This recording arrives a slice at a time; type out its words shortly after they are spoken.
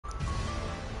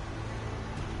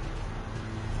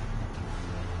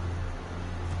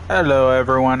Hello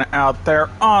everyone out there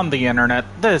on the internet,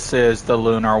 this is the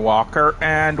Lunar Walker,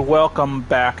 and welcome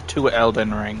back to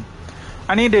Elden Ring.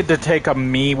 I needed to take a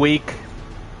me week,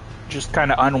 just kind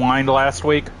of unwind last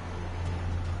week.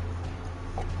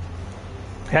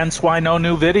 Hence why no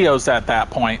new videos at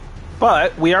that point.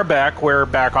 But we are back, we're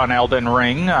back on Elden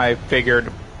Ring. I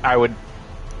figured I would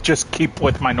just keep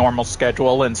with my normal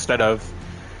schedule instead of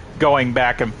going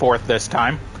back and forth this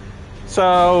time.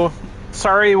 So,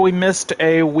 sorry we missed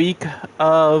a week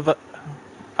of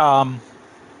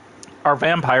our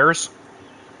vampires.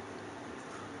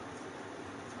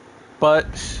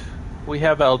 But we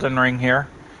have Elden Ring here.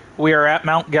 We are at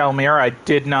Mount Gelmir. I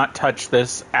did not touch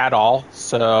this at all,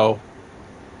 so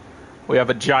we have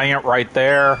a giant right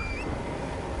there.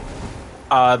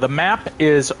 The map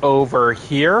is over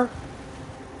here,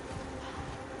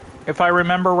 if I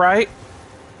remember right.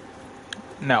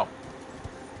 No.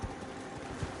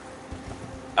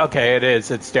 Okay, it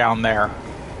is. It's down there.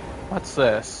 What's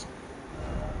this?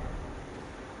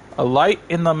 A light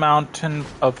in the mountain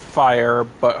of fire,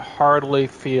 but hardly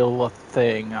feel a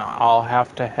thing. I'll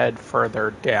have to head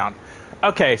further down.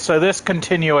 Okay, so this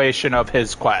continuation of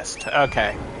his quest.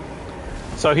 Okay.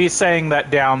 So he's saying that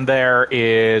down there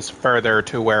is further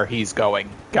to where he's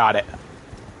going. Got it.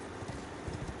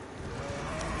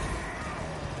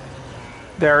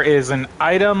 There is an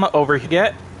item over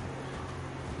here.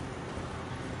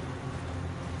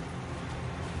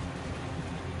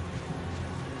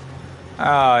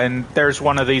 And there's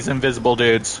one of these invisible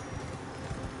dudes.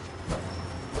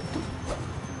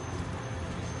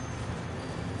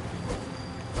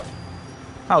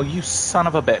 Oh, you son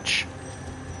of a bitch.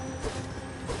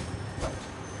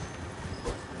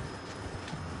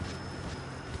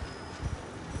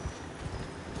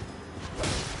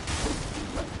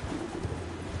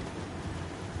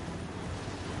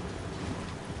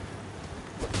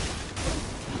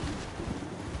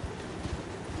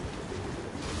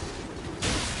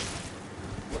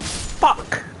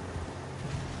 Fuck!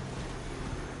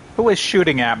 Who is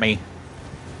shooting at me?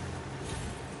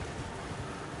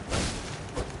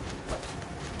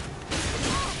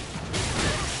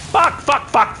 Fuck, fuck,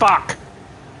 fuck, fuck!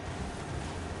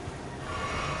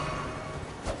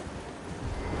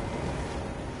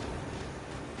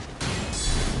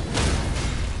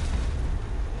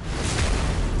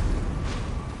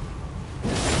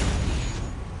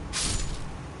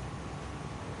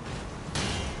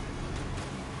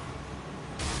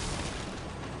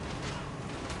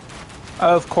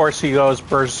 Of course he goes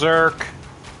berserk.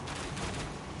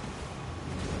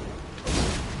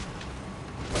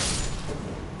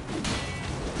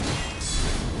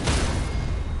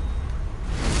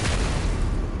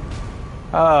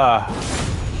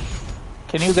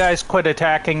 Can you guys quit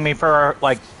attacking me for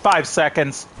like 5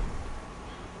 seconds?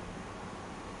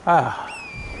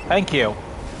 Thank you.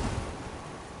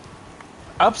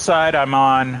 Upside, I'm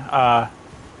on,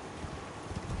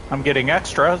 I'm getting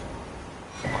extra.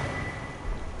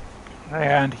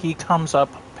 And he comes up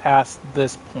past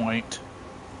this point.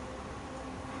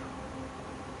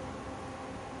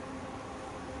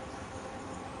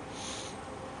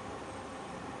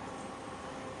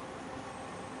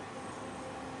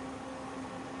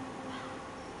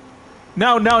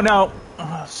 No, no, no.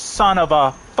 Son of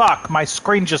a fuck. My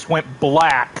screen just went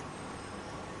black.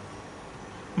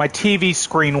 My TV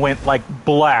screen went like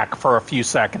black for a few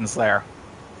seconds there.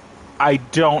 I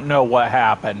don't know what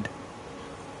happened.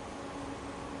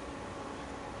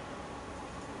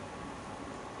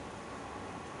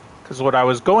 Because what I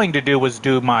was going to do was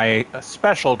do my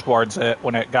special towards it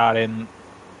when it got in,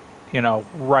 you know,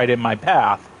 right in my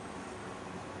path.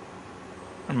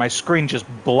 And my screen just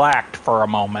blacked for a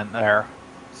moment there.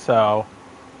 So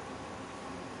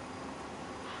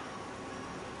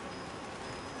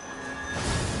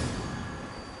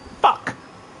fuck!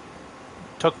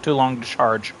 Took too long to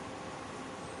charge.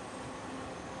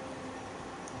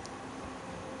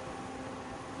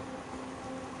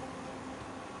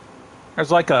 There's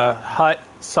like a hut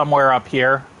somewhere up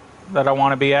here that I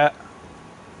want to be at.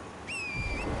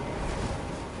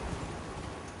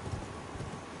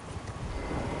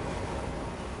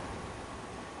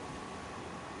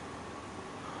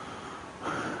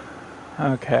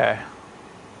 Okay.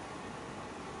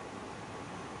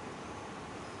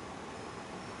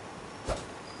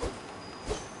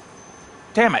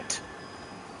 Damn it.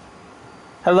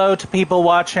 Hello to people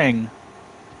watching.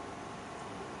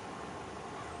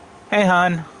 Hey,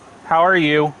 hon. How are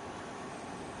you?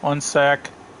 One sec.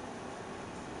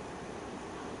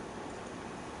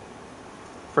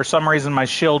 For some reason, my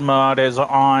shield mod is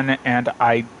on, and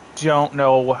I don't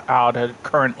know how to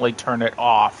currently turn it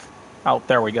off. Oh,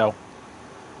 there we go.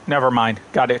 Never mind.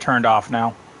 Got it turned off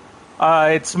now.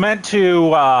 It's meant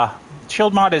to,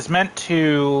 shield mod is meant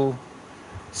to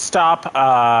stop,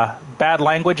 bad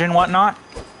language and whatnot.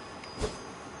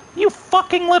 You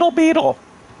fucking little beetle!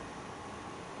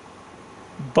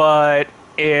 But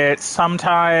it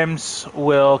sometimes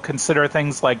will consider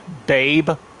things like babe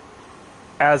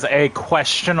as a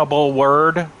questionable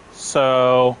word,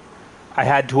 so I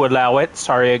had to allow it.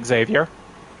 Sorry, Xavier.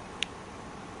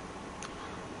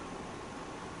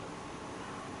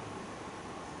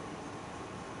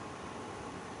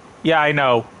 Yeah, I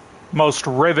know. Most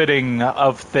riveting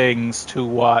of things to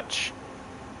watch.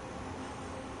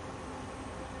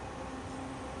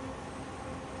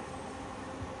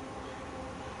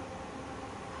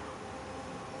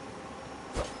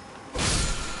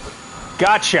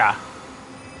 Gotcha!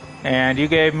 And you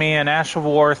gave me an Ash of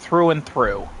War through and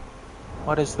through.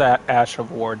 What does that Ash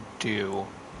of War do?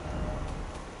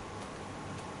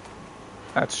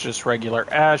 That's just regular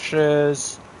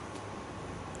ashes.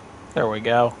 There we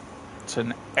go. It's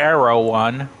an arrow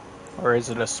one. Or is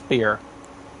it a spear?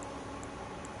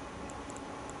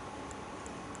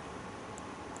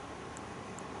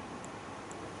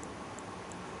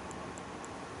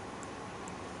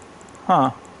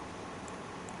 Huh.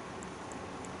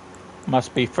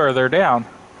 Must be further down.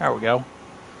 There we go.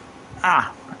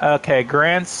 Ah, okay.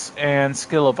 Grants and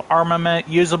skill of armament.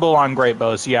 Usable on great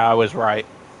bows. Yeah, I was right.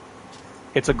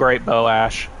 It's a great bow,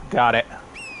 Ash. Got it.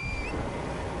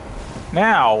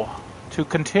 Now, to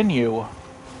continue.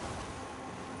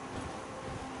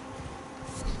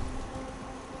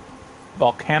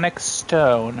 Volcanic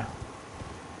stone.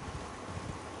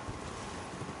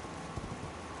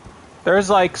 There's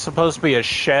like supposed to be a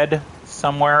shed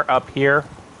somewhere up here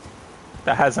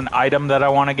that has an item that I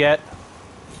want to get.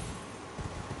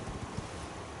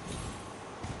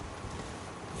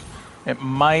 It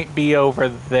might be over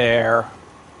there.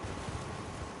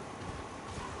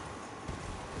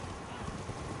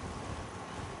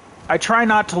 I try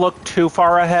not to look too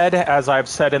far ahead, as I've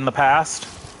said in the past,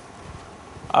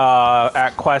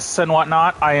 at quests and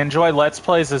whatnot. I enjoy Let's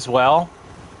Plays as well.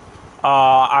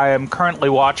 I am currently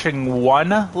watching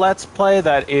one Let's Play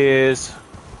that is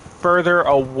further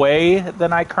away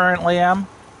than I currently am.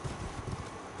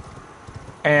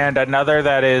 And another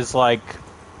that is, like,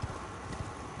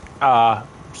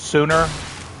 sooner.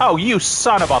 Oh, you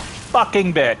son of a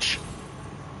fucking bitch!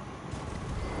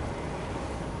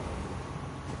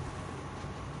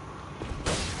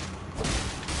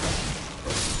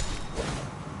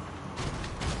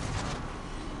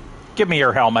 Give me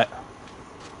your helmet.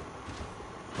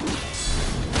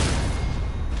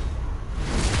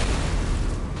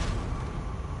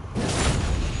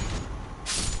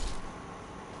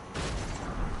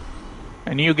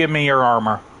 And you give me your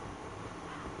armor.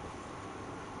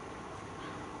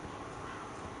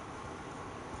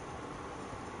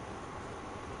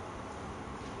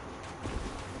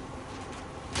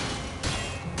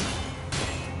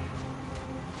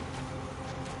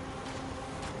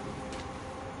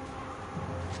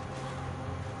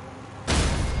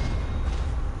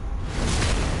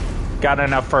 Got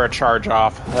enough for a charge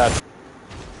off. That's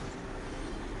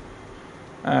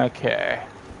okay.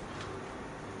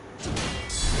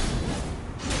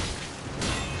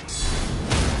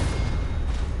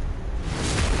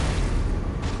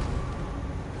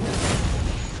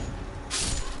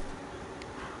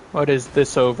 What is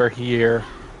this over here?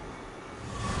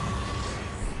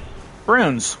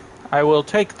 Runes. I will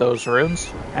take those runes.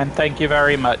 And thank you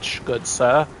very much, good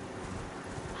sir.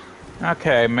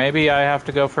 Okay, maybe I have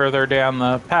to go further down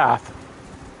the path.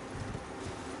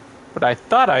 But I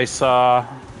thought I saw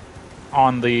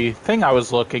on the thing I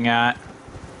was looking at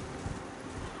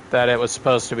that it was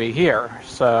supposed to be here.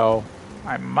 So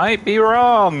I might be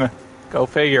wrong. Go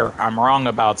figure. I'm wrong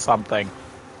about something.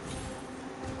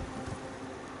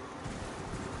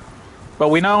 But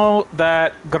we know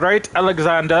that Great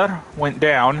Alexander went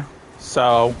down,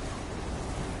 so...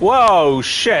 Whoa,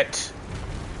 shit!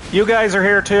 You guys are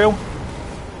here too?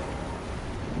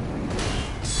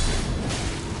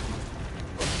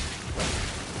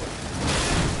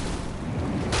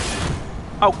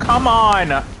 Oh, come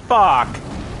on! Fuck!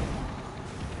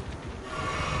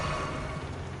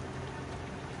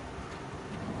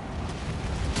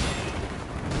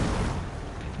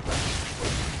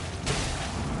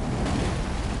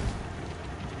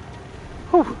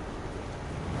 Whew.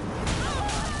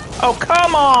 Oh,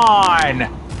 come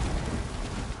on!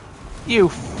 You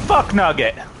fuck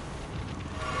nugget!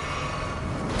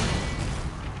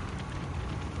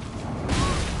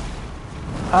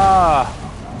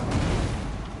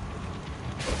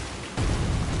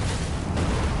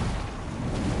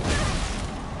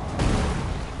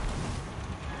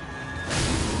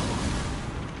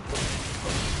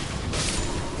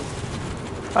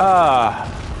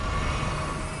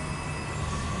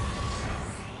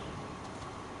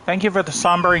 Thank you for the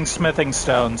sombering smithing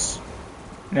stones.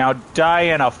 Now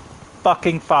die in a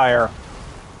fucking fire.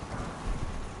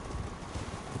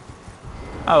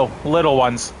 Oh, little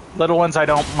ones. Little ones I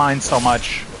don't mind so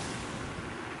much.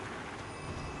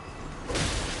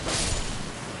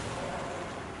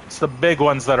 It's the big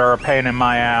ones that are a pain in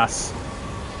my ass.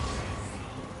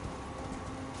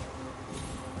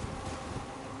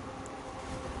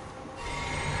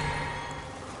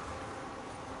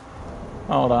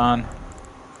 Hold on.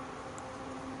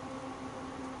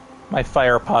 My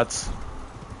fire pots.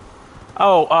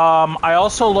 Oh, I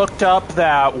also looked up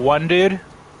that one dude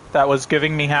that was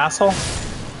giving me hassle.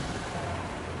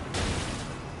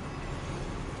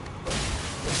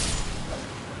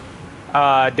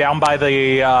 Down by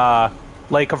the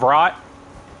Lake of Rot.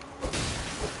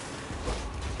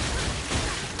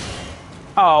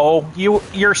 Oh,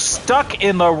 you're stuck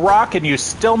in the rock and you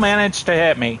still managed to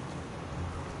hit me.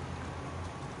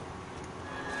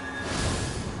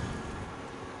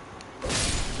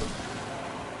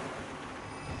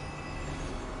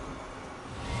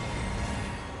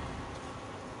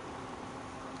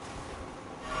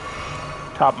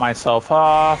 Top myself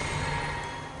off.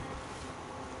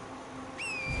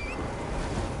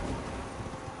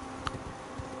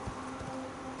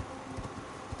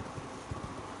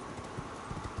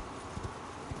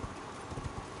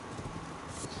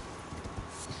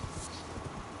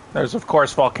 There's, of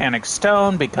course, volcanic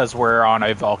stone because we're on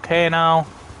a volcano.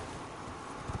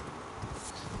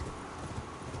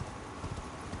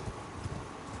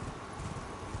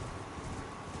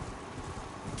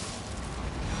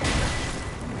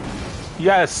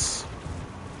 Yes.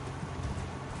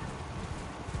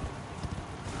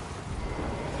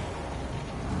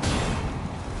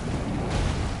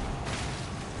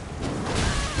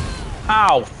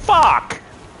 Ow, fuck!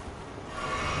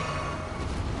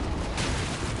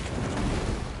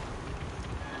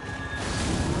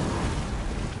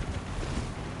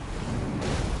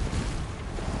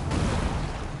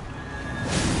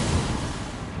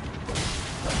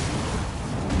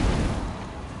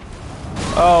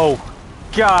 Oh,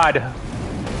 God.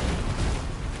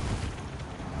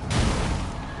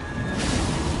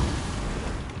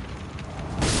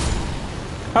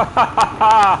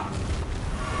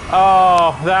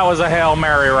 Oh, that was a Hail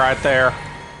Mary right there.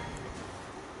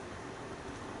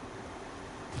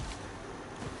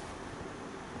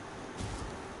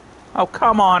 Oh,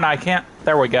 come on, I can't...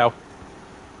 There we go.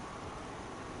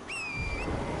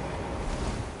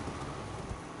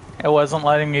 It wasn't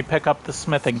letting me pick up the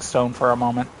smithing stone for a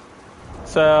moment.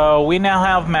 So, we now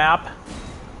have map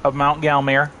of Mount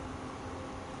Gelmir.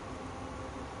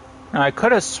 And I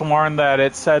could have sworn that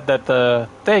it said that the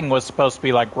thing was supposed to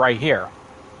be, like, right here.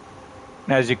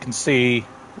 And as you can see,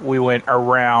 we went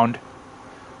around.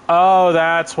 Oh,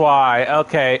 that's why.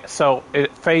 Okay, so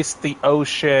it faced the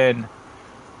ocean.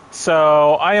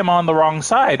 So, I am on the wrong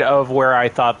side of where I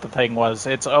thought the thing was.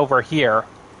 It's over here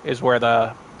is where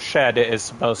the shed is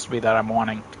supposed to be that I'm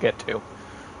wanting to get to.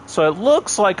 So it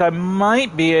looks like I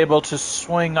might be able to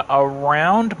swing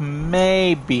around.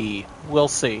 Maybe. We'll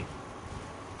see.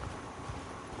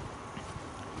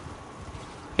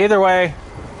 Either way,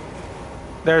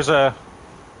 there's a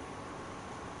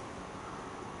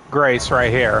Grace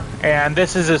right here. And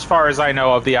this is as far as I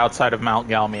know of the outside of Mount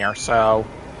Gelmir, so...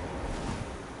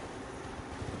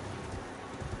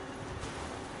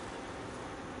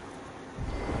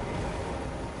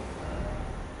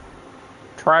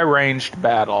 Try ranged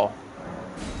battle.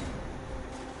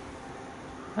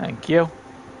 Thank you.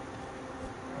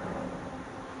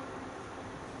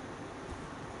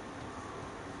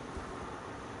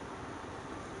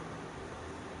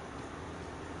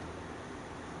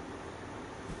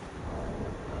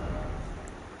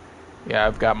 Yeah,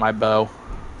 I've got my bow.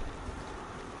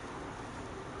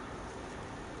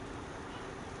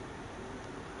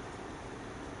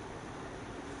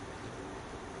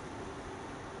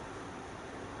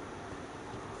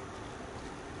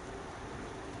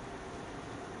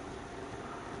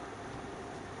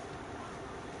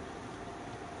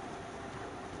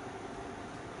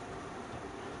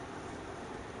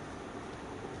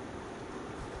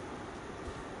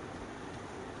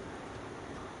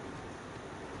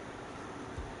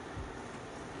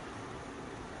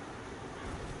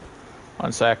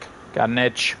 One sec. Got an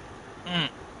itch.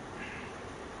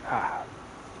 Ah.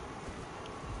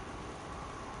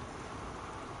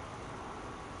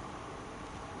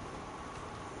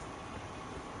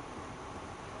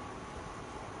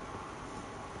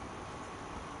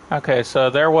 Okay, so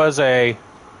there was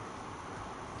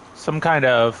some kind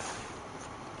of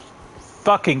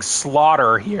fucking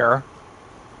slaughter here.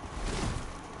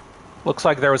 Looks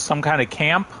like there was some kind of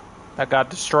camp that got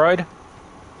destroyed.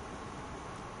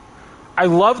 I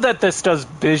love that this does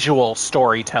visual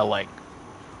storytelling.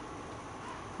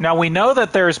 Now, we know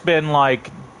that there's been, like,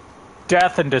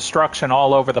 death and destruction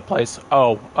all over the place.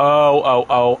 Oh,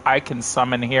 I can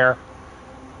summon here.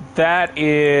 That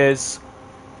is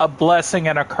a blessing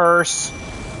and a curse.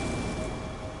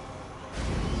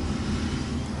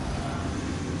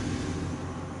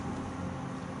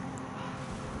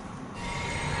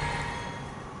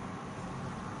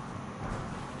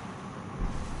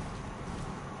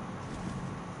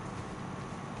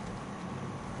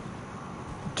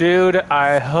 Dude,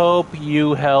 I hope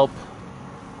you help.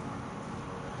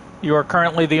 You are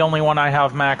currently the only one I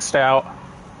have maxed out.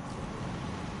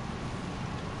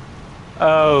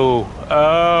 Oh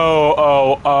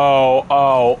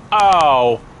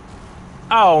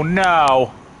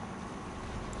no.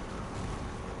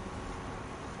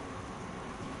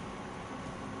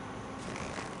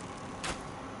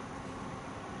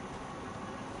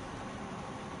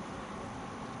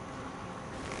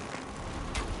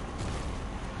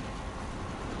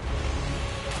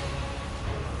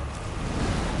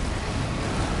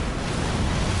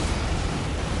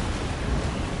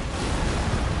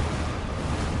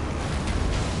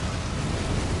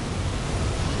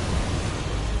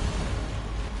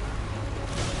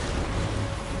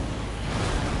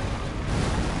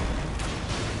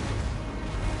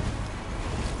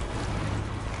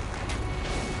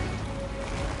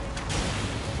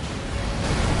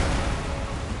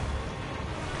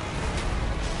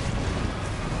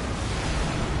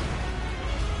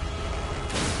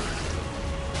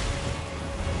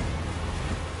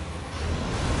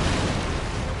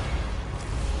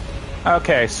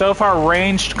 Okay, so far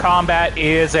ranged combat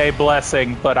is a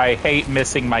blessing, but I hate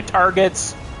missing my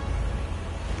targets.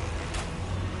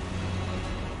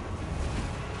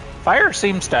 Fire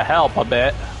seems to help a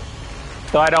bit,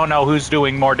 though I don't know who's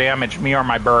doing more damage, me or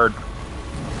my bird.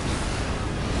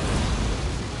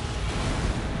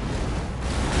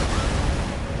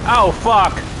 Oh,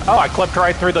 fuck. Oh, I clipped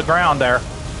right through the ground there.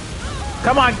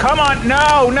 Come on, come on.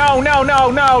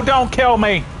 No, don't kill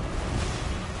me.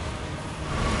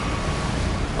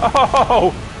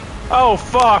 Oh,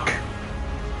 fuck.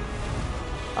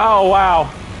 Oh,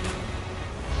 wow.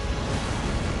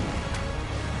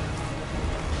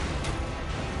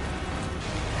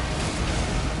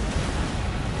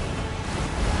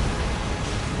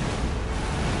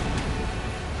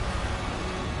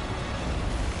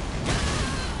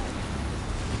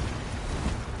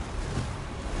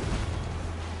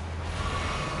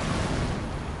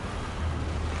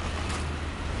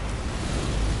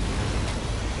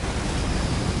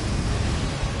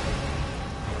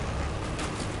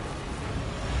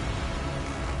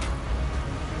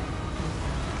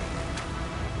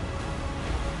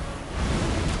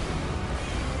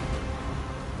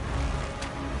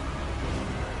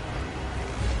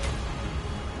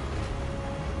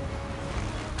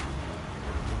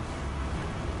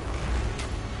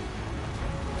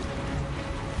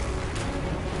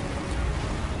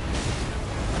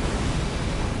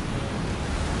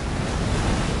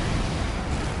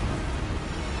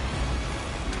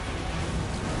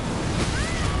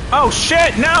 Oh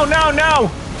shit!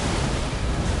 No!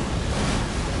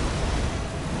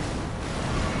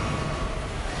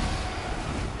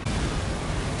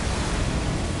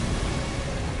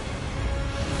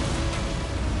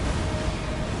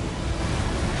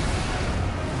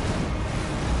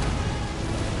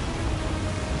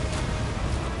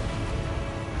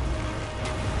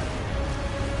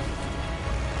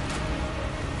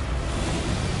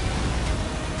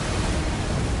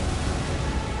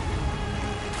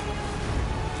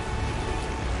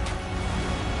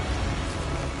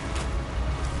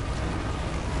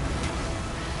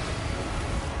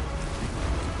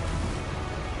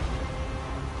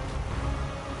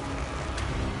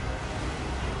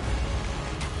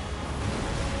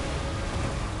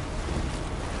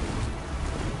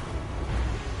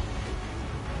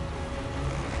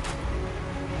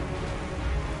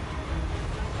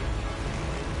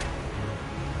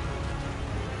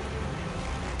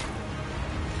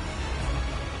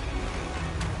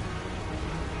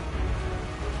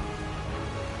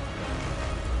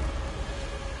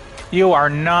 You are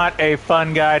not a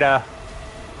fun guy to...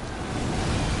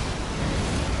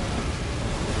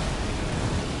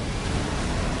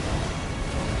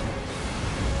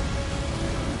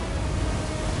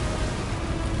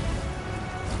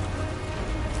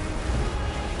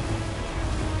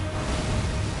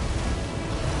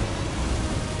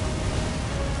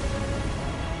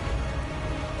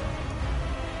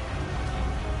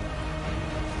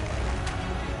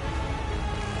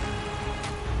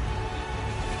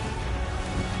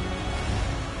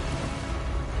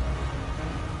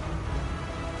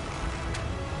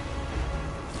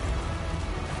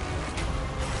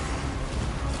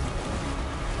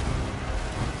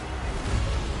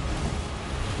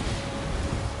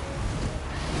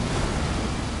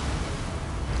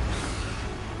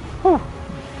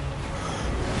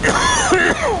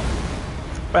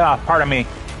 Pardon me.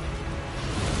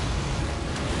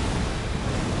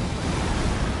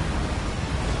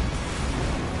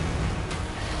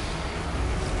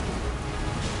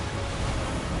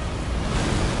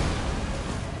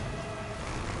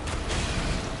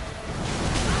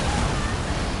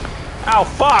 Oh,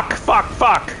 fuck, fuck,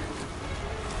 fuck.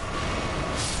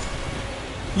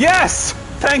 Yes!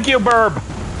 Thank you, Burb.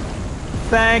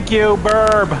 Thank you,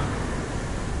 Burb.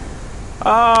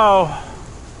 Oh.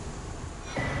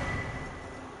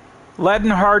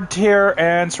 Leaden Hard Tier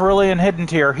and Cerulean Hidden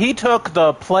Tier. He took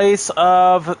the place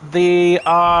of the,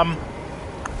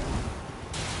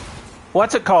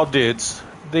 what's it called, dudes?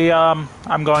 The,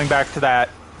 I'm going back to that,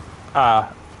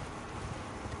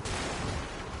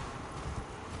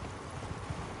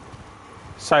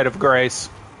 Site of Grace.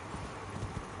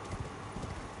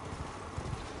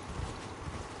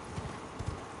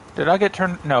 Did I get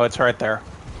turned? No, it's right there.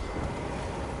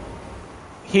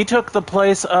 He took the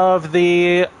place of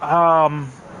the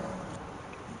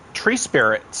tree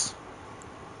spirits.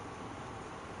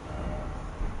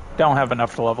 Don't have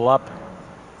enough to level up.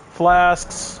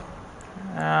 Flasks.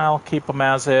 I'll keep them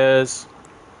as is.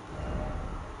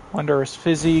 Wondrous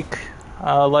Physique.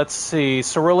 Let's see.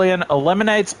 Cerulean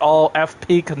eliminates all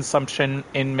FP consumption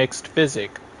in mixed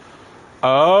physique.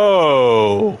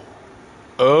 Oh.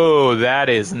 Oh, that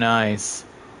is nice.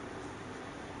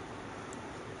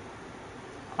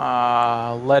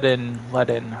 Leaden,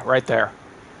 right there.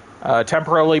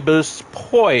 Temporarily boosts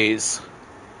poise.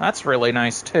 That's really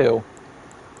nice too.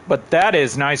 But that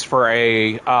is nice for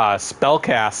a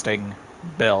spellcasting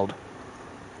build.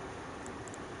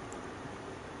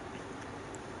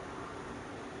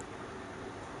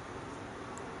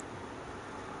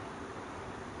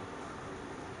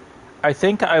 I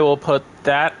think I will put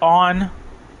that on.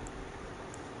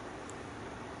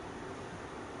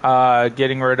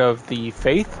 Getting rid of the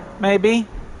Faith, maybe,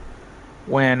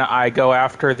 when I go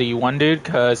after the one dude,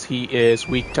 because he is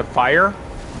weak to fire.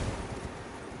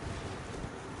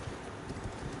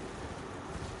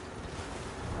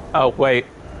 Oh, wait.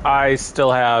 I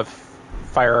still have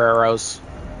fire arrows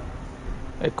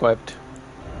equipped.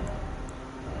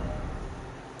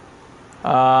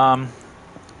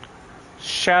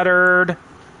 Shattered,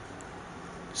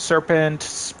 Serpent,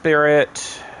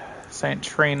 Spirit, Saint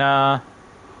Trina.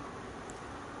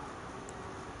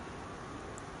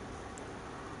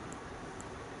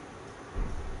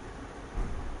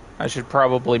 I should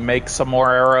probably make some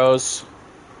more arrows.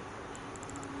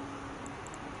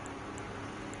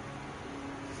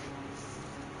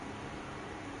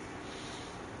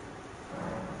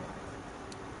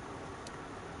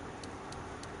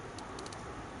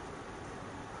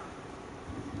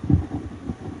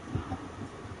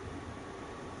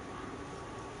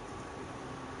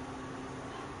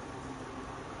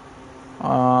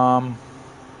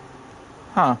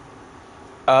 Huh.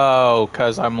 Oh,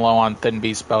 because I'm low on Thin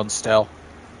Beast Bone still.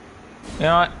 You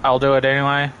know what? I'll do it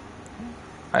anyway.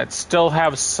 I'd still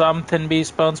have some Thin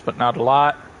Beast Bones, but not a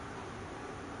lot.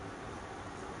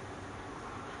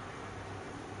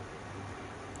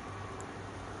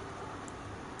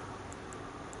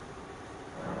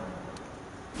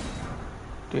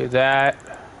 Do that.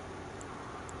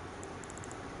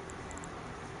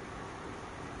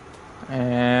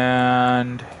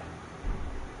 And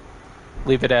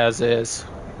leave it as is.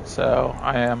 So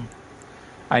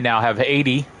I now have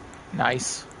 80.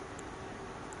 Nice.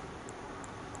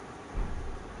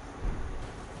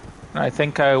 And I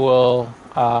think I will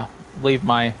leave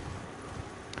my...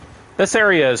 This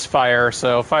area is fire,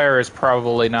 so fire is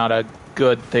probably not a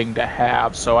good thing to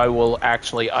have, so I will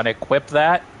actually unequip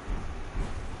that.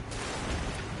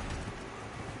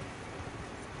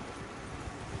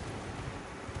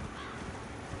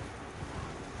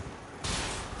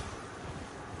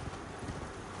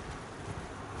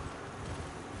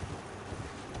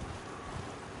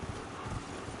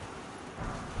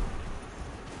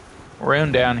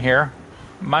 Rune down here.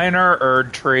 Minor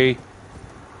Erd Tree.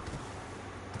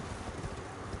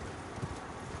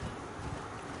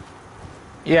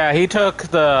 Yeah, he took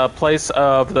the place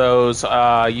of those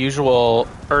usual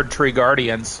Erd Tree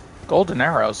Guardians. Golden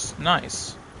arrows.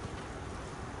 Nice.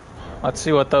 Let's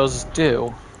see what those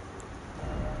do.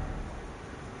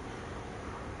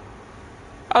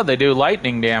 Oh, they do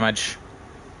lightning damage.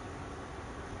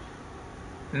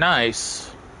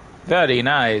 Nice. Very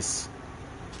nice.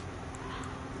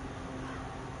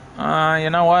 You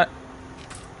know what?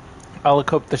 I'll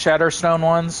equip the Shatterstone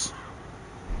ones.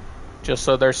 Just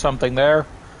so there's something there.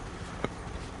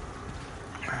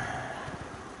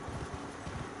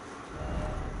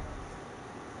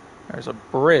 There's a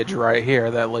bridge right here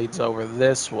that leads over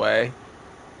this way.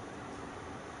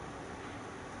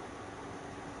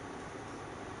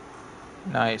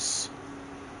 Nice.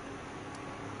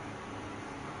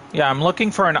 Yeah, I'm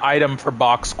looking for an item for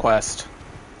Box Quest.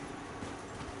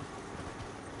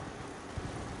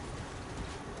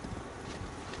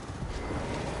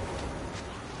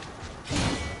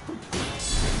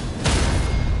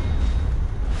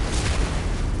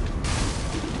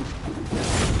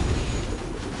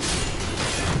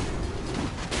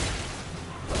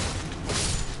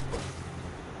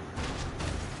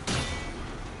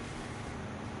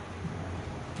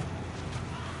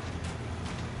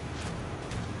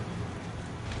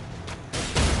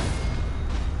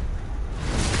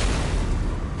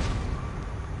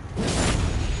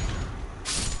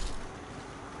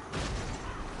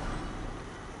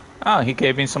 Oh, he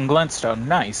gave me some glintstone.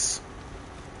 Nice.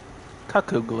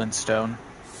 Cuckoo glintstone.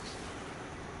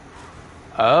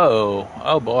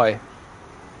 Oh boy.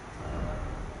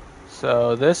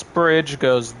 So this bridge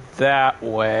goes that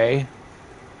way.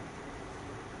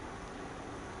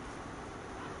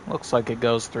 Looks like it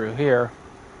goes through here.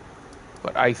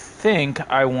 But I think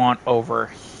I want over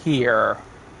here.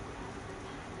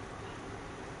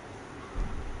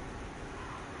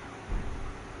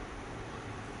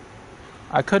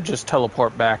 I could just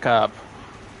teleport back up.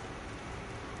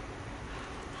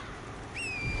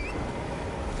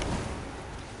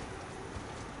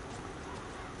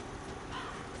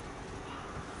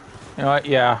 You know what?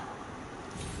 Yeah.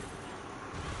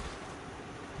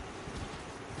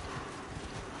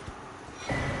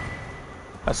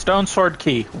 A stone sword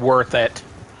key. Worth it.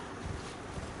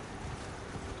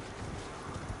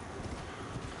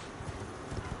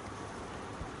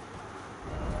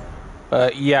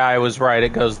 But yeah, I was right.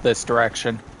 It goes this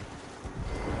direction.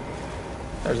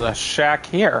 There's a shack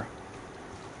here.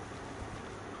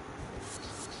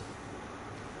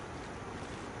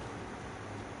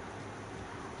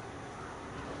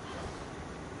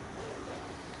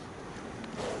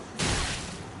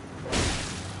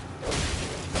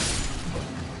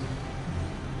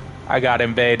 I got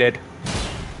invaded.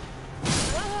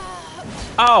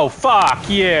 Oh, fuck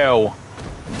you!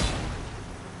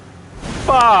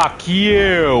 Fuck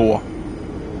you!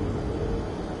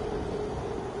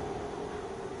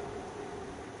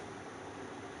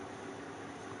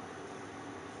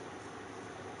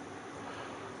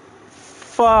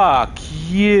 Fuck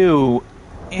you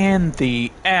in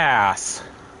the ass.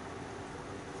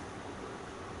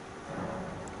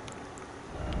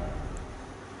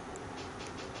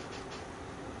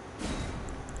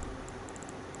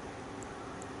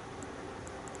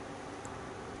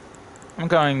 I'm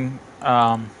going,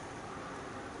 yeah,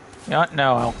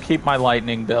 no, I'll keep my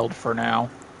lightning build for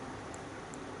now.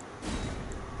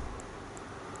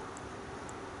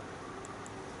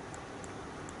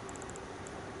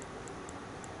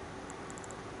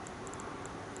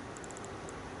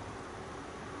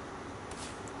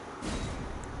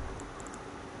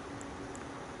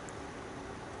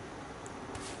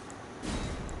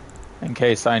 In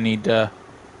case I need to...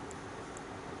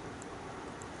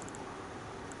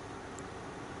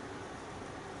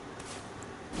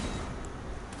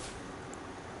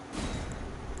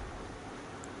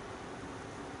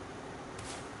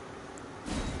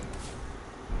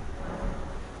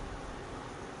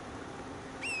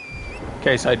 In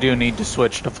case I do need to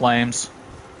switch to flames.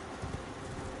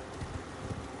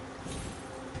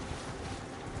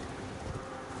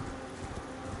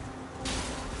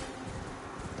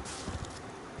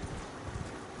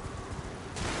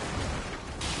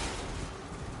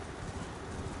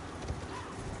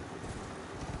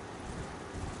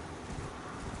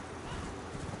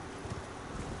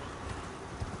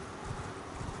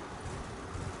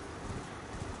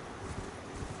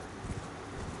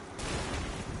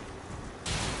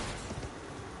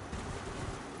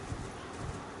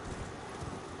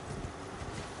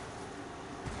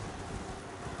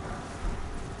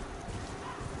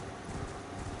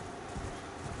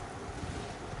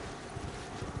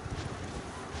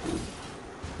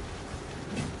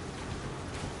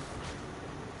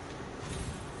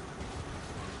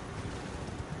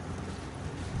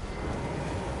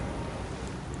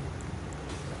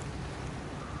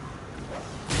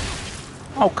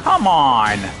 Oh, come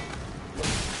on!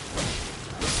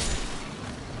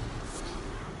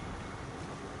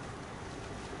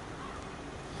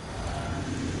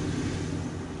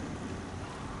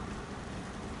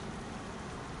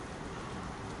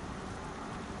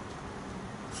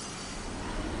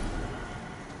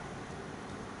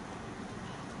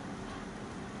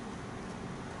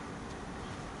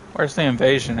 Where's the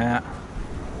invasion at?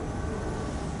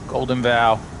 Golden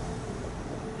Vow.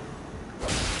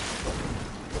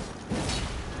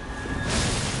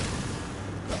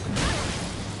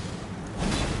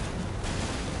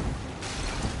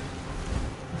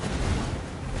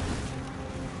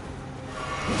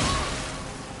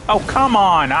 Oh, come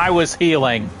on! I was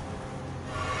healing.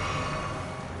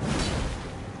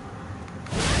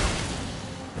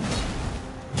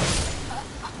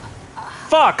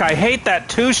 Fuck, I hate that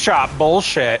two-shot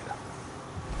bullshit.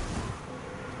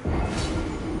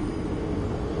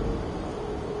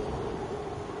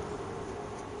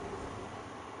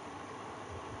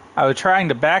 I was trying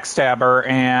to backstab her,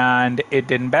 and it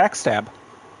didn't backstab.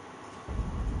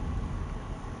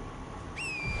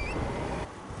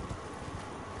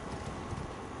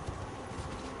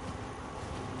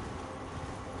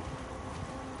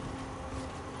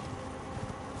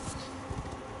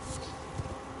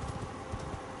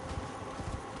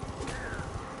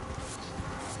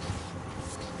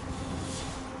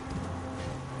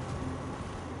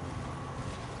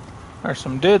 There's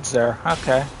some dudes there.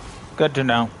 Okay. Good to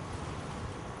know.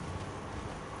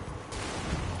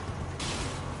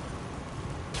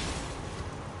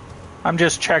 I'm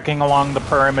just checking along the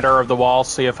perimeter of the wall,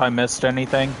 see if I missed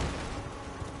anything.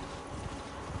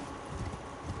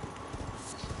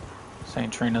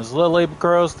 St. Trina's lily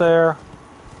grows there.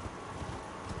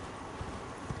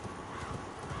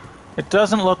 It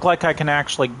doesn't look like I can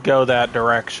actually go that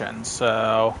direction,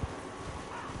 so...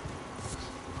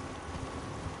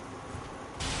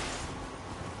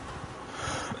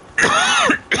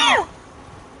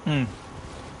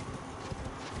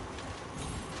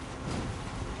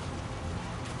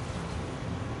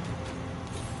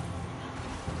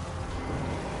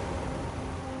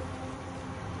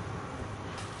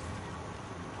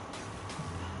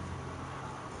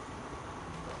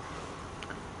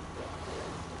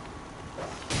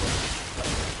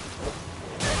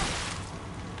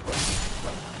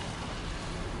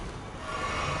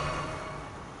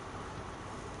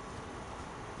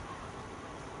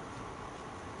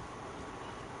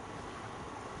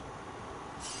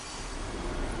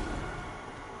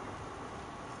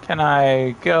 Can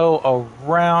I go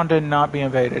around and not be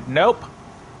invaded? Nope.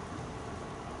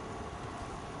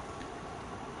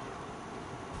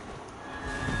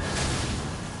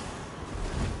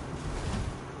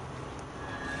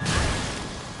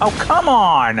 Oh, come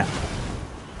on!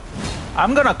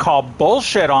 I'm gonna call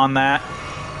bullshit on that.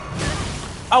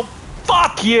 Oh,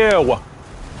 fuck you!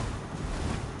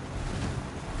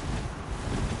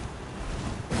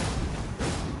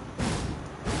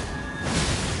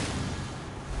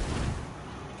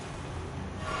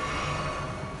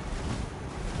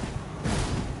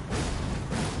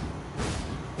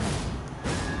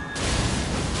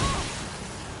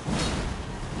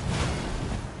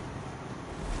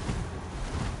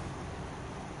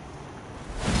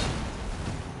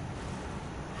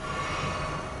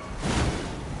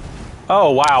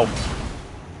 Oh, wow.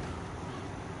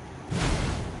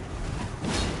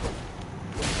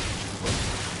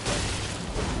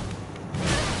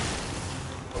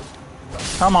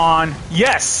 Come on.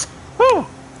 Yes! Woo!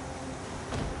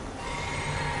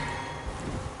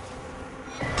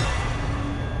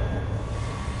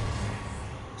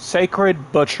 Sacred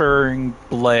Butchering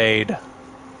Blade.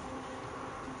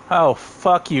 Oh,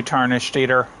 fuck you, Tarnished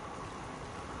Eater.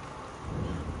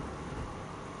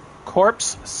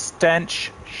 Corpse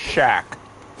Stench Shack.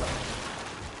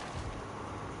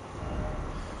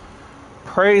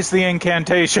 Praise the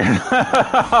incantation.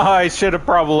 I should have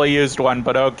probably used one,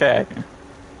 but okay.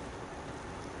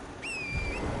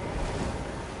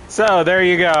 So, there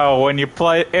you go. When you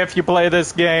play, if you play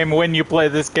this game, when you play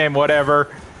this game, whatever,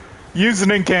 use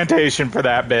an incantation for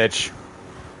that bitch.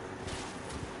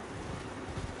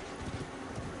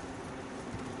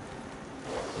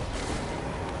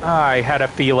 I had a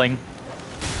feeling.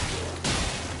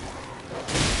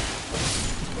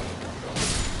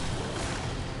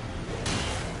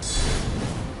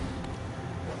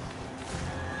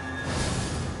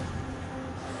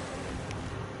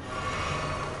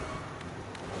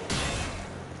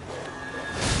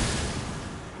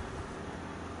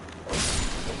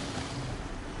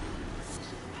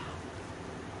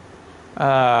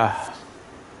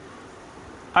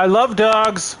 I love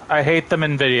dogs. I hate them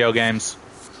in video games.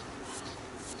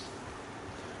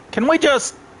 Can we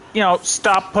just,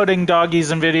 stop putting doggies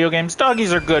in video games?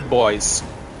 Doggies are good boys.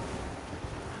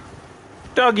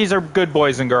 Doggies are good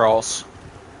boys and girls.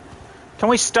 Can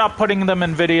we stop putting them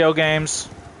in video games?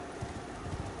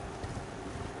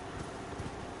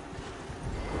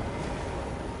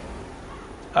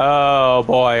 Oh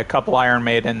boy, a couple Iron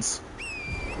Maidens.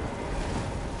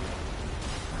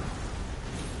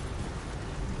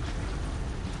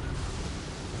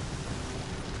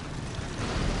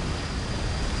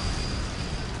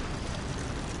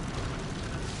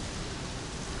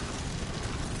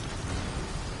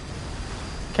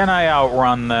 Can I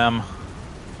outrun them?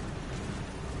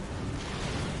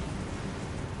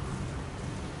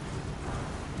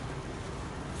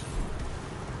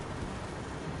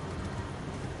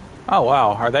 Oh,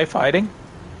 wow. Are they fighting?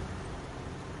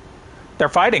 They're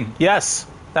fighting. Yes.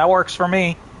 That works for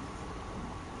me.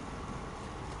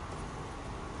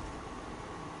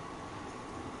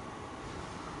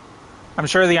 I'm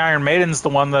sure the Iron Maiden's the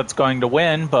one that's going to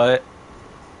win, but...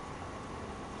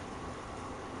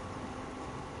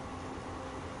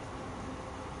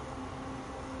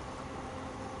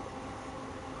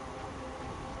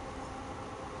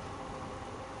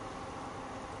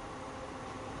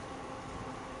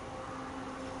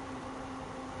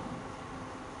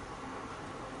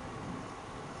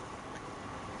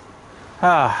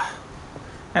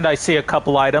 and I see a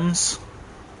couple items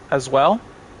as well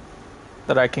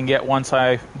that I can get once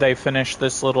they finish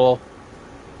this little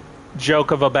joke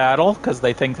of a battle, because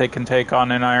they think they can take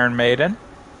on an Iron Maiden.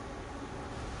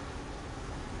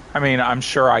 I mean, I'm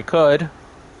sure I could,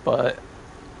 but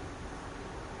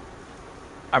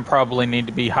I probably need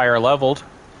to be higher leveled.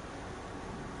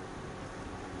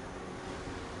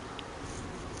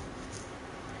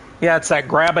 Yeah, it's that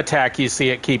grab attack you see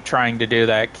it keep trying to do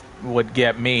that would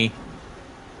get me.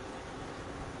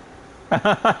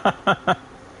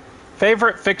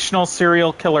 Favorite fictional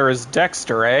serial killer is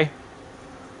Dexter, eh?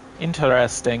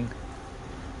 Interesting.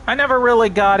 I never really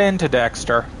got into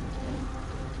Dexter.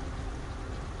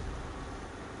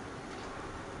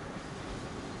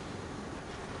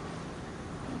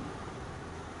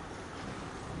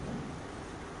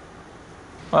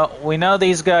 Well, we know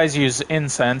these guys use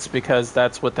incense because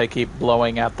that's what they keep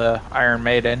blowing at the Iron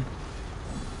Maiden.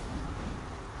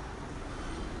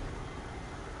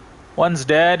 One's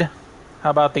dead. How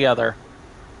about the other?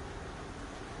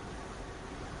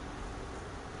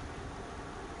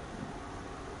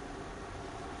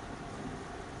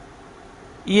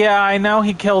 Yeah, I know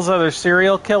he kills other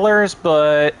serial killers,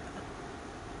 but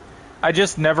I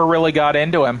just never really got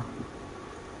into him.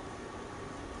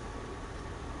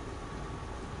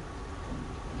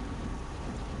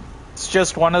 It's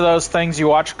just one of those things you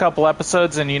watch a couple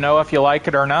episodes and you know if you like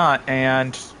it or not,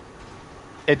 and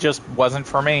it just wasn't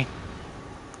for me.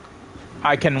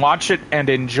 I can watch it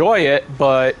and enjoy it,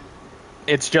 but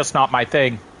it's just not my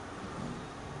thing.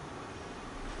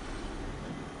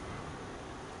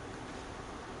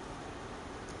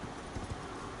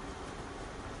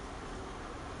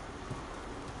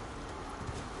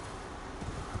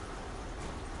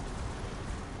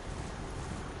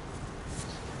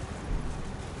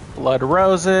 Blood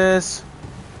roses.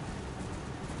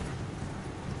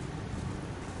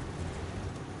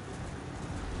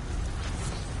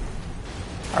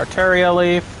 Arteria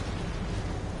leaf.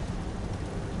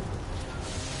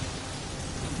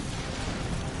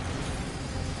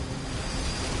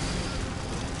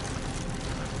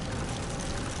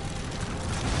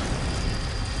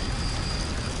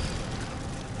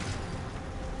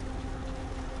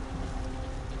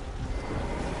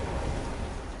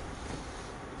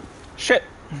 Shit.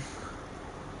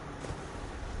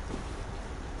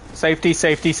 Safety,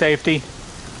 safety, safety.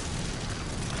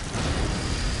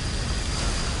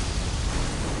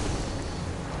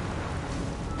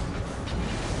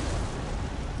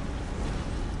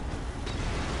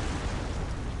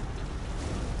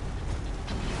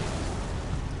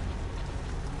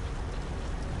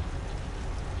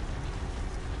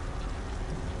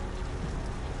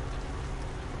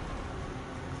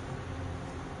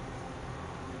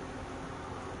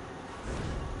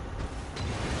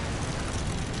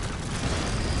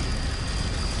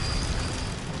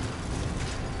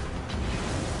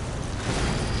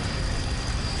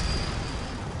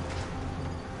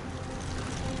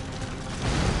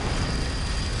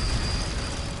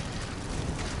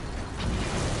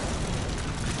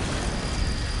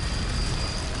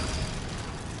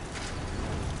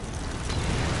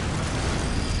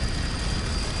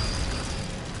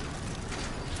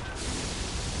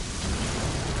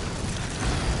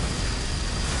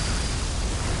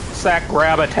 It's that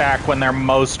grab attack when they're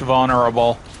most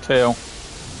vulnerable, too.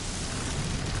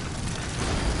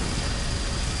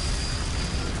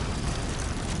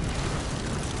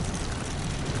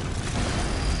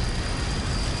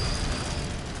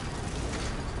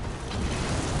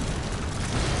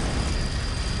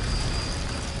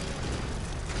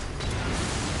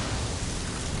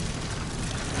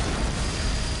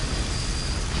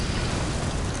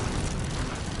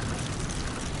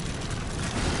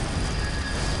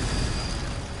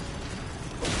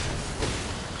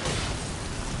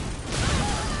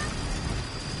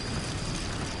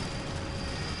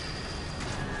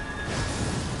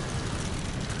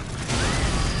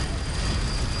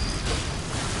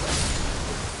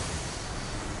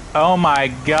 Oh my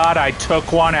god, I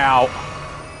took one out.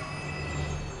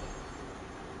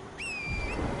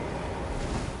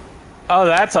 Oh,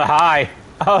 that's a high.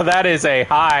 Oh, that is a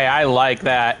high. I like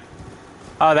that.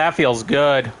 Oh, that feels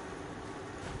good.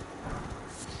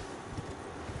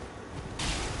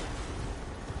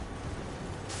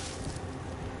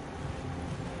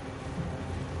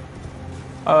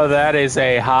 Oh, that is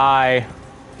a high.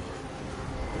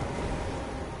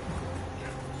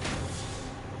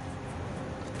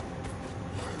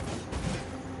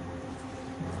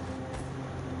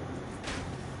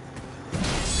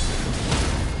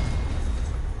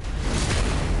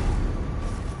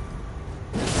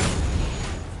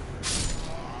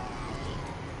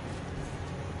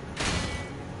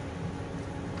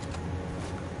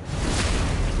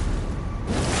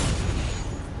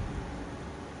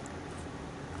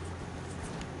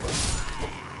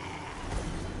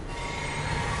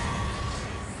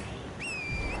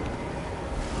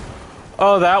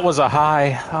 Oh, that was a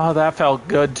high. Oh, that felt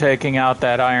good taking out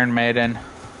that Iron Maiden.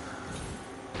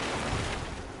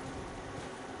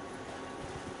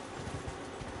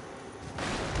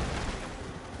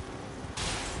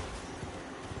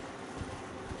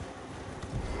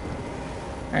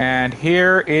 And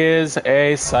here is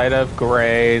a site of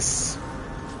grace.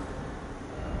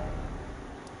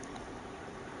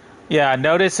 Yeah,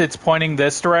 notice it's pointing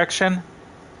this direction.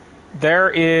 There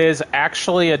is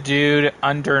actually a dude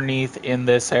underneath in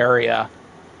this area.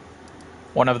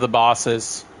 One of the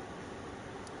bosses.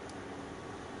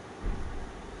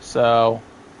 So,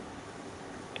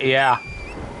 yeah.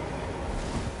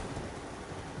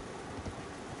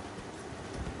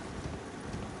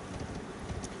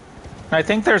 I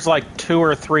think there's like 2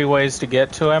 or 3 ways to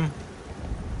get to him.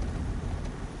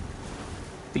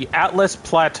 The Atlas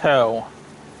Plateau.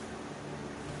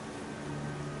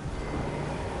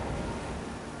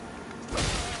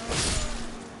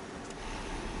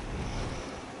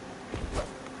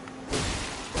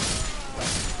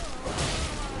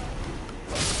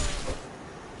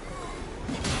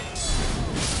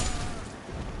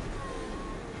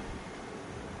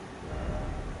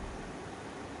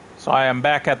 So I am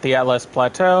back at the Atlas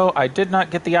Plateau. I did not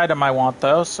get the item I want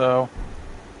though, so...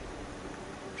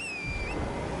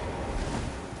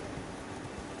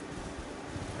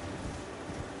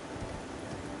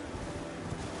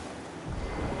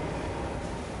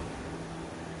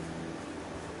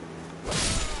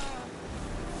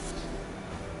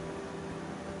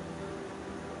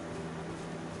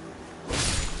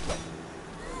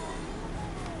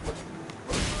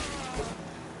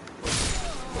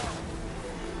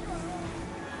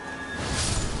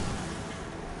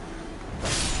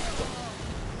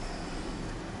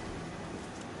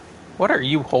 What are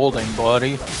you holding,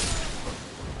 buddy?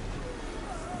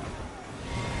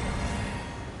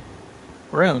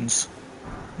 Runes.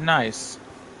 Nice.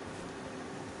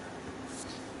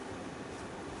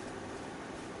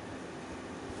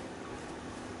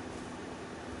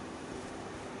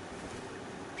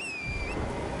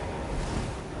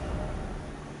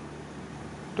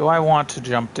 Do I want to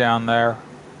jump down there?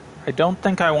 I don't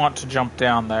think I want to jump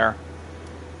down there.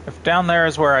 If down there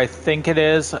is where I think it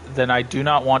is, then I do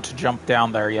not want to jump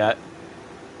down there yet.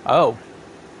 Oh.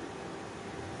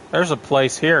 There's a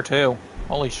place here, too.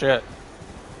 Holy shit.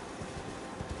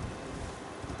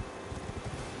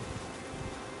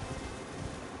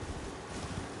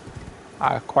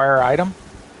 Acquire item?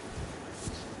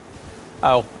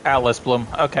 Oh, Atlas Bloom.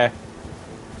 Okay.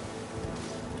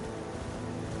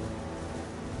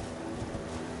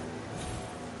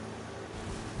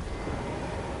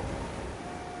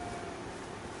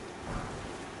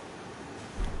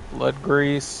 Blood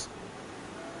grease.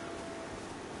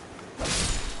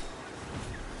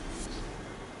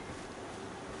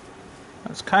 I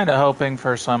was kind of hoping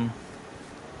for some...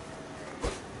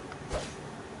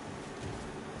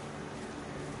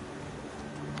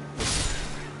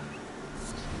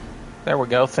 There we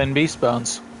go, thin beast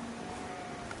bones.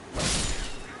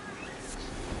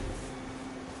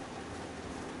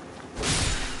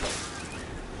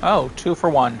 Oh, 2 for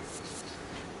 1.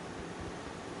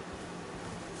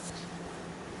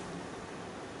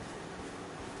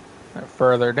 They're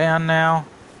further down now.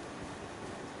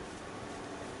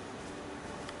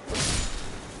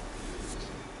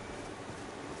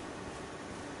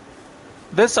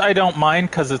 This I don't mind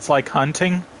because it's like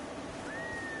hunting.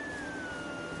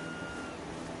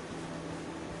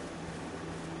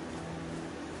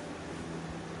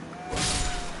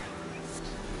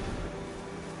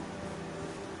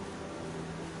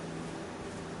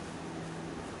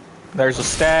 There's a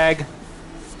stag.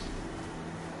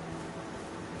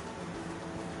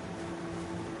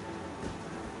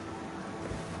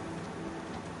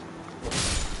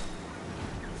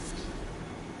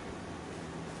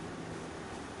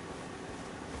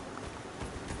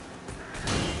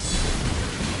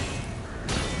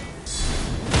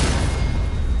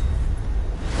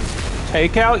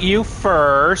 take out you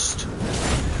first.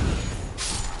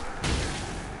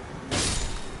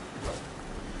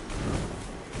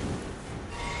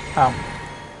 Oh,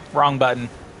 wrong button.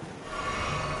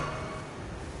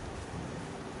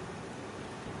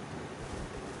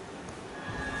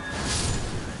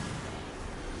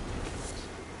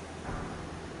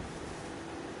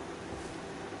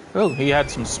 Oh, he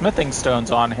had some smithing stones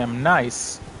on him.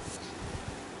 Nice.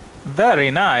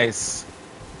 Very nice.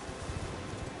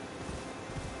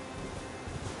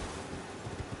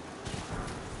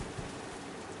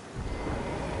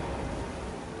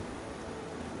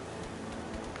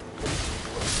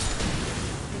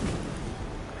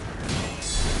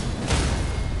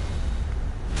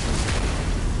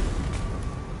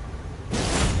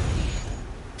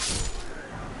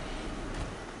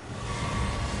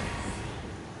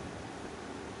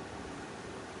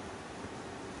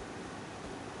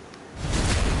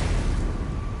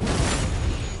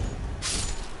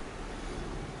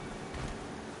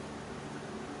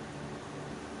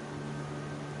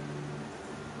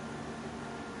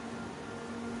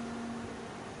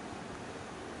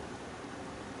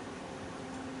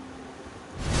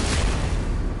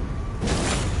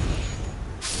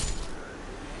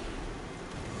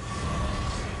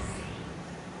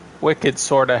 Wicked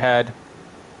sword ahead.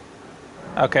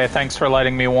 Okay, thanks for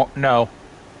letting me know.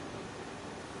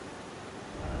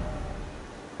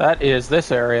 That is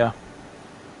this area.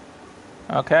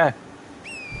 Okay.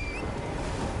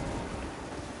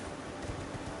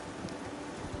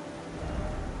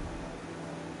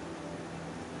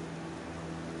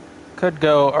 Could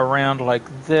go around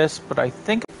like this, but I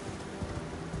think...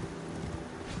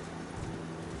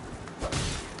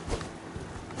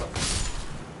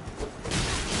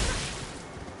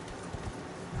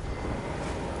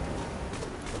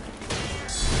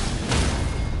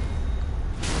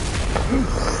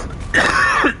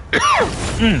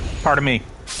 Pardon me.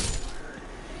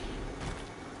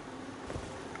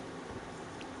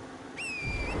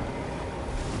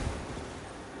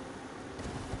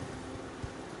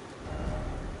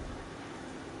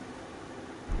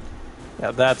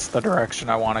 Yeah, that's the direction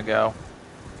I want to go.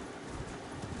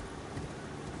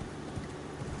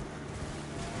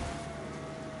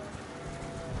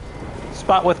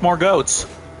 Spot with more goats.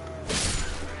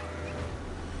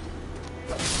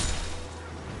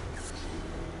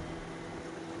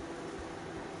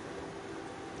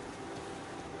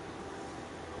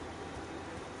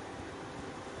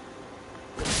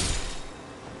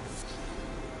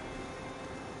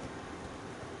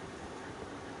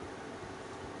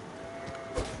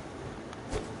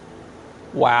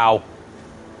 Wow.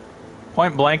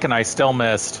 Point blank and I still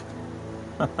missed.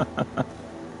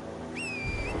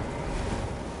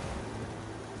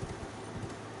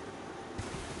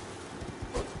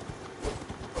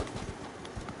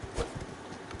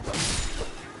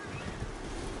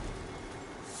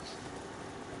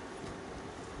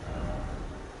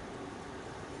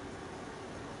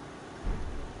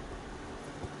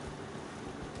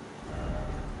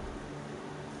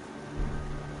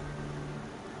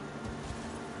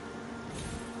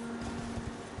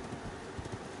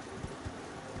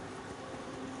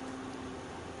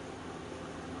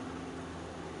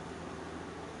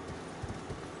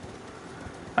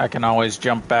 I can always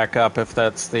jump back up if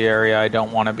that's the area I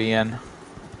don't want to be in.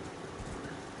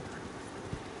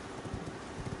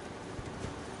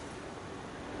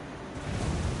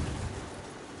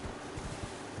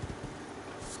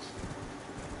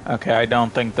 Okay, I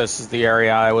don't think this is the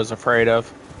area I was afraid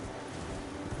of.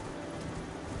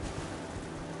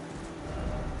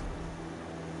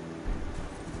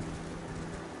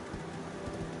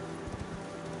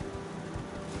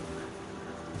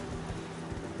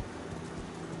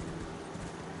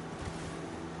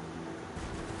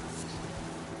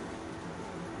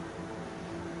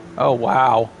 Oh,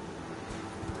 wow.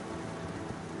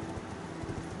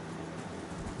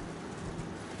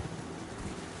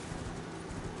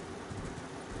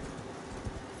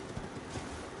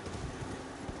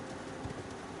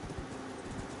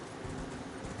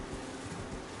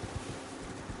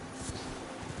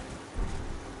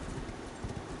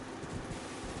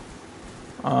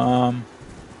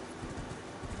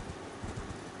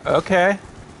 Okay.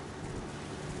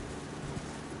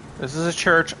 This is a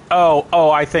church.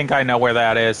 Oh, I think I know where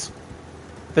that is.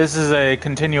 This is a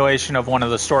continuation of one of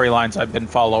the storylines I've been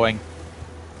following.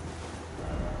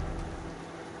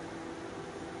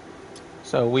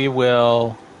 So we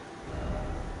will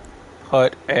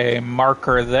put a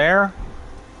marker there,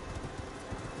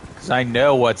 because I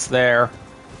know what's there.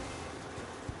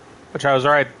 Which I was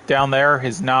right, down there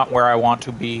is not where I want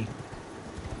to be.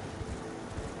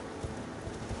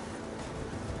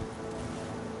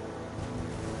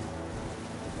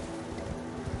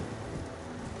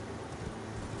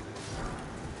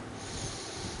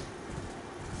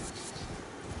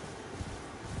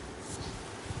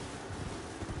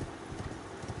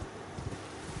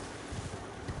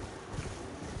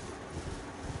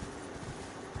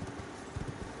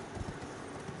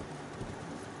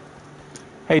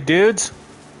 Hey, dudes,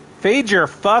 feed your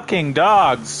fucking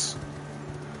dogs.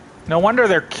 No wonder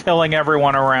they're killing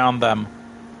everyone around them.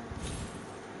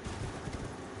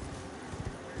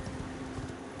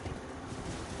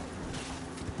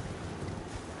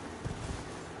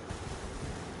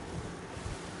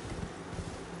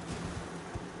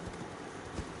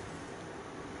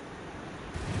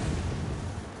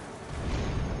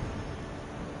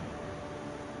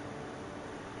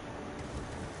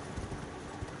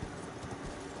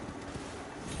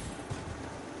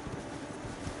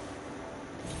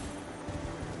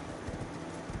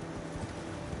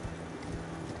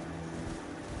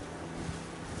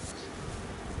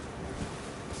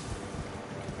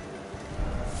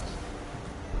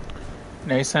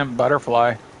 Nascent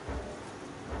butterfly.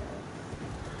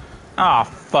 Oh,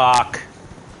 fuck.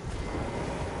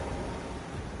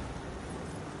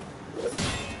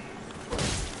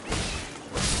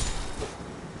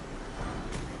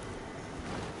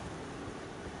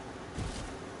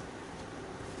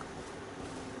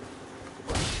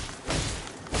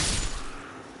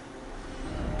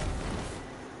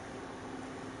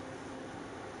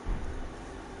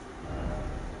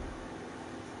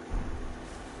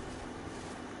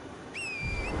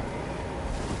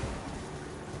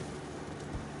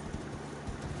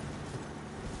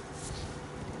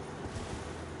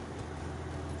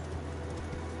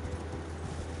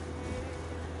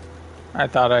 I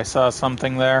thought I saw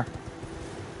something there.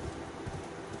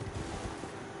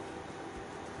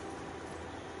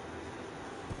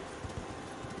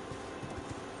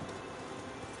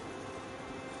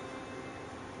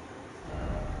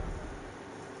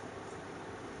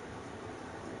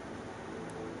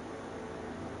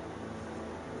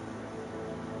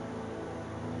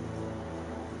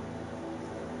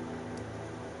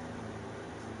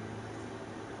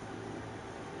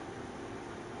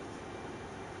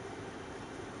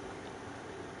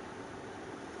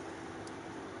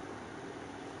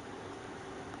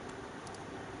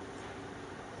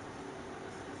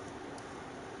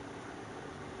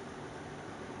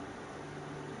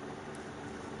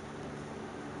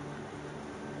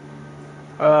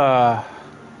 Uh...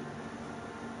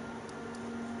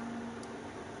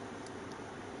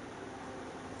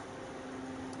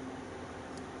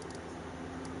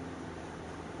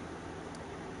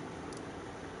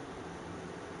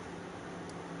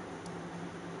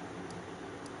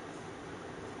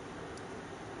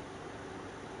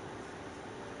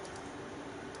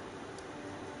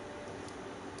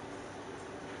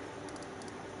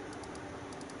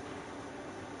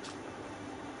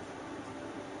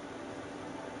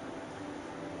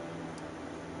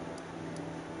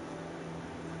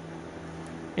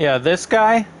 Yeah, this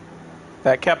guy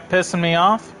that kept pissing me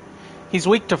off, he's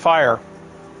weak to fire.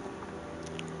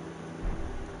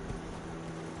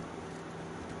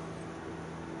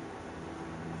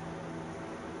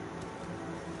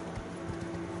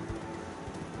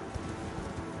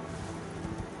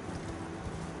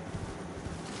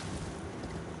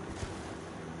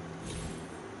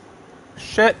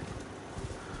 Shit.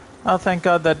 Oh, thank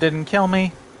God that didn't kill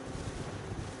me.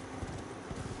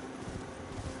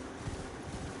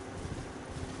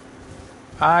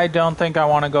 I don't think I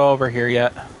want to go over here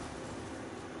yet.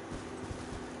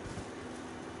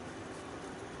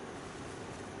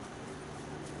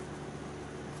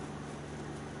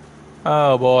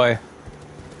 Oh boy.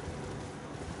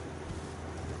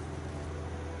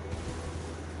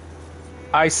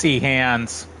 I see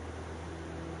hands.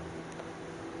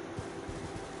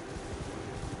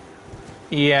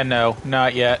 Yeah, no,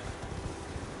 not yet.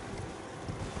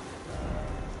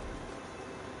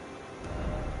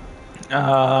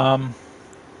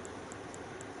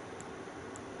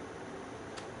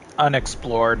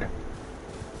 Unexplored.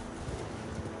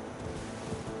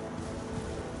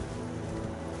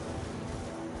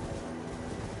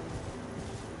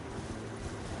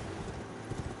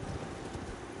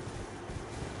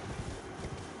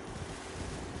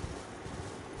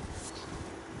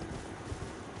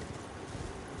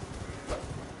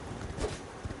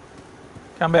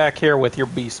 Come back here with your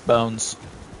beast bones.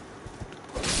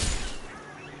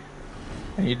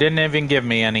 And you didn't even give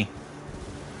me any.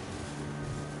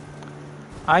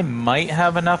 I might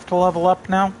have enough to level up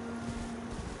now.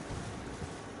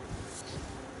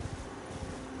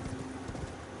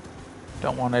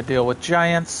 Don't want to deal with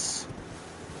giants.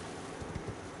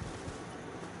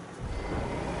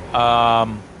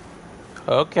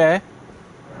 Okay.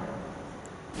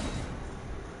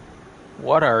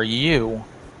 What are you?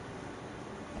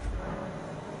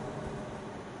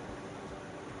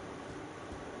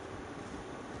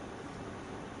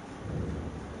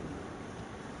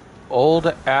 Old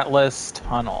Atlas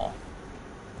Tunnel.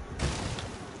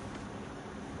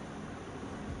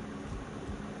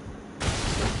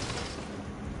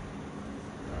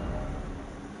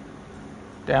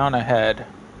 Down ahead.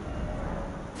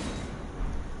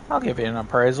 I'll give you an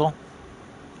appraisal.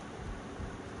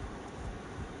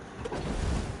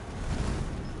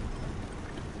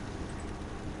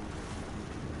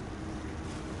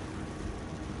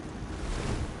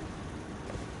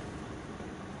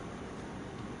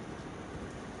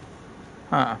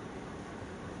 Huh.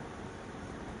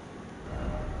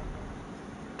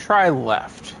 Try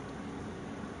left.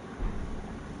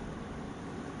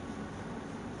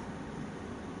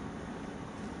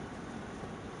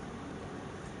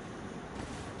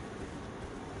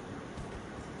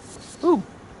 Ooh,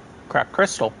 cracked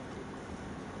crystal.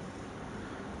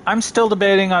 I'm still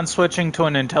debating on switching to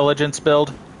an intelligence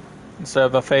build instead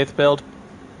of a faith build.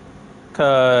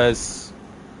 Because,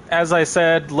 as I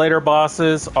said, later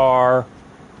bosses are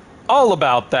all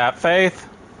about that faith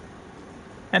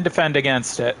and defend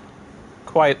against it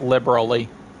quite liberally.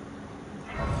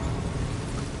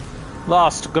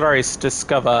 Lost grace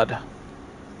discovered.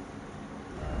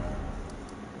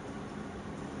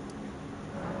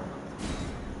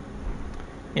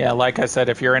 Yeah, like I said,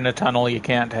 if you're in a tunnel, you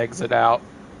can't exit out.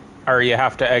 Or you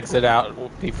have to exit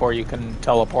out before you can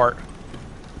teleport.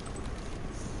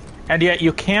 And yet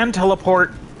you can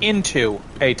teleport into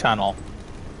a tunnel.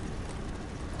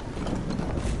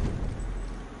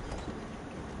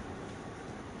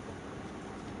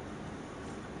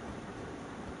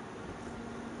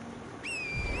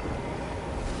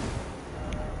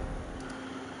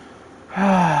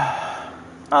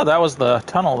 Oh, that was the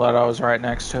tunnel that I was right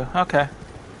next to. Okay.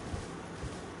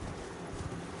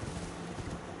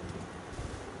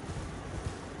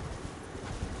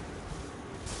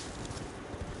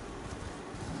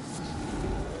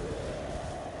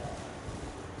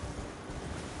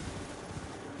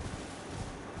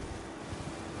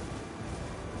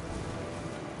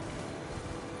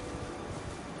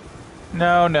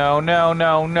 No, no, no,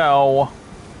 no, no.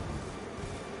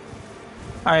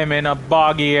 I am in a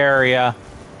boggy area.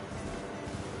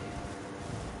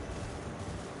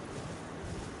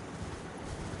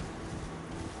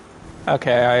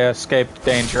 Okay, I escaped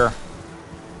danger.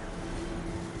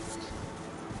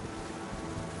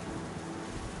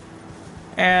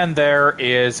 And there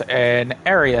is an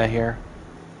area here.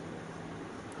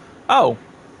 Oh.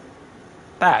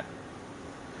 That.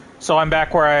 So I'm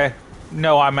back where I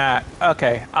know I'm at.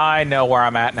 Okay, I know where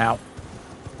I'm at now.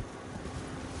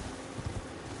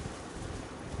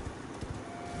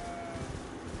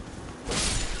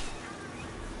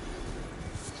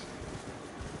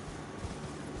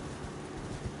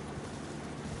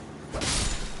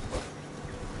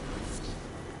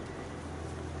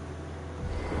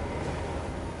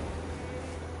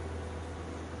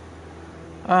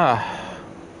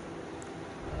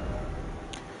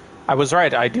 I was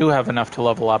right, I do have enough to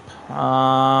level up.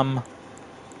 I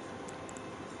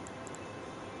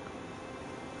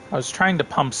was trying to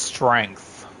pump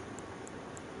strength.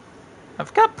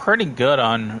 I've got pretty good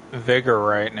on vigor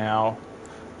right now.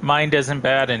 Mind isn't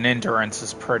bad and endurance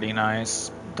is pretty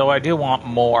nice. Though I do want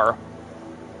more.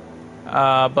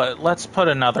 But let's put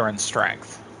another in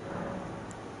strength.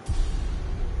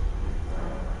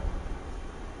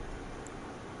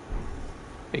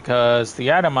 Because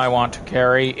the item I want to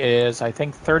carry is, I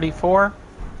think, 34?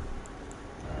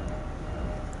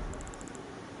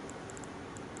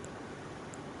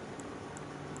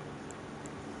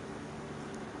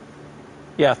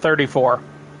 Yeah, 34.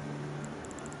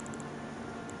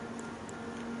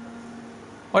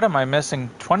 What am I missing?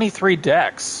 23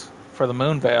 decks for the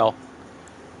Moonveil.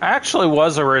 I actually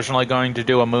was originally going to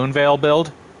do a Moonveil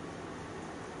build.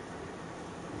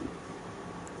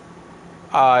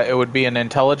 It would be an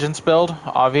intelligence build,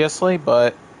 obviously,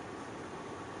 but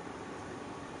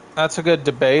that's a good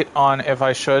debate on if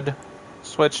I should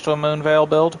switch to a Moonveil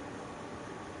build.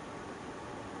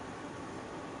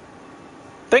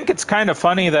 I think it's kind of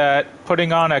funny that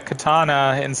putting on a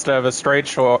katana instead of a straight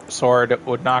sword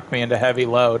would knock me into heavy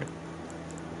load.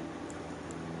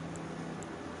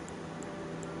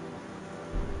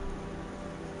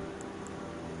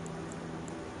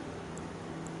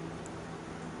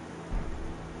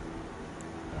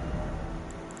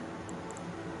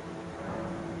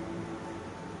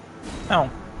 Oh.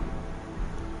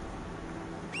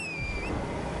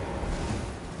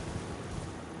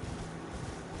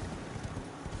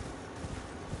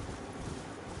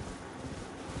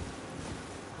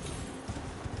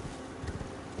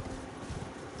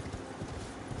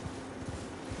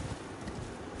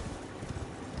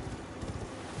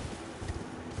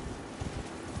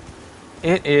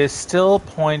 It is still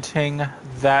pointing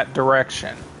that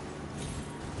direction.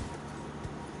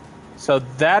 So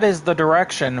that is the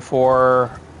direction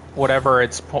for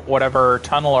whatever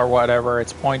tunnel or whatever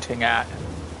it's pointing at.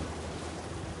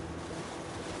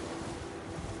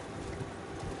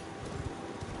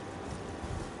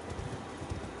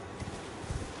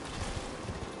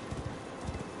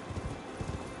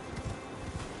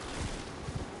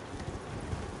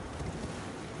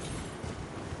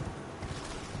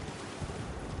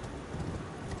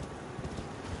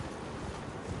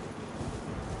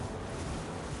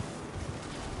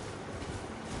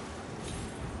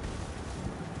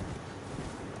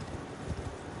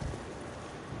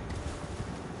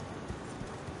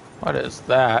 What is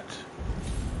that?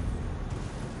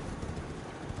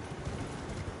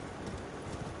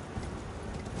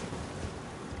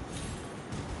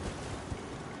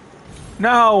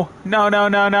 No! No, no,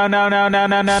 no, no, no, no, no,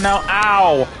 no, no, no.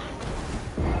 Ow!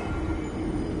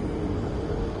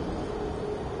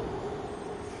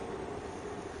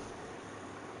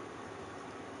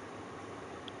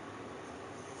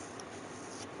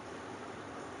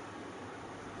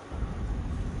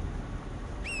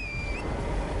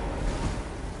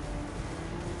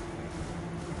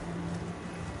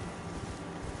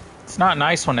 It's not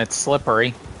nice when it's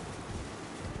slippery.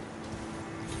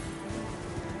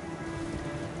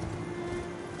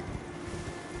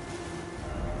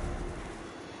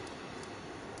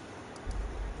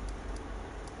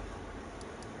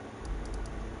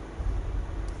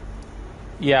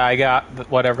 Yeah, I got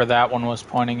whatever that one was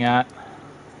pointing at.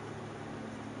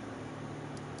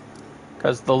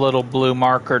 Because the little blue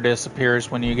marker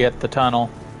disappears when you get the tunnel.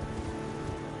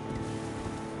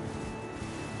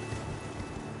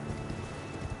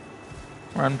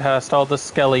 Run past all the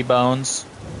skelly bones.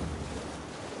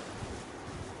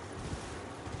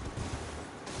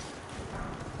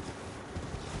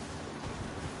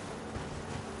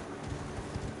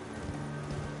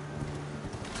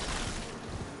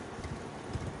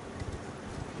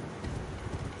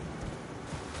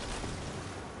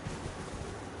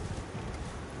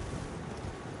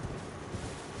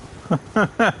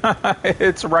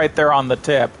 It's right there on the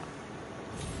tip.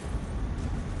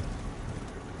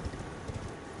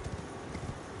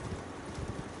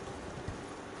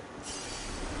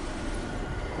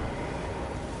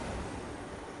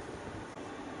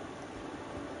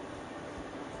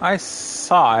 I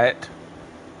saw it.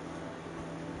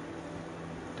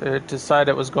 Did it decide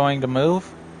it was going to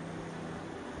move?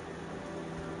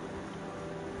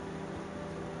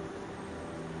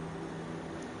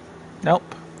 Nope.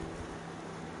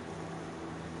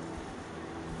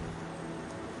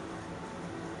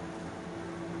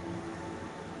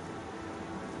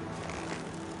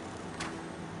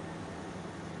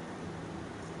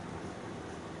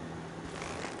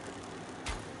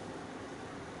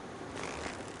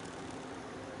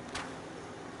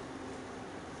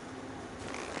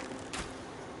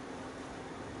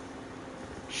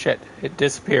 Shit, it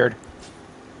disappeared.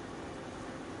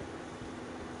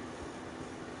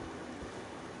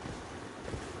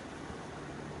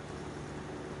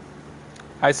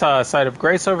 I saw a site of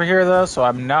grace over here though, so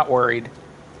I'm not worried.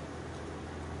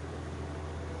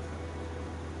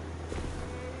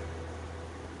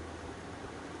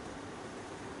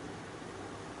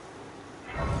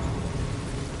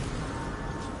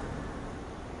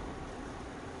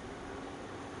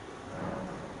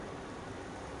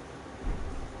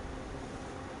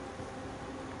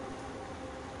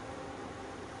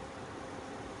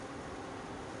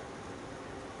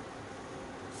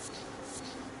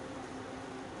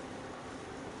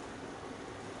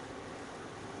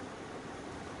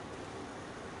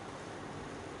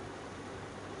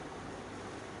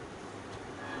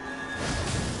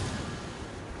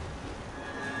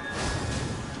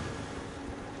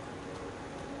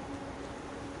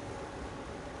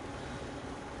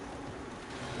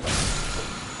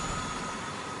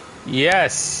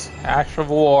 Yes, Ash of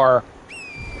War.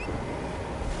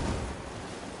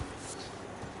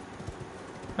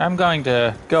 I'm going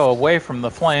to go away from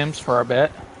the flames for a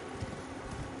bit.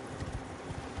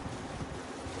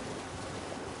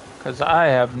 Because I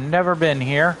have never been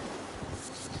here.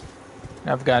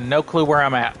 I've got no clue where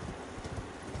I'm at.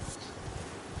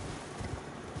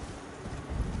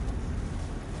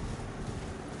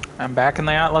 I'm back in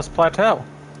the Atlas Plateau.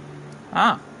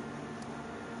 Ah.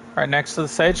 Right next to the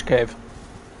Sage Cave.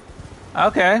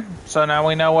 Okay, so now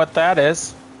we know what that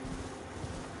is.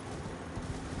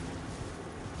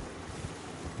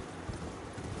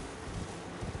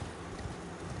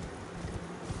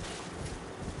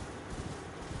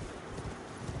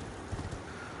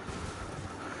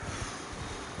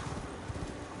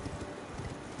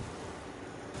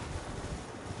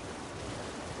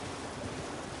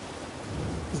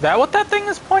 Is that what that thing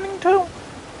is pointing to?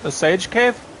 The Sage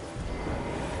Cave?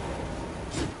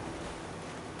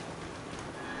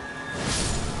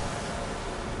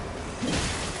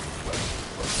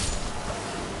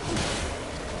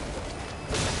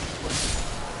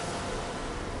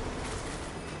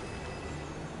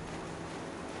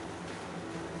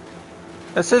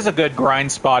 This is a good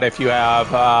grind spot if you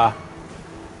have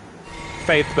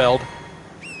faith build.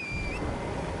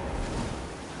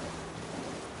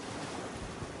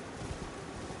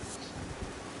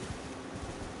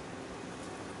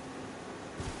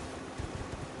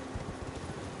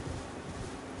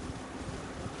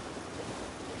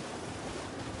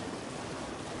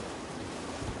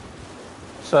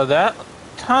 So that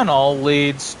tunnel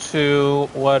leads to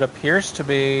what appears to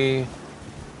be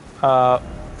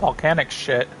volcanic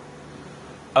shit.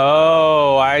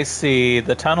 Oh, I see.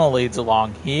 The tunnel leads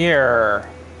along here.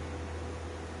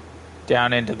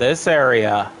 Down into this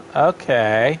area.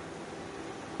 Okay.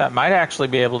 That might actually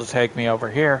be able to take me over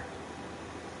here.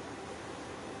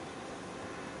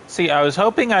 See, I was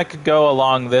hoping I could go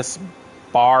along this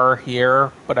bar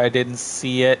here, but I didn't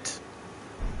see it.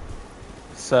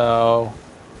 So...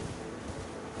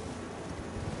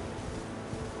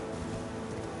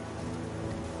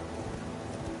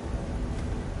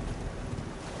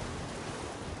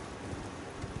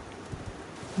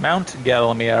 Mount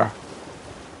Gelmir.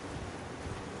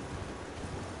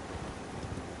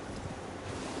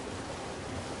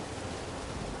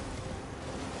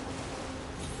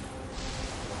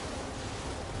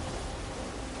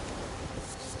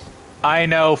 I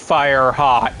know fire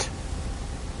hot.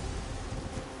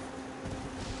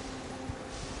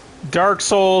 Dark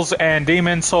Souls and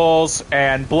Demon Souls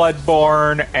and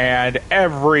Bloodborne and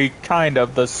every kind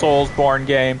of the Soulsborne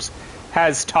games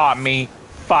has taught me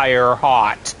fire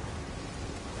hot.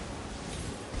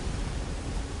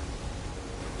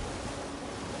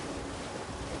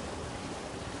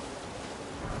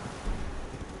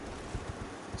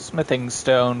 Smithing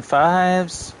stone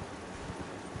 5s.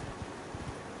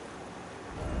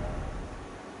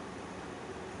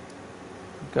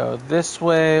 Go this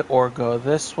way or go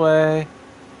this way.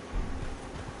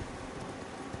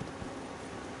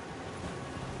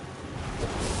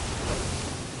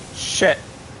 Shit.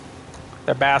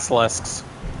 They're basilisks.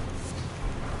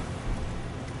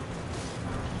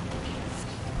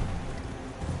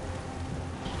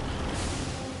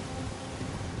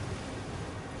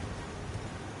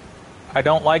 I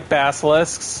don't like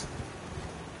basilisks.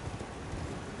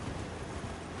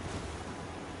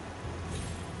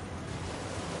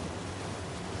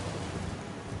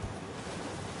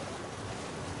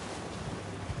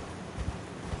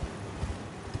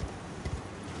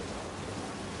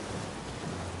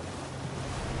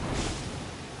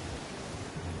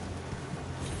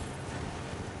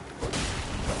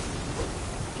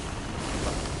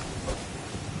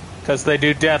 Because they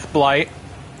do Death Blight.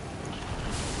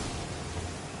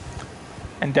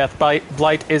 And Death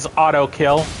Blight is auto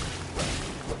kill.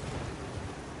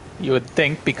 You would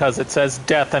think because it says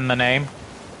death in the name.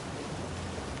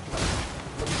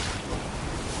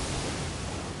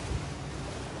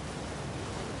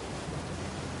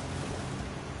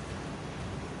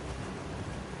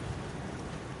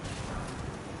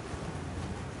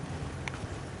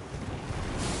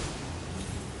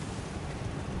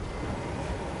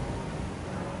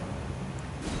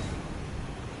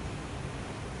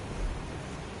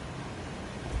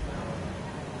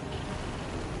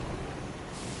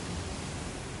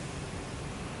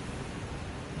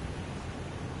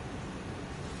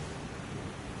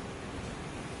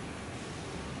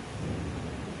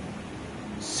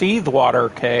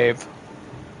 Seathwater Cave.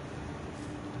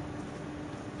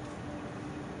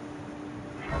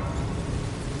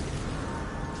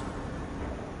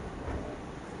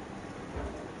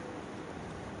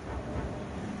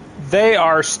 They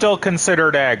are still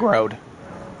considered aggroed.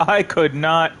 I could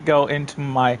not go into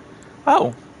my...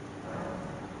 Oh.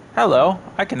 Hello.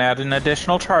 I can add an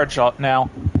additional charge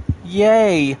now.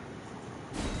 Yay!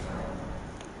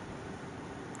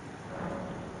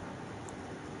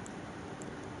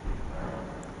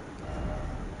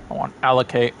 I want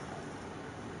allocate.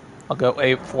 I'll go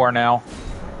 8-4 now.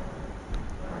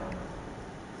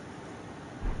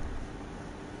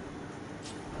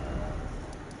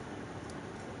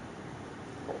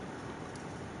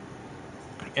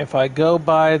 If I go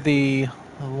by the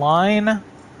line,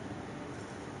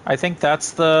 I think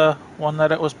that's the one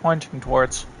that it was pointing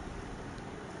towards.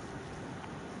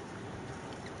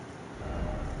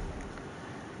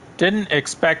 Didn't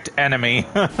expect enemy.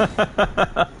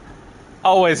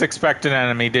 Always expect an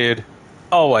enemy, dude.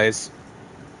 Always.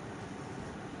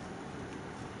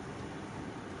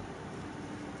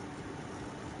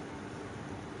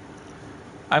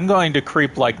 I'm going to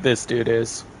creep like this dude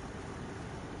is.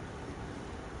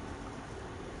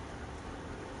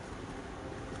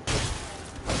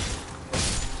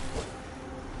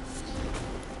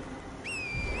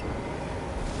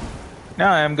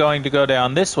 Now I'm going to go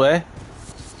down this way.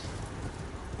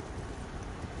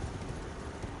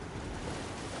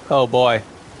 Oh boy.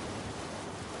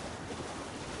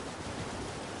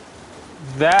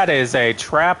 That is a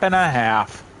trap and a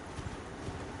half.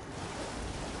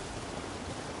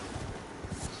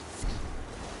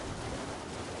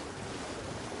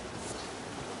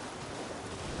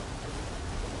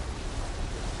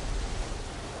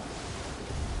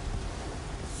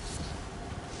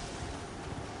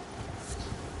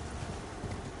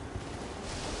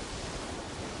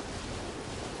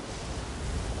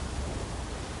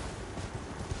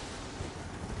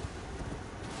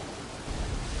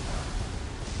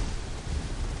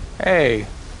 Hey,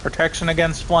 protection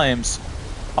against flames.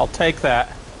 I'll take that.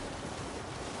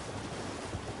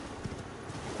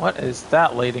 What is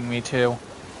that leading me to?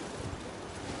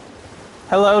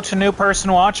 Hello to new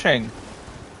person watching.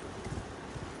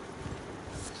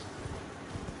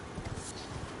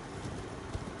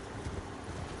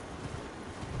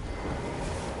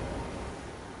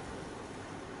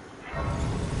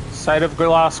 Site of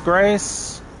Lost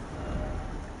Grace.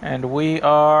 And we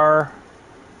are...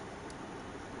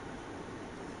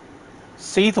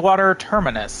 Seathwater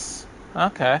Terminus.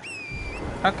 Okay.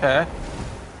 Okay.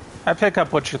 I pick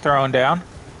up what you're throwing down.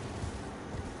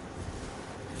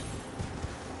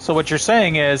 So what you're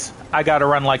saying is, I gotta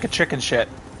run like a chicken shit.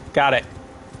 Got it.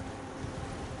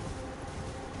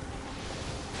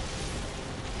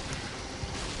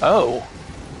 Oh.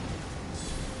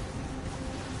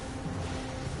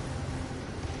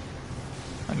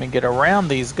 Let me get around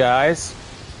these guys.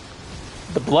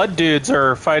 The blood dudes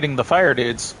are fighting the fire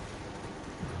dudes.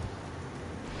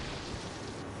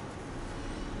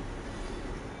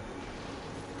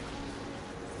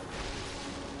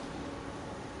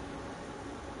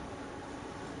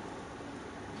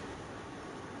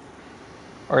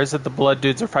 Or is it the blood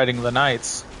dudes are fighting the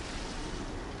knights?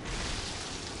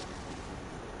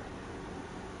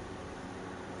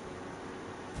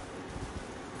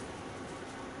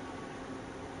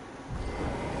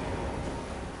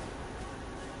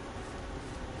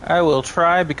 I will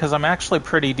try because I'm actually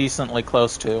pretty decently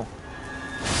close to.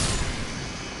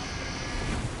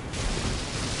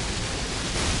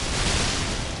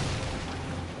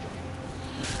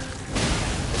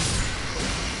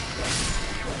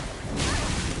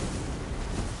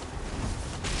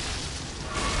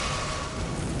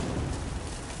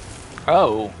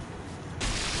 Oh.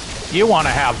 You want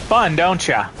to have fun, don't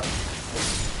ya?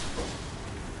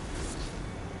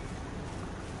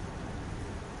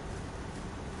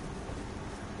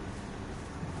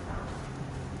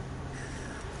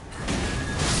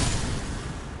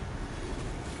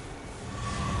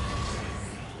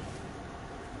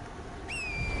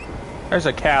 There's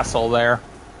a castle there.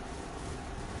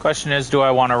 Question is, do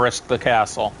I want to risk the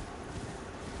castle?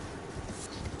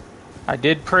 I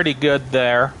did pretty good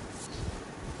there.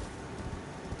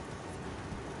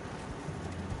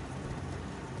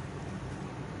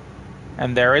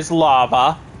 And there is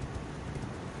lava.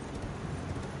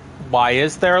 Why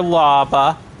is there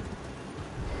lava?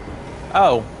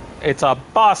 Oh, it's a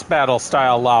boss battle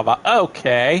style lava.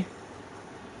 Okay.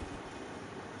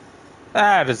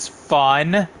 That is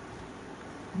fun.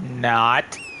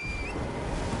 Not.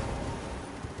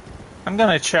 I'm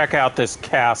gonna check out this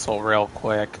castle real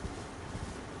quick.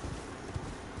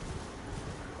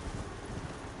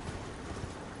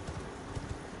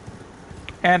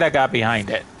 And I got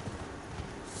behind it.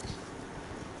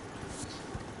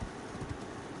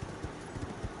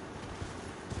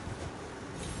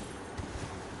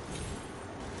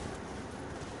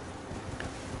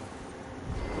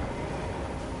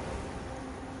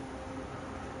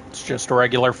 It's just a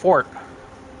regular fort.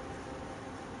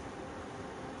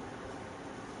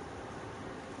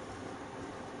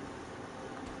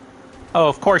 Oh,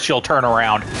 of course you'll turn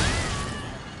around.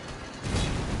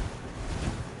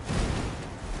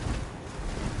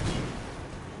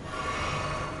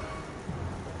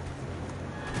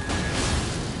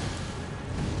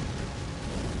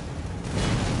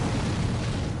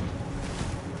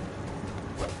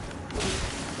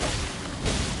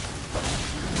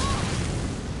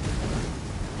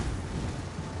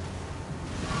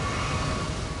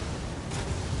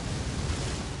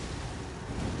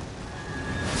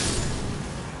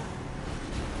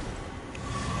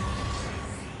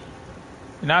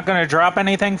 You're not gonna drop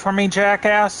anything for me,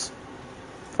 jackass?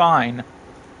 Fine.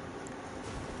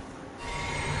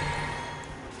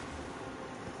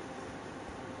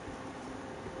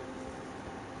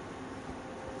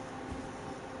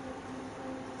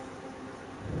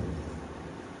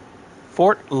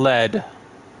 Fort Lead.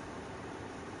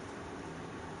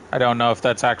 I don't know if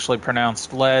that's actually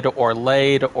pronounced lead or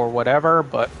laid or whatever,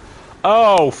 but...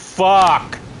 Oh,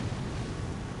 fuck!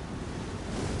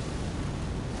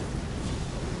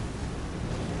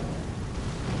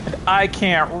 I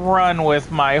can't run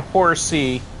with my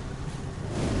horsey.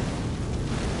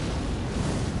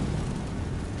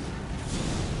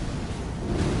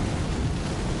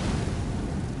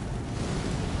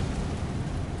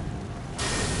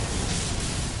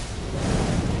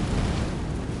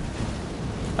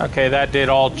 Okay, that did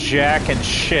all jack and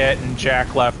shit, and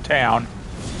Jack left town.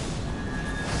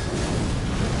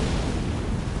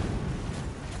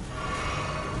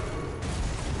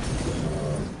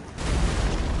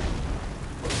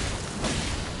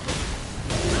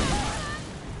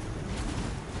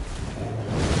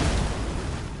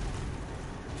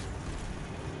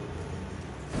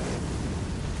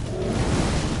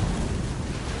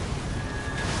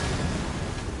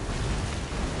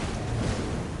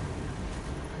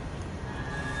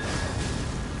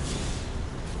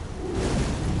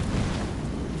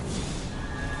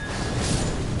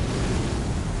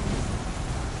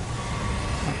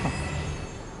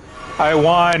 I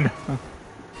won!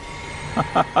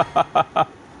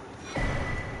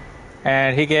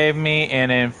 And he gave me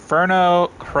an Inferno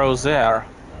Crozier.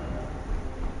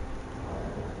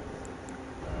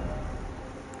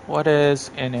 What is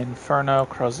an Inferno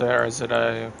Crozier? Is it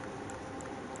a...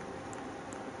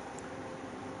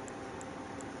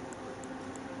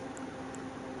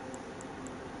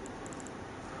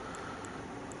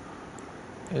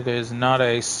 It is not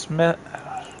a Smith...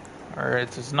 Or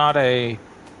it is not a...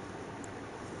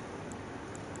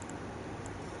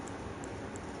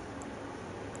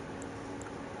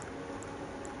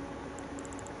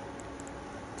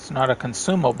 It's not a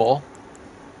consumable.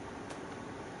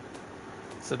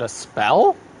 Is it a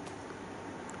spell?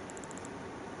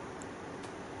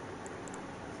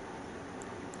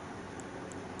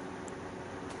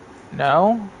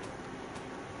 No?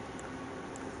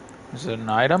 Is it an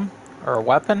item? Or a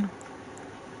weapon?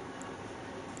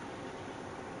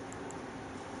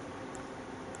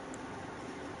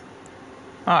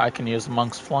 Ah, I can use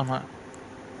Monk's Flame.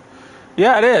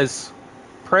 Yeah, it is.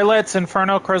 Prelate's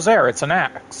Inferno Crozier. It's an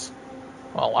axe.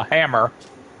 Well, a hammer.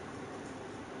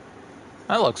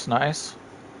 That looks nice.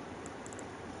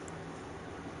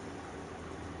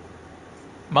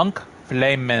 Monk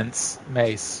Flame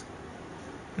Mace.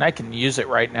 And I can use it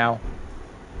right now.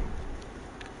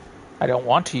 I don't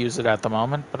want to use it at the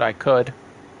moment, but I could.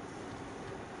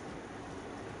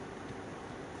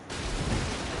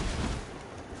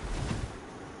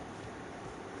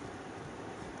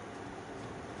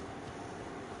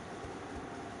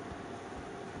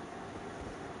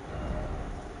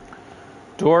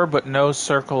 Door, but no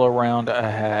circle around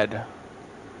ahead.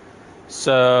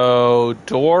 So,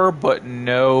 door, but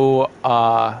no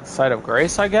site of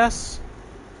grace, I guess?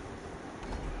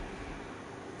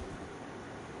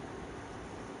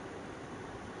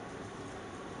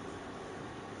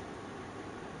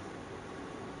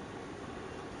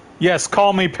 Yes,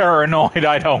 call me paranoid,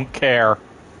 I don't care.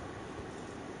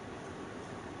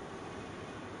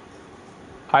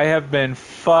 I have been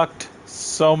fucked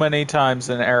so many times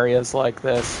in areas like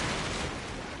this.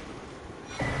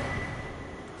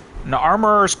 An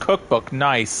Armorer's Cookbook,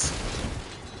 nice.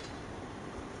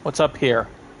 What's up here?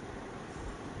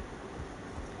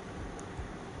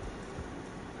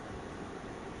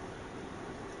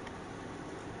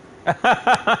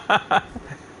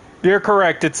 You're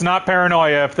correct, it's not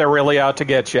paranoia if they're really out to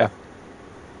get you.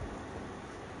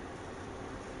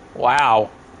 Wow.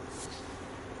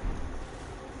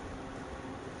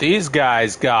 These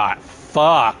guys got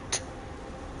fucked.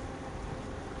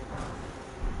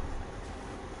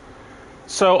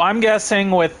 So I'm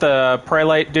guessing with the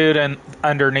prelate dude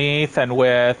underneath and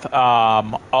with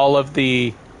all of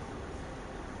the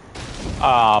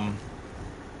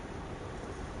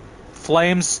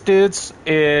flames dudes,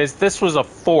 this was a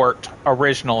fort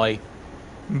originally.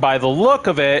 By the look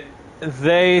of it,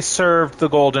 they served the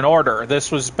Golden Order.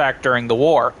 This was back during the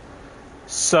war.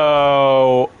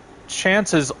 So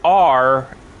chances are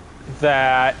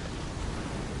that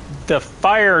the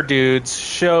fire dudes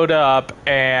showed up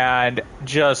and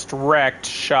just wrecked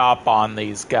shop on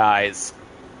these guys.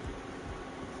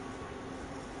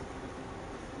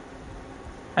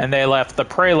 And they left the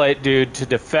prelate dude to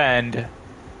defend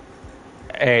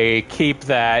a keep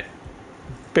that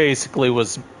basically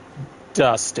was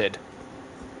dusted.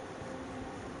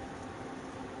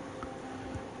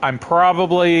 I'm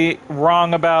probably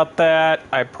wrong about that.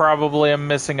 I probably am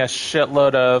missing a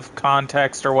shitload of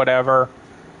context or whatever.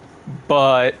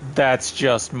 But that's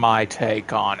just my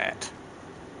take on it.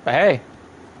 But hey,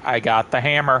 I got the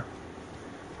hammer.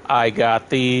 I got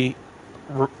the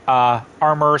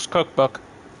Armorer's Cookbook.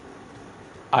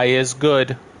 I is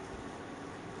good.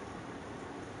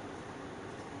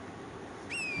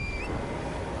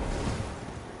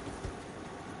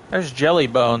 There's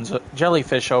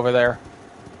jellyfish over there.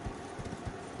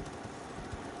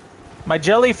 My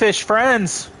jellyfish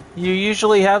friends, you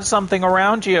usually have something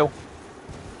around you.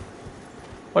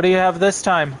 What do you have this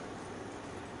time?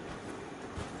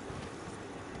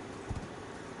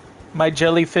 My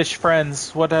jellyfish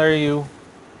friends, what are you?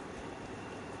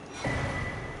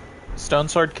 Stone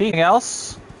sword key. Anything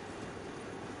else?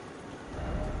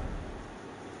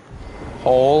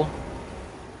 Hole.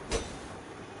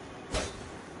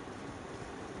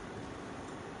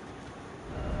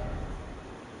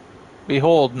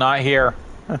 Behold, not here.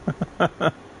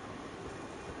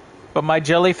 But my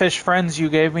jellyfish friends, you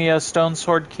gave me a stone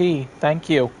sword key. Thank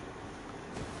you.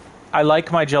 I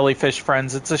like my jellyfish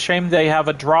friends. It's a shame they have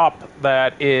a drop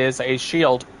that is a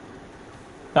shield.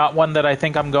 Not one that I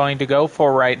think I'm going to go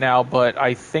for right now, but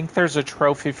I think there's a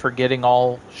trophy for getting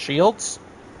all shields.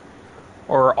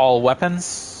 Or all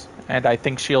weapons. And I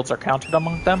think shields are counted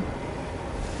among them.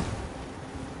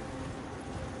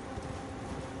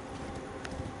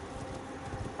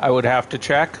 I would have to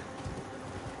check.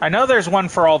 I know there's one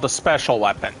for all the special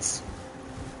weapons.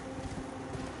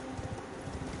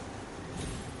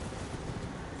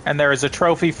 And there is a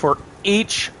trophy for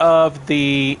each of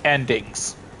the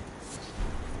endings.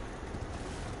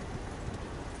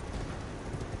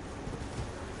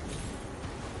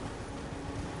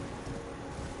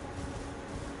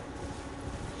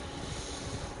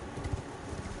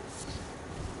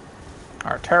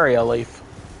 Arteria leaf.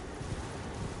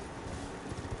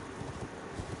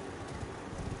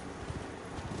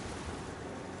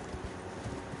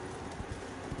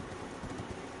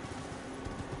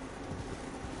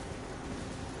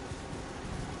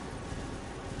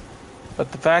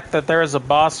 But the fact that there is a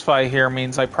boss fight here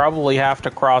means I probably have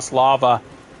to cross lava.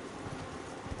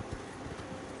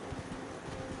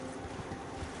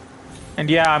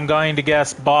 And yeah, I'm going to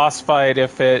guess boss fight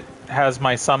if it has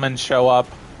my summon show up.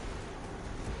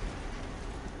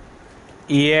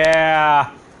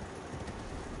 Yeah.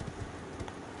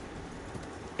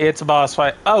 It's a boss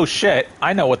fight. Oh shit,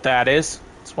 I know what that is.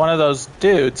 It's one of those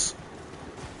dudes.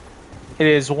 It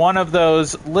is one of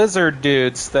those lizard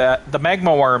dudes, the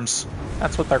magma worms.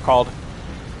 That's what they're called.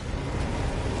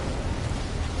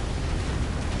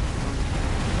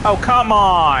 Oh, come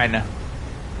on!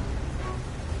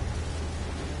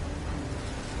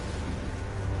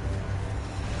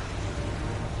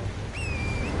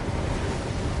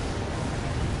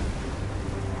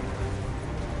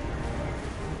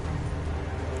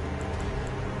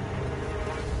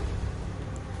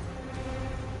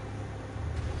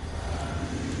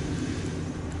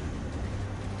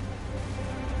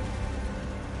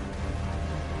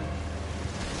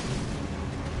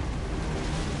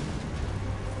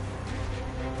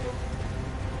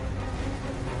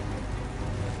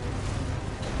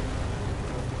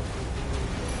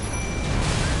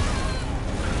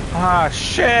 Ah,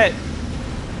 shit!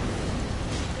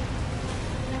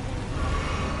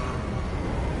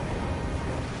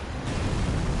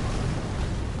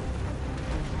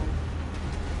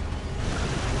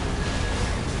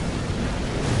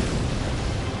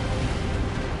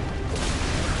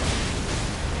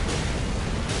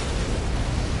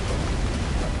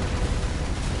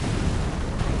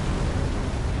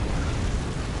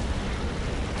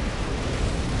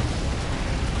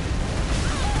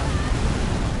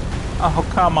 Oh,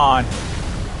 come on.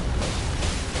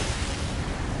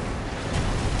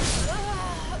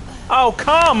 Oh,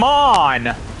 come on!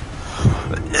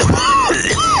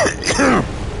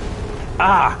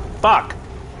 Ah, fuck.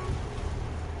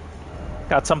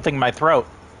 Got something in my throat.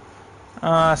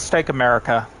 Steak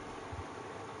America.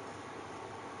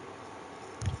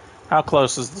 How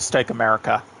close is the Steak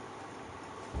America?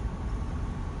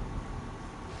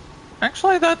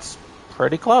 Actually, that's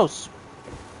pretty close.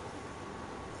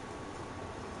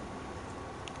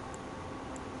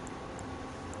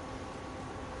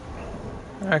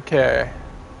 Okay.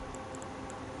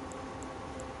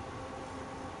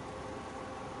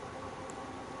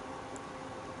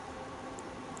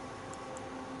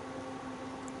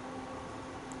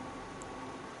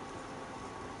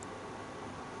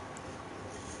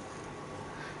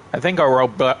 I think our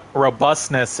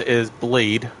robustness is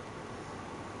bleed.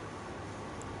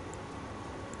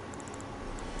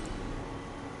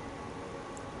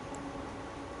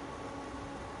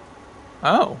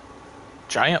 Oh.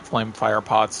 Giant flame fire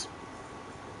pots.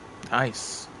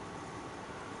 Nice.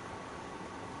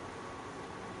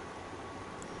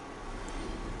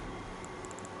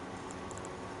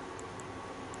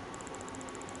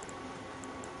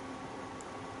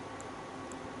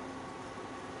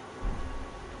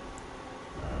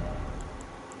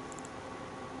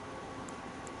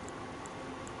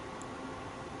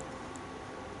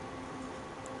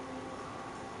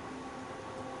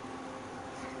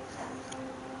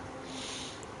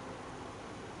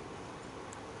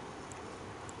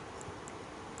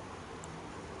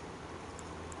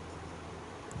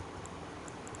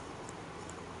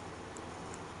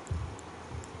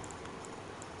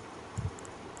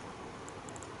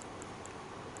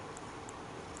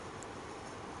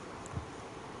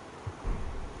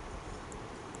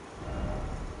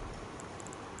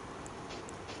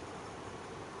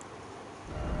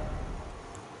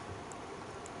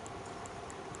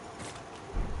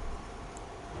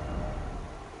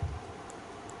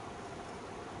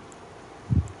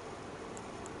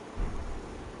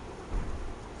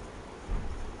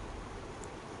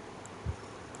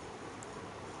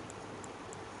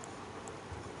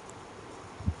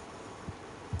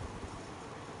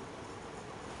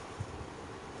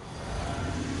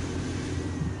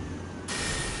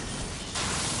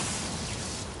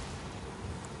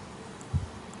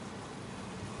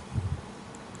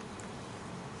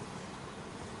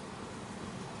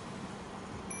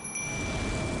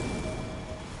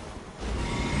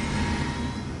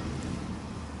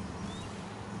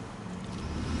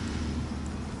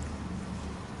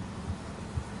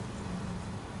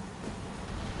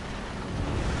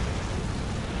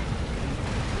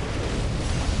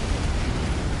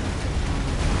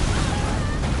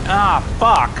 Ah,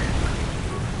 fuck.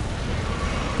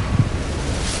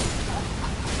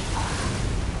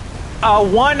 A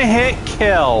one-hit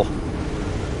kill.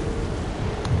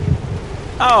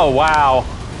 Oh, wow.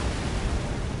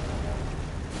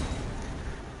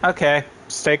 Okay.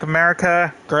 Stake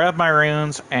America, grab my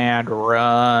runes, and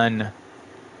run.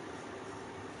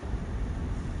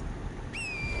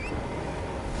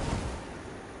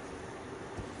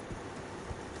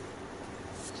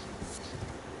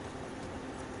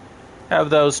 Have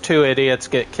those two idiots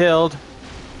get killed.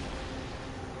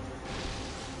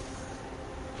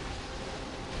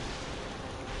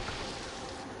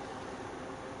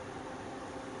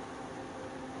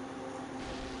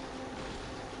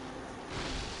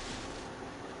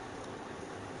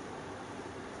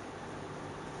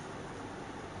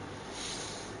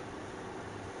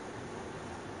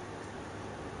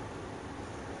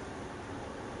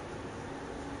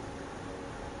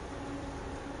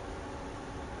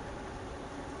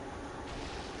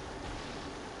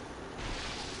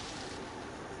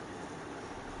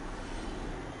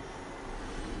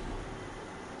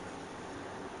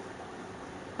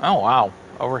 Oh, wow.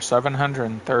 Over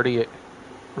 730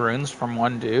 runes from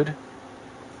one dude.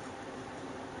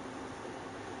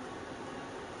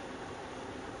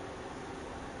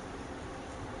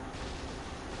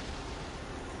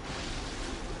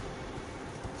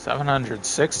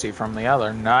 $760 from the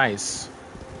other. Nice.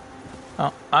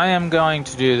 Well, I am going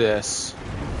to do this.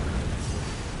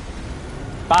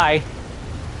 Bye.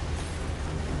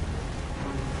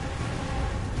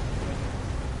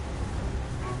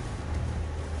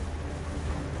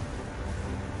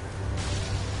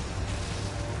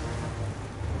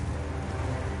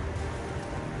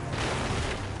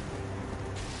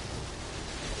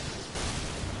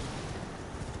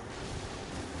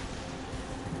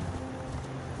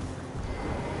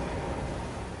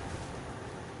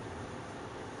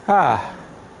 Ah.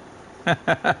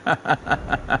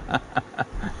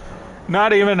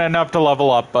 Not even enough to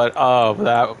level up, but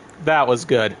oh, that was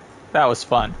good. That was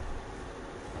fun.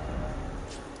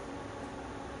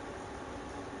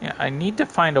 Yeah, I need to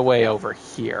find a way over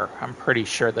here. I'm pretty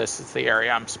sure this is the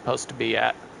area I'm supposed to be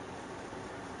at.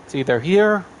 It's either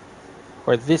here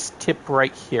or this tip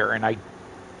right here, and I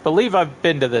believe I've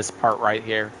been to this part right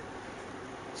here.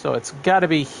 So it's got to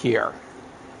be here.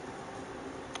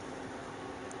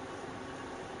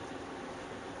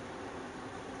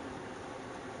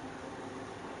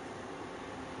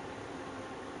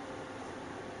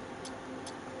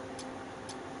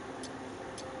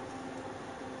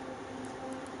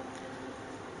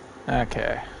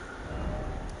 Okay.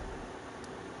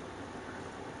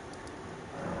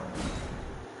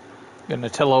 Gonna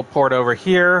teleport over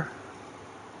here.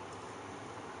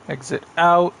 Exit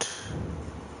out.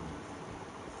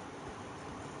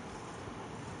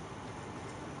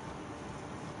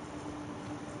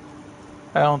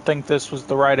 I don't think this was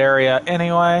the right area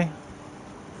anyway.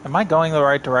 Am I going the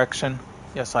right direction?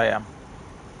 Yes, I am.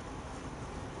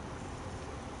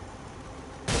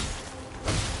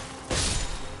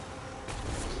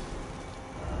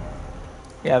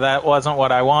 Yeah, that wasn't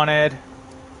what I wanted.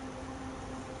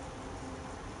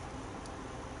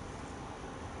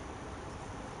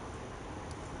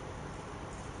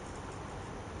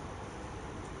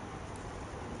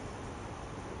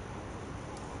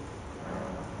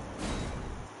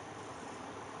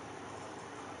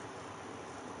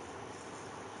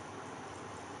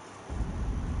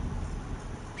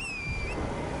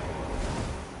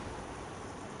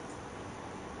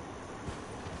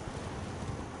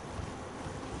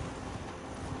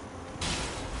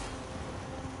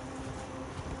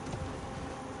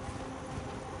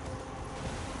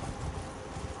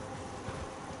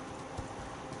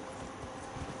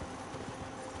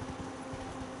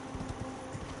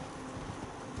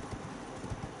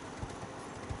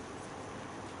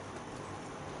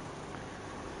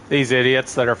 These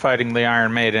idiots that are fighting the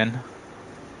Iron Maiden.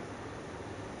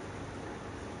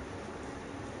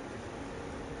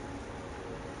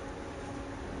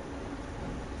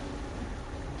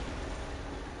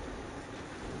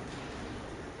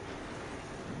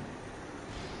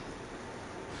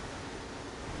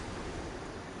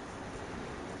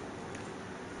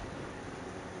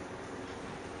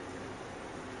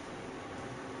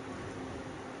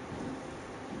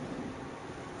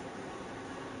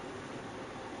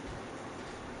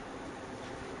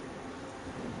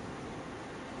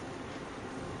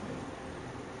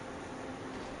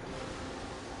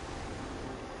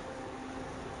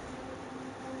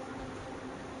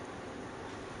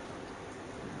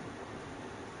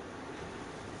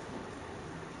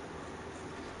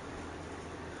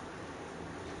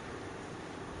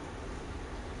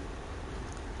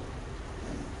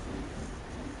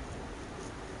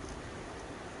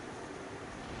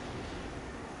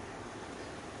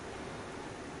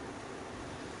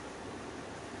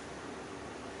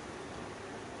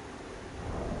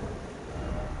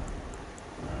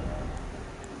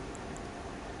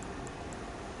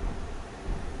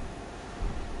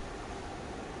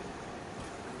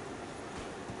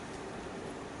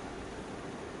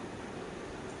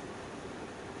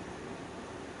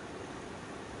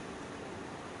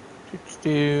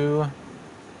 Stew.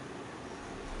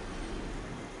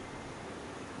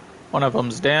 One of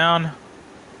them's down.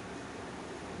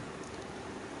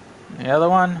 The other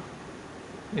one,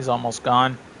 he's almost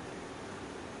gone.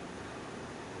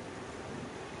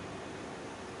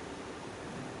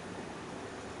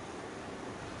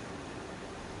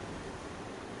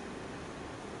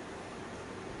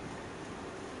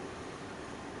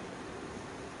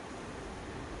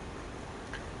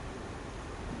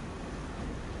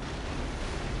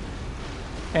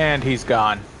 And he's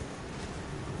gone.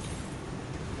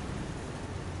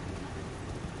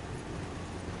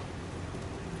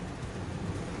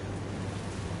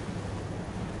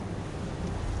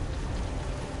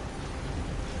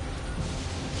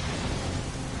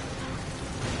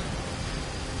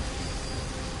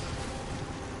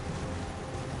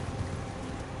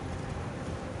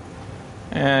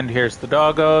 And here's the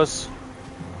doggos.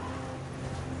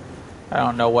 I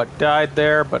don't know what died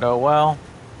there, but oh well.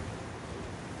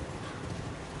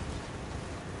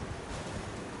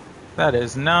 That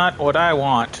is not what I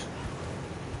want.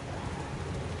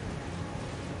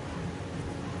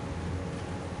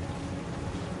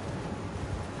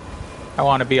 I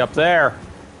want to be up there.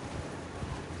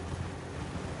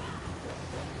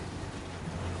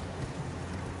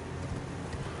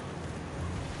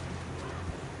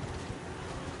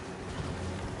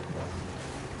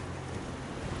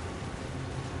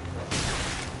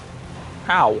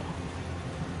 Ow.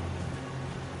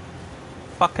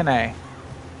 Fucking A.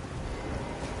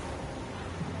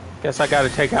 Guess I gotta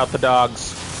take out the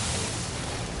dogs.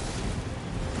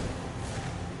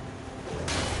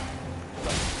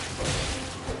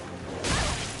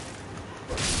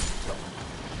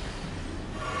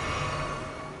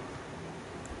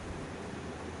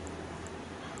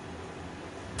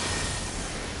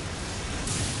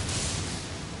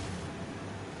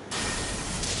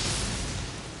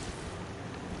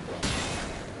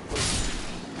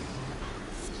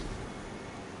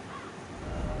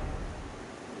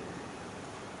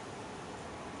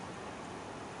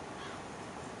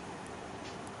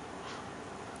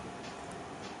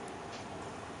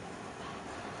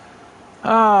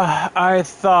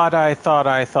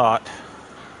 I thought.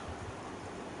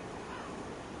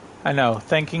 I know,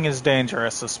 thinking is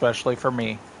dangerous, especially for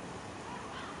me.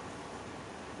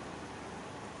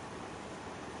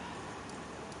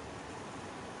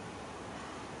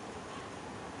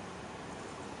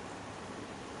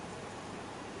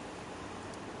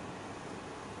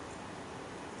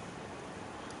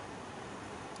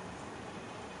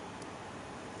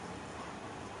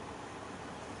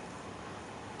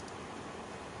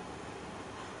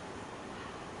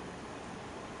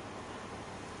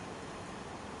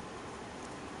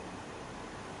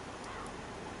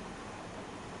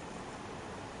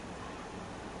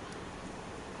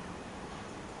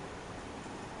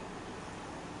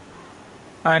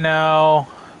 I know.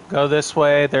 Go this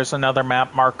way. There's another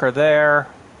map marker there.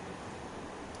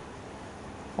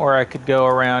 Or I could go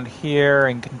around here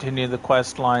and continue the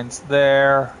quest lines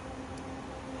there.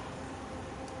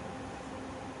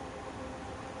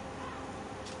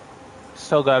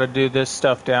 Still got to do this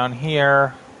stuff down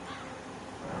here.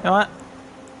 You know what?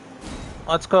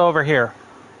 Let's go over here.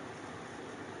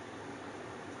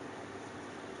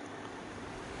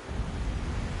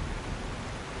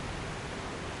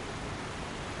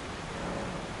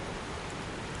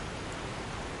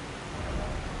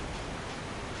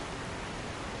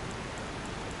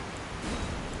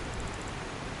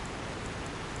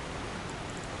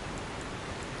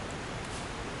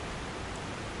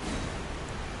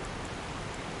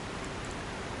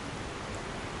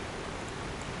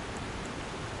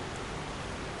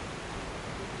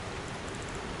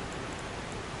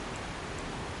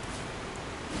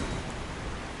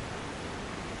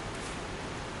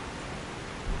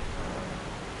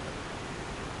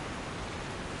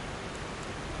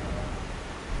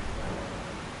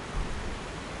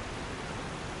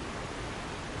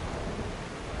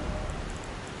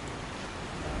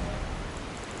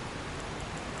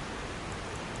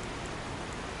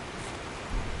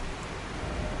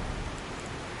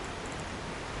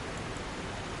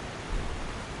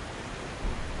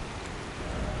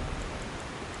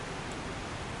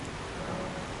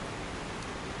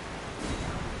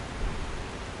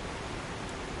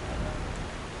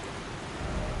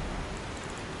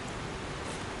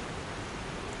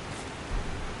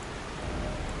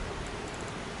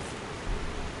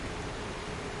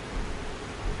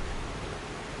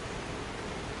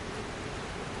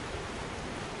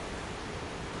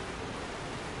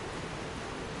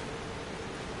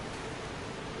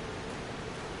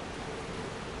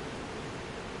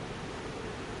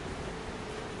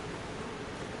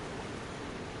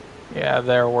 Yeah,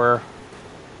 there were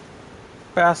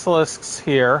basilisks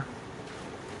here.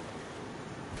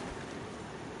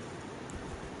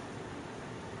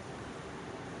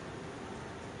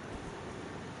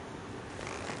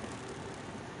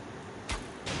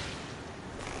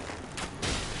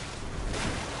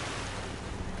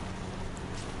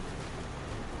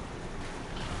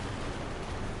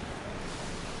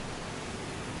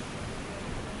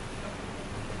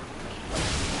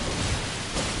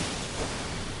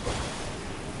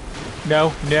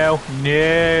 No, no,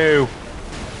 no!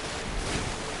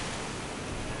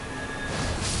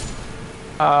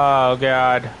 Oh,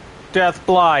 God. Death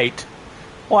Blight.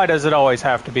 Why does it always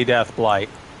have to be Death Blight?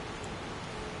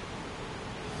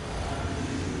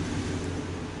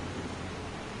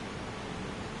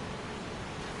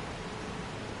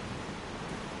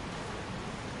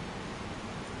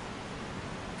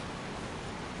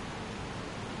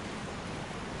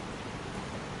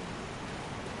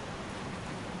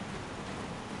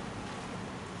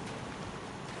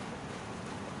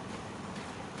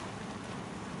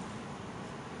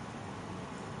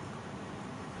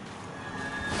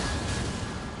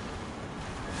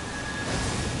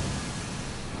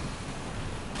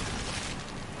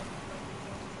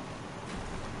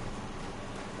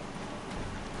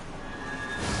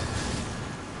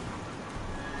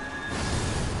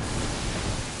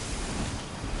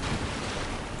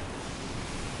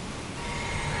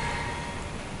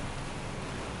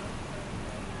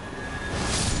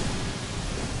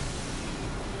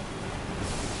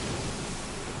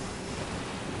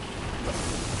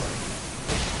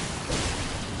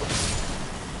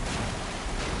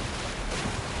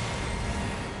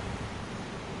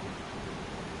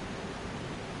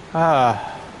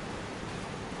 Ah.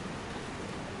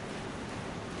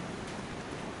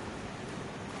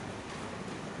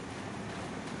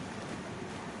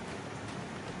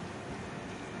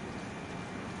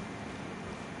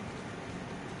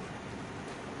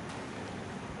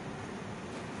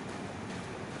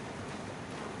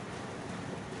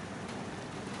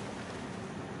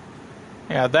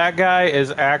 Yeah, that guy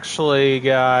is actually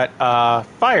got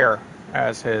fire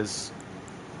as his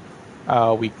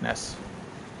weakness.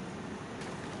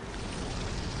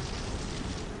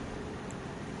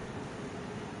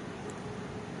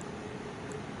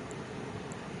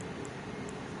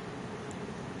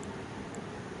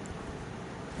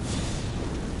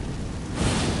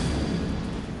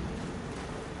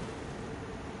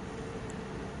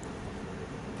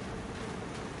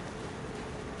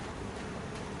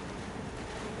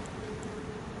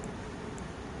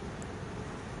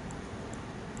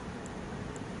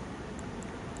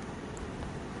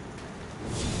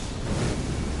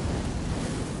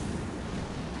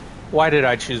 Why did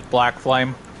I choose Black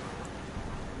Flame?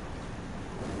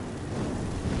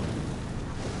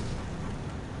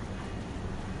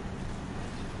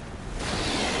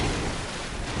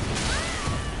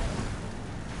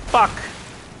 Fuck!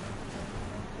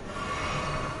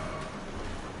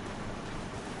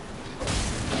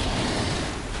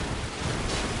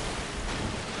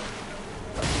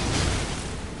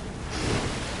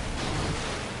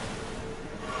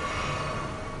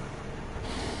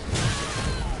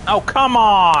 Oh, come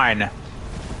on!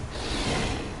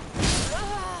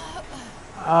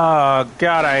 Oh,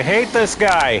 God, I hate this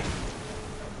guy.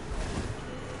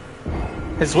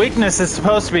 His weakness is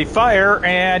supposed to be fire,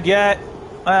 and yet,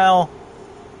 well...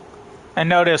 And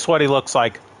notice what he looks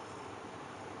like.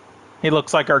 He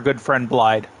looks like our good friend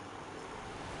Blyde.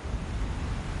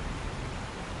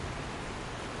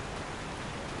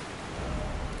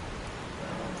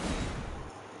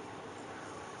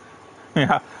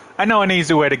 Yeah, I know an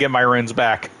easy way to get my runes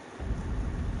back.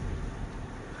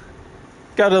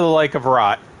 Go to the Lake of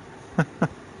Rot.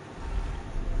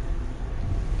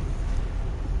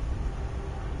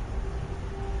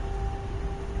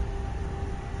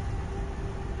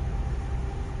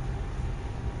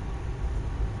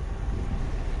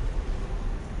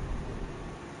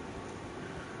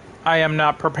 I am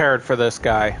not prepared for this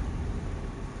guy.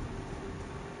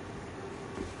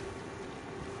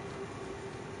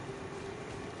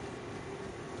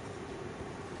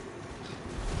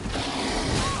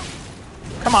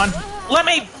 Come on. Let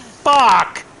me...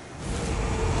 Fuck!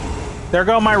 There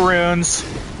go my runes.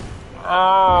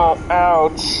 Oh,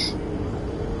 ouch.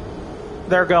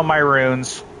 There go my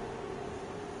runes.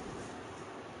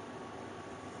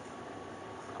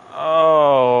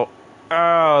 Oh.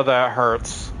 Oh, that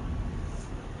hurts.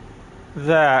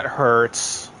 That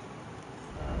hurts.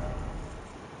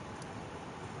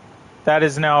 That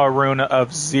is now a rune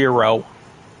of 0.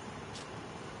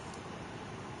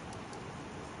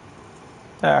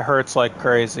 That hurts like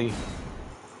crazy.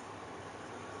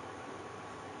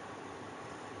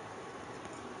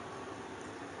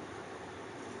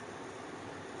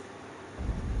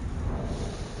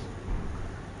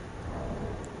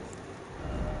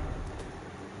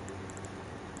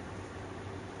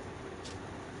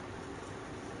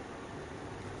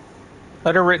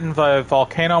 Letter written by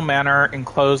Volcano Manor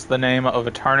enclosed the name of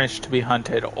a tarnished to be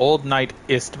hunted, Old Knight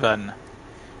Istvan.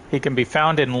 He can be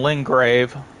found in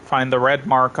Lingrave. Find the red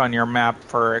mark on your map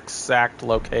for exact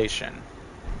location.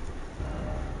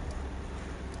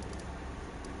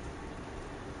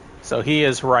 So he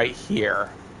is right here.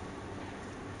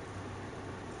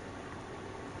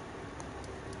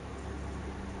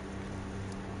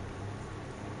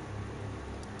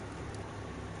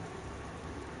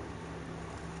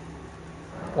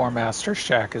 War Master's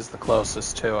Shack is the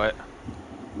closest to it.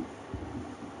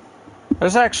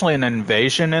 There's actually an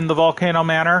invasion in the Volcano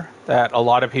Manor that a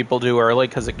lot of people do early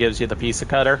because it gives you the pizza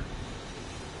cutter.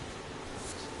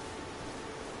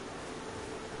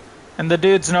 And the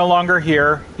dude's no longer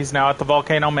here. He's now at the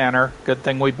Volcano Manor. Good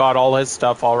thing we bought all his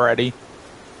stuff already.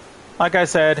 Like I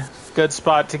said, good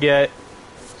spot to get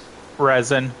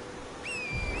resin.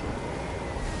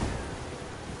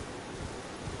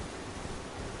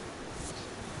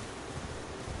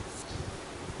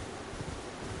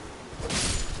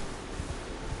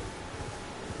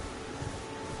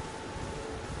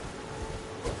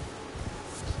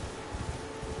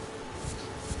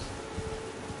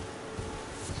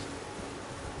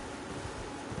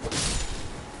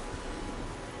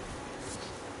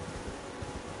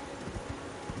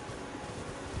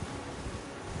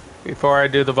 Before I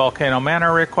do the Volcano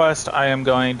Manor request, I am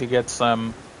going to get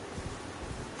some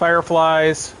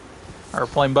fireflies, or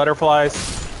flame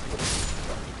butterflies.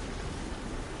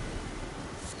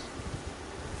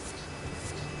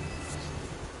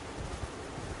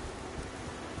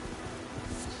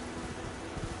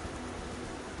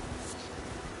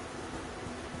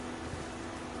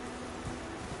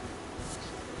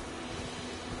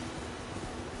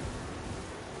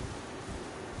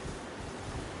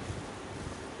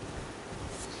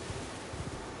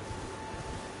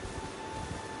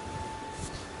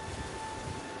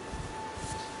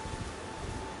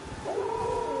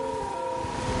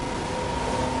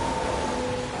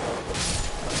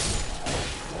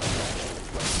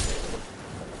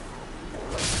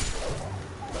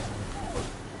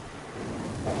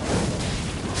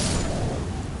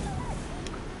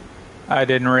 I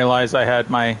didn't realize I had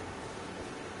my...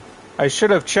 I should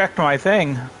have checked my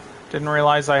thing. Didn't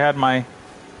realize I had my...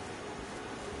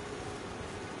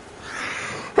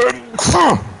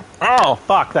 Oh,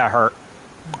 fuck, that hurt.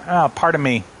 Oh, pardon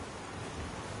me.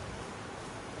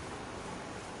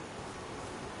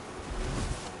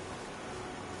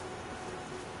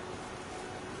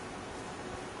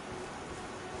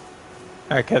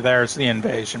 Okay, there's the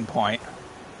invasion point.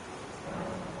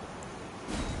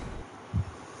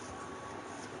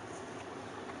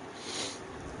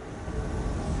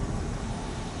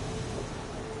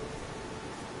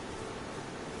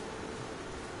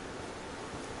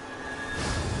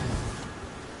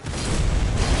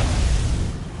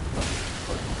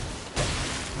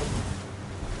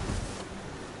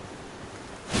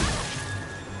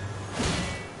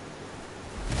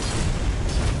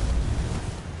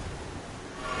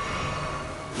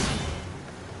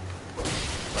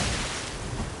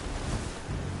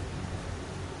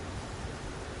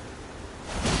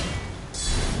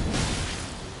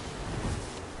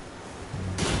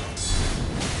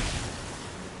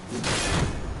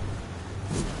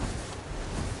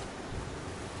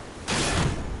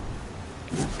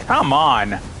 Come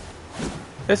on.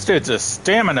 This dude's a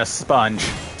stamina sponge.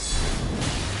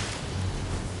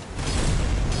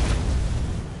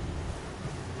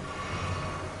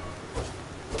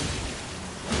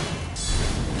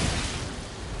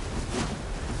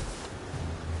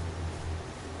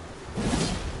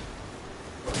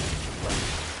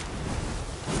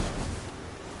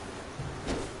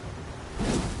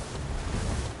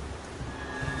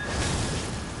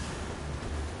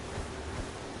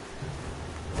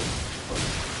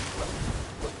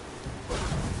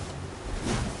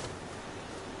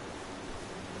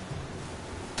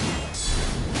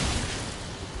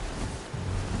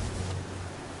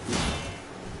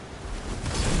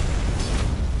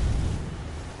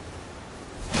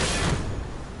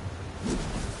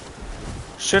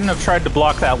 Shouldn't have tried to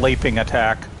block that leaping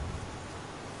attack.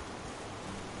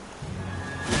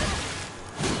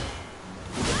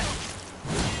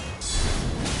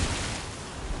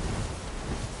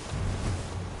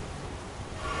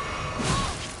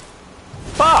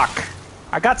 Fuck!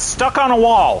 I got stuck on a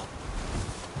wall.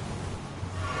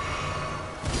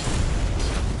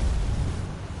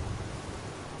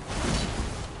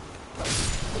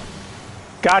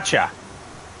 Gotcha.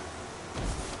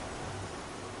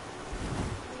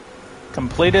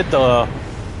 Completed the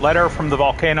letter from the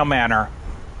Volcano Manor.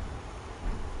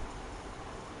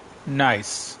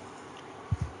 Nice.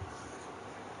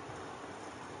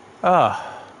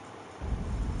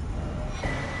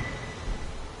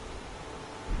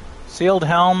 Sealed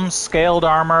helm, scaled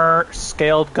armor,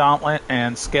 scaled gauntlet,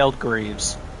 and scaled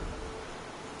greaves.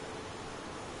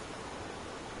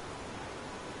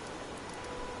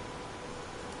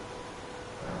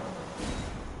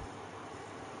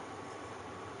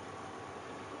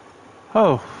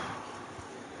 Oh.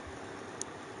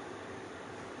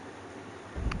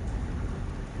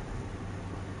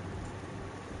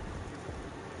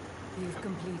 You've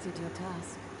completed your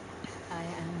task. I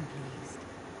am pleased.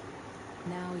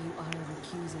 Now you are a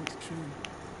recusant true,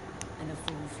 and a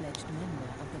full-fledged member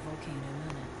of the Volcano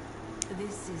Manor.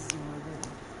 This is your reward,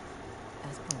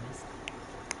 as promised.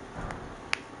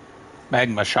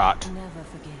 Magma shot. Never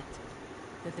forget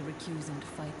that the recusant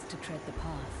fights to tread the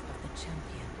path of the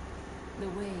champion. The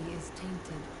way is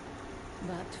tainted,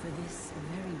 but for this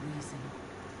very reason,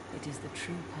 it is the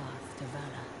true path to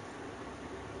valor.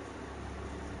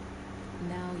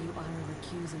 Now you are a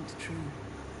recusant true,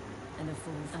 and a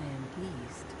full. I am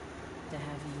pleased to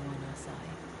have you on our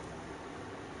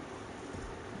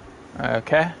side.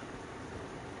 Okay.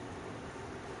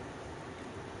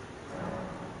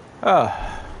 Oh.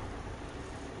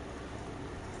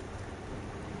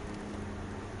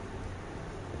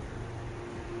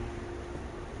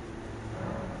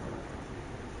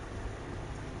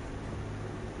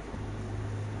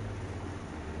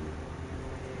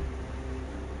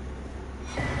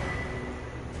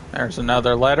 There's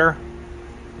another letter.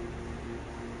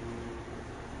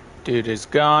 Dude is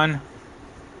gone.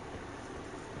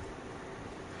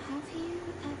 Have you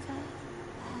ever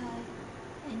heard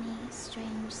any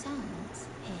strange sounds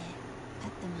here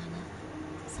at the manor?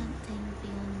 Something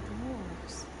beyond the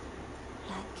walls?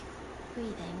 Like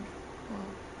breathing or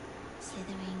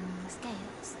slithering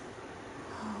scales?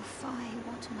 Oh, Phi,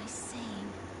 what am I saying?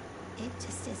 It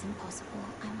just isn't possible.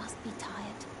 I must be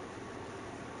tired.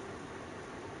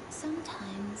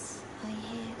 Sometimes I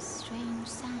hear strange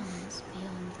sounds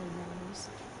beyond the walls,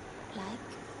 like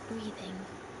breathing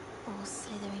or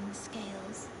slithering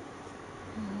scales.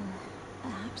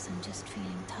 Perhaps I'm just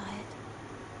feeling tired.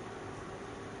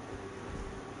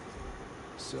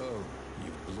 So,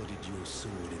 you've bloodied your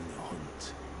sword in the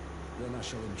hunt. Then I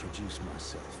shall introduce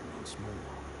myself once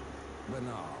more.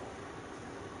 Bernal,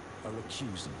 a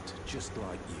recusant just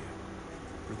like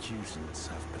you. Recusants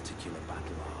have particular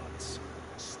battle arts,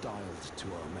 styled to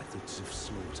our methods of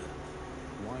slaughter.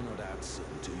 Why not add some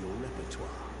to your repertoire?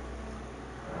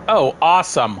 Oh,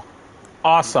 awesome.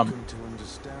 Awesome. You've come to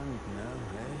understand now,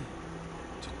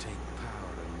 eh? To take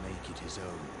power and make it his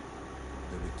own,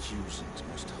 the recusant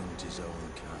must hunt his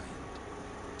own kind.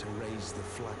 To raise the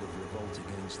flag of revolt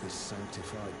against this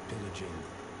sanctified pillaging,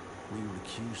 we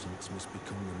recusants must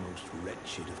become the most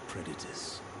wretched of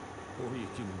predators. All you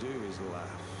can do is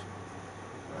laugh.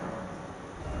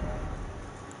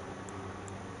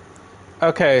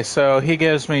 Okay, so he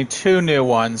gives me two new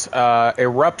ones,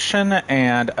 Eruption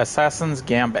and Assassin's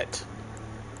Gambit.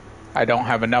 I don't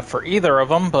have enough for either of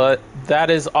them, but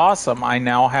that is awesome. I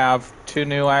now have two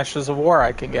new Ashes of War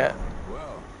I can get.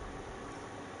 Well,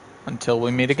 until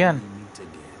we meet again.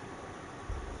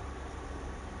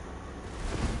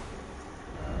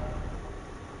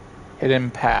 Hidden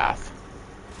Path.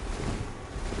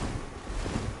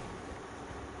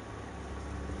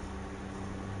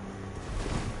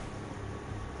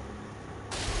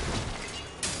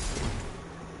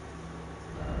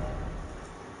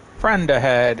 Friend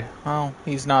ahead. Well,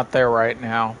 he's not there right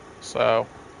now, so.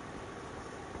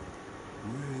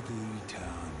 Worthy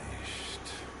tarnished.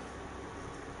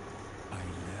 I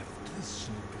left the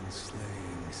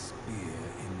serpent-slaying spear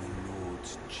in the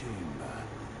Lord's chamber.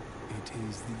 It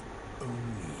is the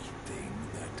only thing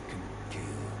that can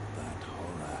kill that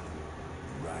horror.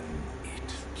 Run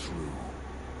it through.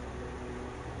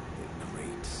 The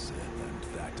great serpent,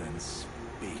 that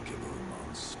unspeakable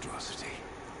monstrosity.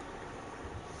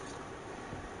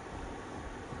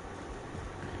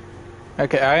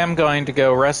 Okay, I am going to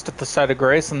go rest at the site of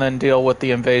grace and then deal with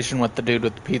the invasion with the dude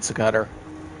with the pizza cutter.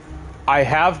 I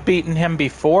have beaten him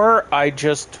before,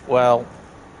 well,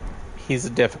 he's a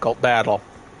difficult battle.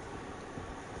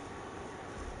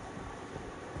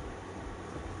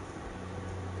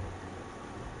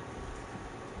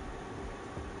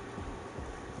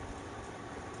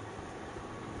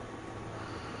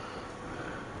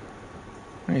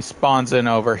 He spawns in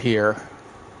over here.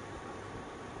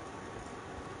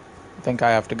 I think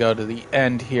I have to go to the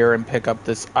end here and pick up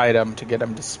this item to get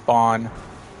him to spawn.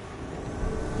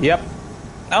 Yep.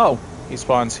 Oh, he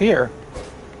spawns here.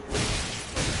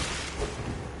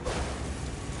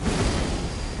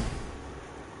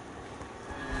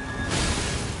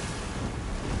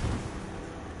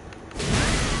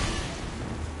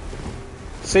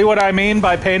 See what I mean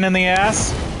by pain in the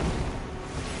ass?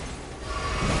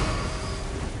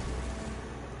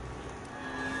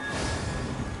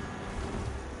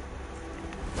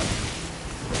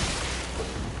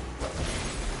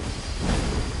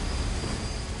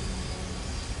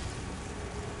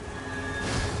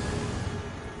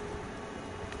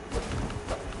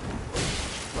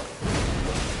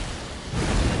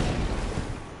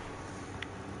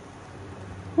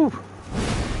 Whew.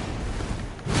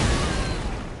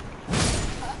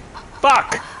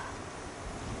 Fuck!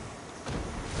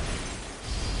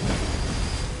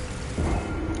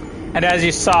 And as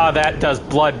you saw, that does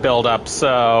blood buildup,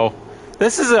 so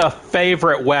this is a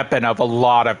favorite weapon of a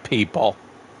lot of people.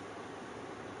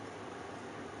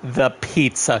 The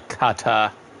pizza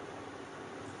cutter.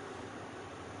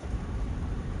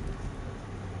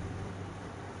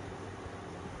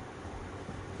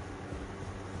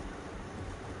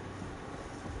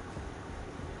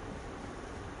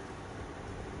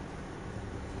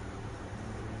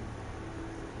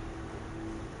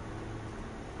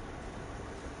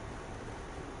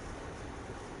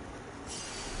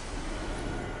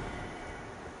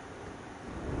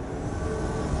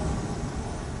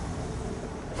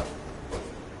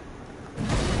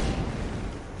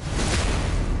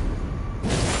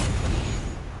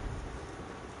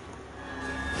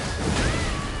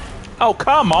 Oh,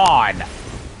 come on!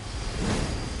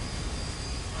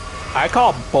 I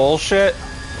call bullshit.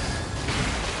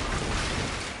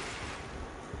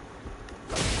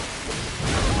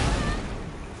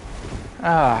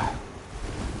 Ah.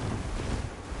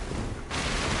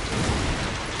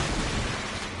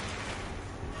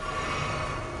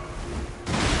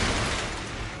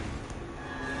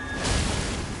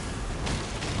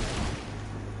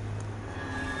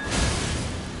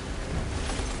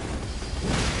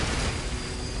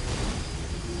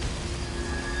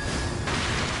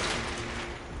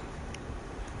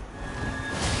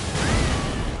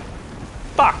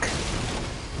 Fuck!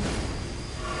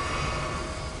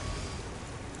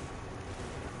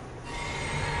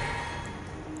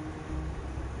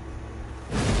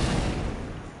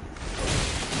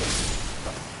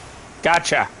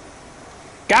 Gotcha.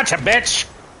 Gotcha, bitch!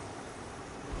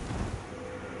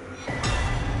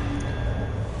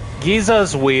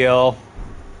 Giza's wheel.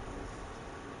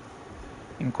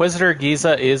 Inquisitor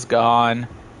Giza is gone.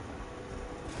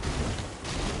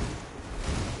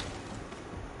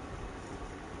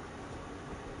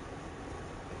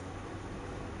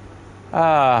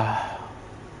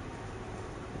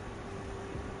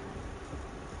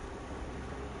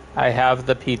 I have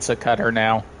the pizza cutter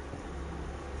now.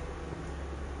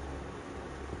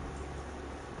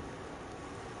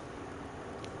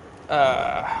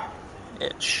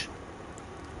 Itch.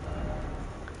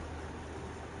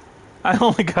 I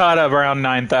only got around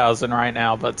 9,000 right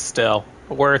now, but still.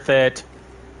 Worth it.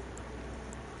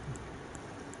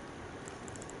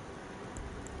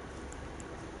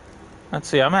 Let's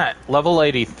see, I'm at level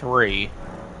 83.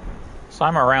 So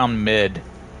I'm around mid.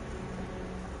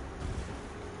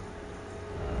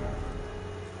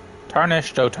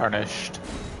 Tarnished, oh tarnished.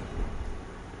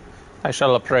 I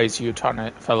shall appraise you,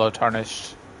 fellow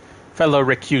tarnished. Fellow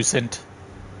recusant.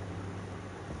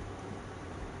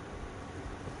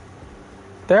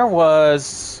 There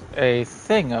was a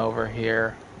thing over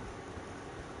here.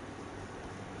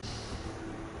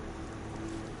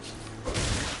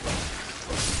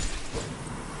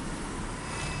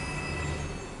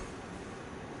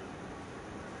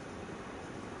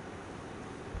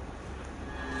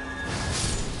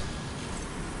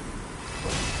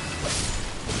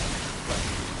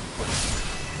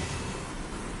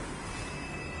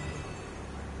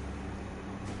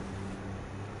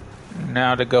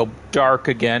 Now to go dark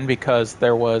again because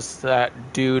there was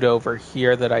that dude over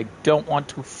here that I don't want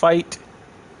to fight.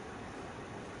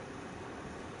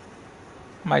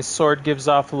 My sword gives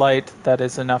off light. That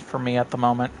is enough for me at the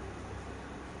moment.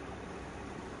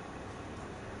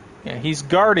 Yeah, he's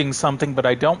guarding something, but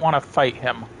I don't want to fight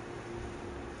him.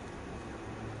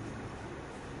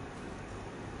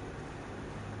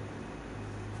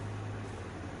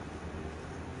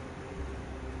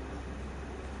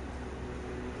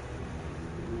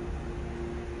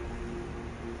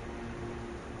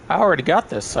 I already got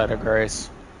this side of grace.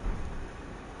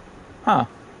 Huh.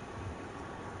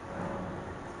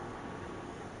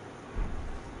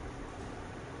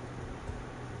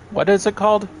 What is it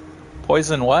called?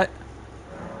 Poison what?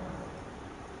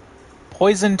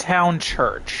 Poison Town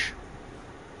Church.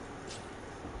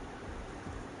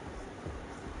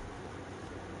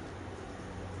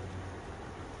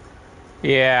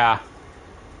 Yeah.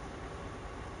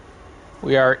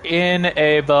 We are in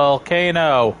a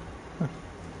volcano.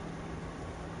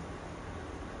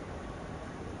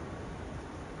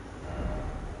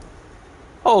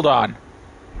 Hold on.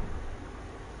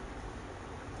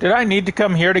 Did I need to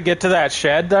come here to get to that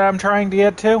shed that I'm trying to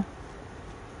get to?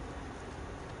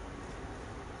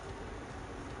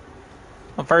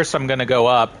 Well, first I'm gonna go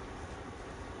up.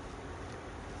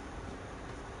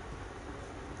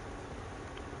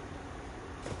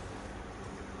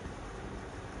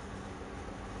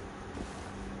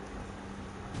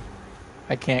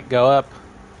 I can't go up.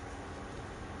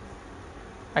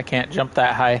 I can't jump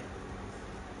that high.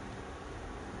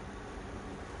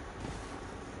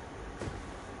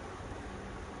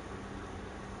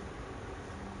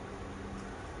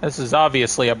 This is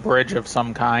obviously a bridge of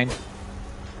some kind.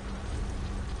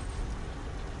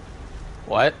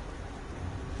 What?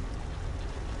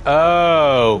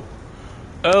 Oh.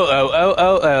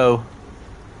 Oh.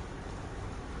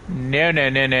 No.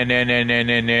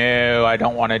 I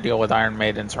don't want to deal with Iron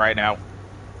Maidens right now.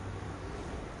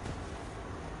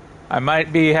 I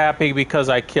might be happy because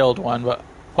I killed one, but...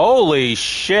 Holy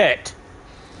shit!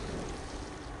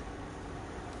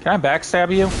 Can I backstab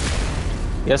you?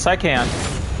 Yes, I can.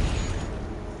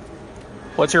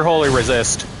 What's your holy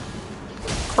resist?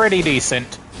 Pretty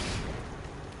decent.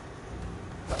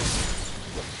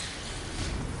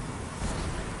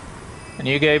 And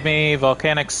you gave me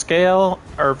volcanic scale,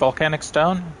 or volcanic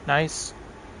stone. Nice.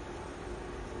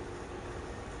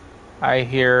 I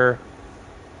hear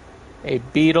a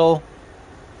beetle.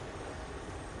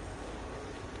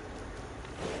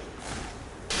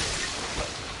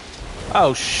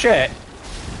 Oh shit.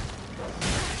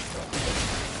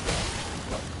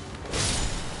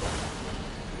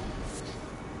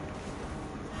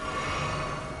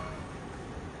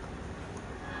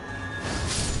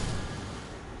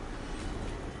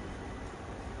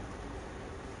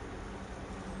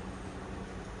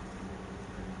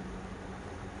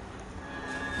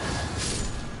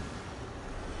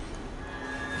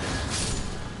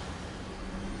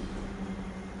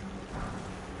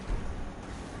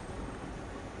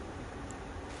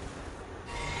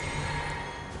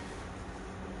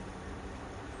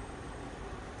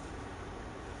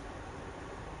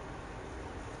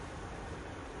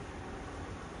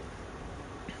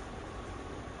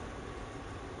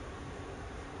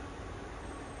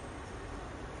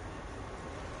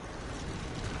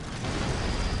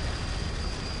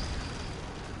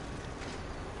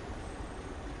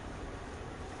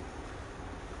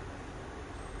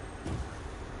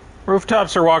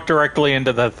 Rooftops or walk directly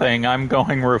into the thing. I'm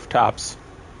going rooftops.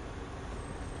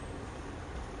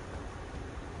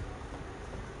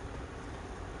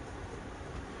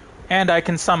 And I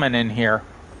can summon in here.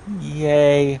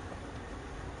 Yay.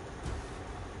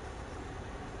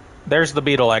 There's the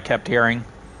beetle I kept hearing.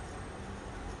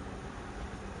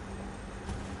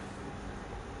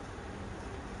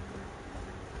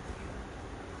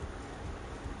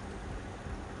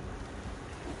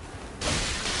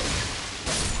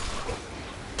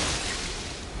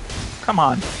 Come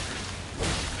on.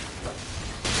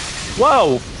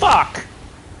 Whoa, fuck!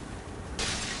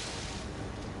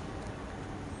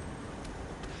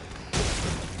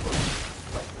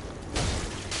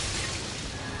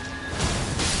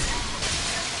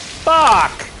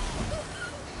 Fuck!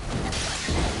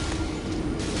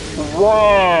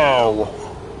 Whoa!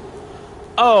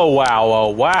 Oh, wow, oh,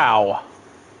 wow.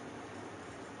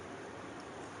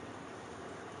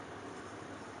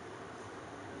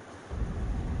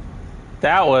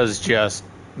 That was just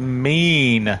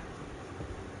mean.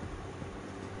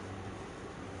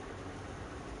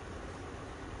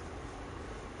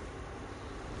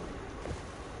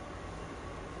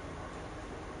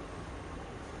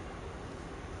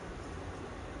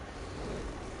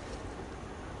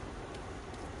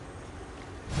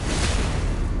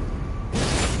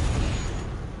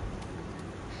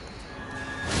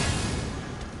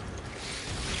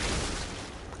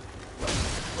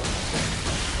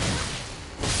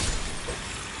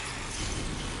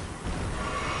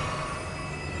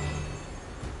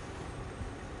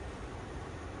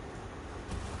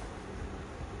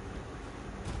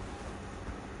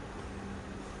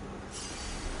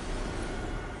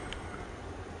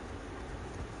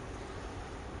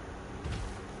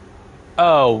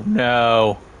 Oh,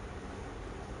 no.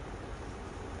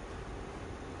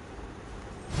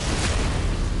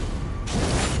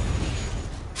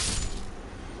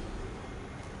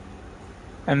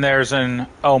 And there's an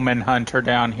omen hunter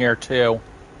down here, too.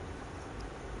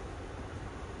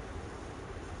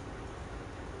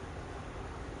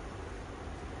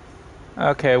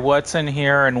 Okay, what's in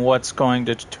here and what's going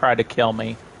to try to kill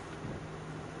me?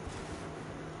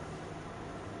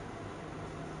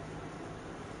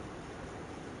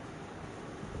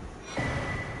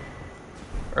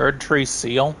 Erd tree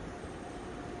seal?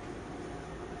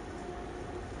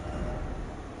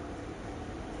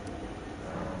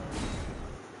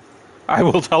 I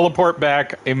will teleport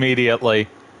back immediately.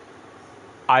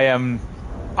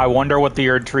 I wonder what the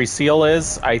Erd Tree Seal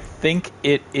is. I think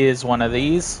it is one of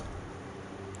these.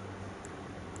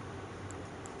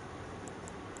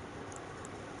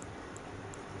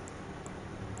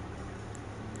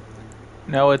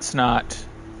 No, it's not.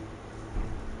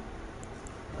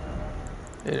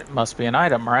 It must be an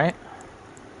item, right?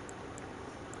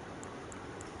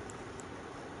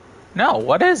 No,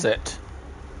 what is it?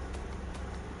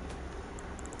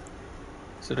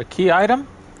 Is it a key item?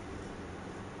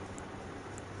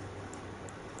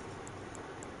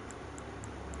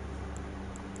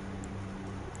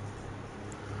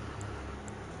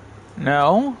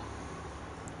 No.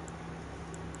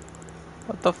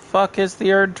 What the fuck is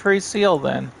the Erd Tree Seal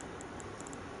then?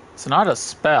 It's not a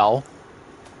spell.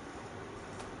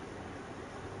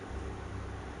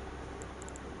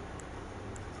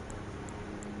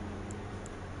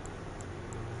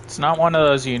 It's not one of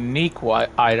those unique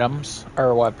items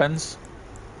or weapons.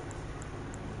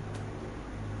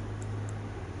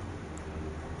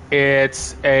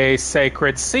 It's a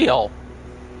sacred seal.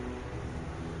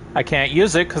 I can't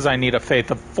use it because I need a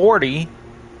faith of 40,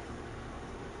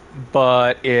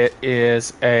 but it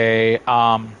is a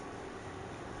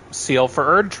seal for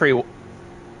Erd Tree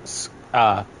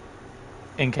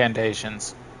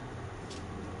incantations.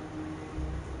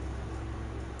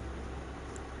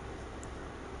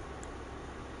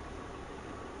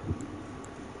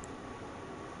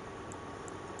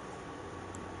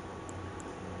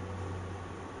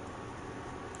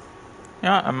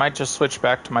 Yeah, I might just switch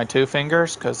back to my 2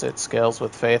 fingers because it scales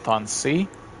with faith on C.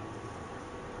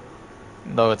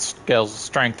 Though it scales with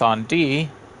strength on D,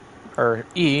 or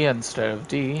E instead of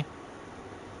D.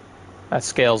 That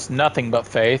scales nothing but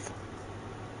faith.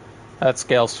 That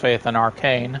scales faith and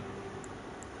arcane.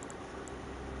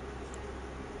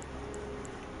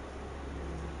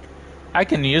 I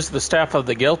can use the Staff of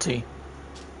the Guilty.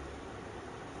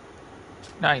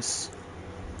 Nice.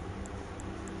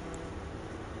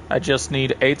 I just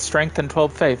need 8 strength and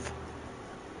 12 faith.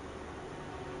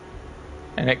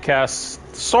 And it casts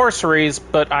sorceries,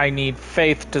 but I need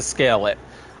faith to scale it.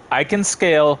 I can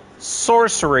scale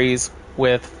sorceries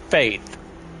with faith.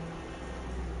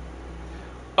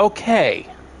 Okay.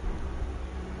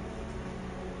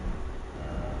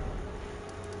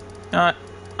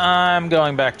 I'm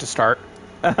going back to start.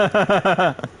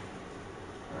 Back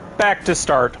to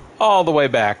start. All the way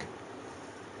back.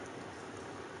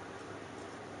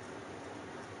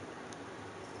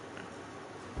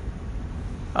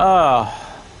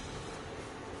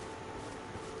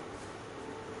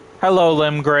 Hello,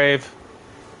 Limgrave.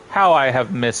 How I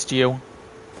have missed you.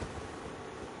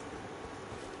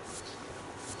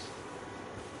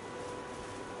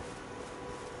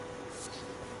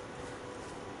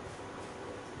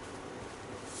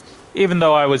 Even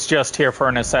though I was just here for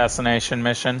an assassination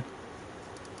mission.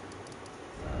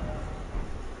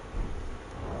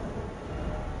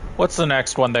 What's the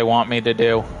next one they want me to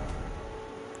do?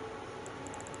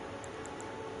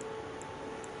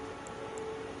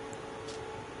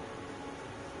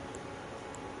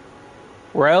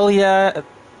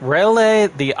 Relay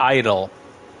the Idol.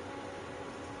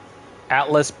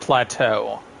 Atlas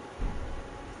Plateau.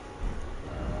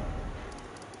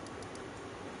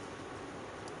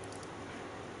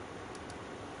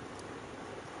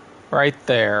 Right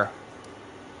there.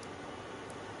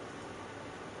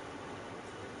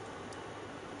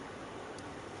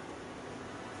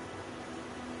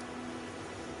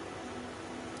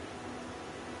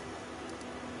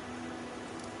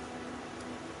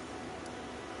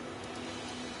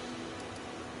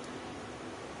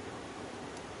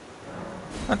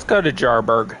 Let's go to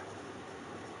Jarburg.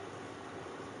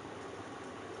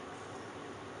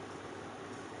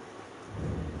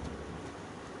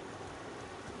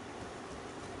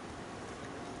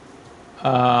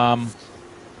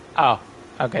 Oh,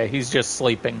 okay, he's just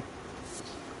sleeping.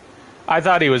 I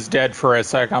thought he was dead for a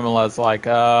second. I was like,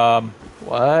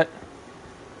 what?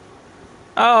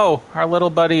 Oh, our little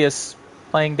buddy is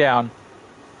laying down.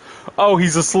 Oh,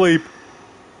 he's asleep.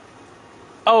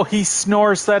 Oh, he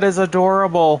snores. That is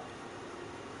adorable.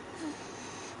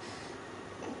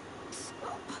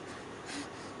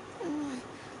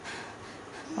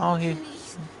 Oh, he... No,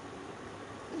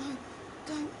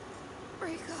 don't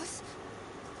break us.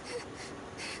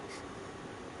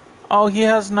 Oh, he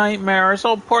has nightmares.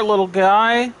 Oh, poor little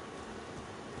guy.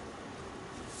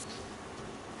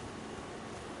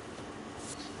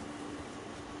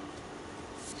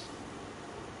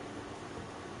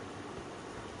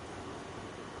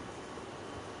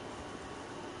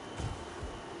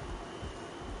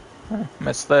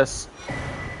 Missed this.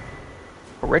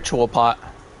 A ritual pot.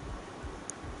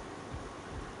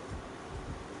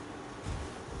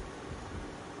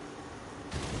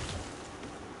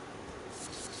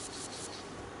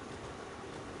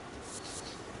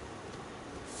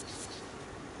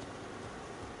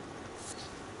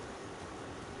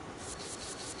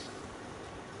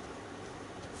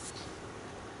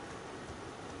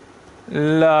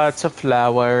 Lots of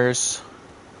flowers.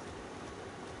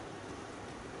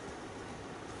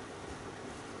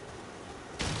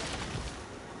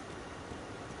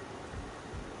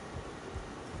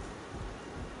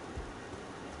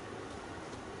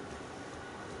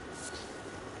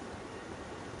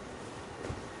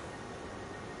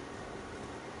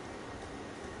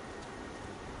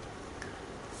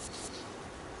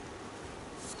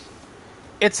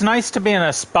 It's nice to be in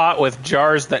a spot with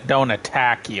jars that don't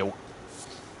attack you.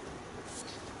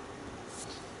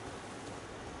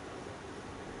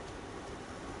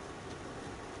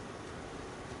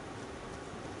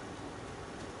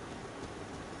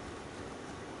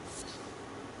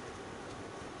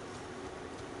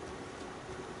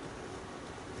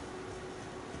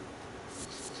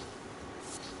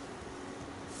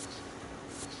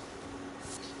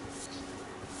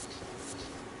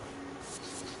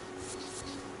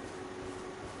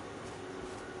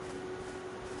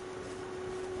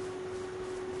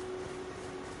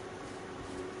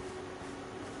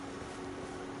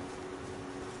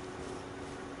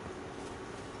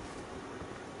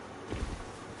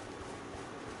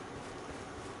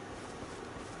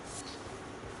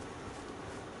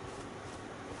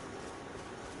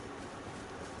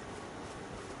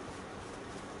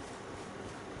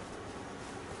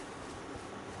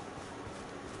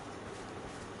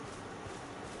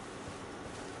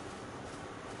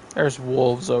 There's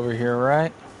wolves over here,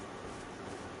 right?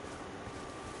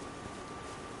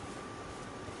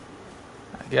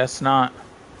 I guess not.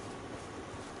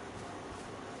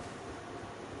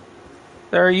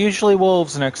 There are usually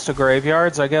wolves next to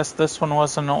graveyards. I guess this one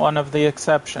wasn't one of the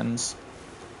exceptions.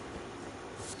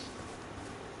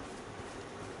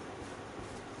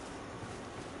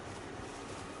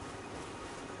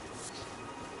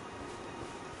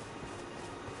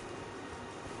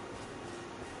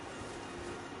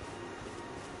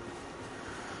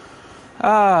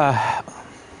 Ah.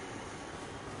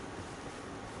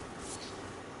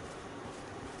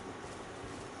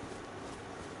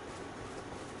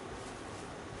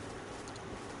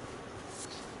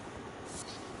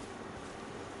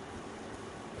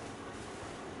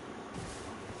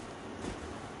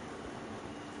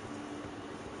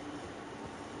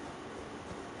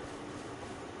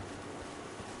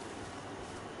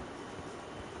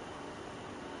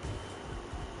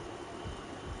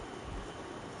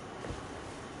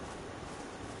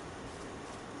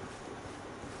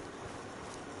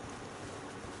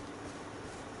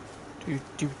 Do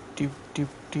do do do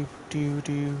do do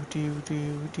do do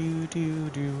do do do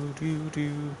do do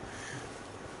do.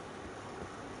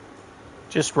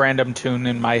 Just random tune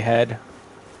in my head.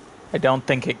 I don't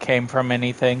think it came from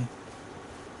anything.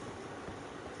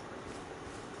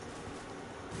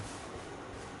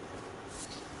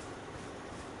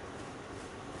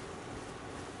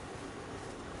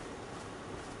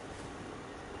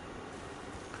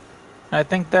 I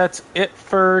think that's it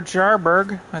for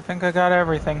Jarburg. I think I got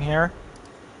everything here.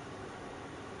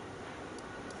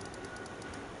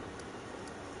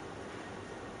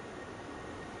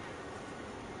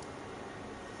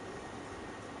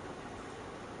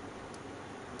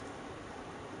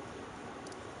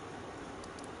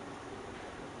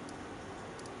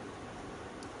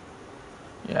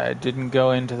 Yeah, I didn't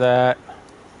go into that.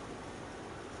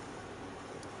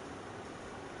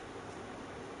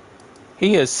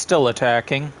 He is still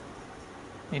attacking.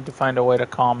 Need to find a way to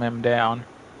calm him down.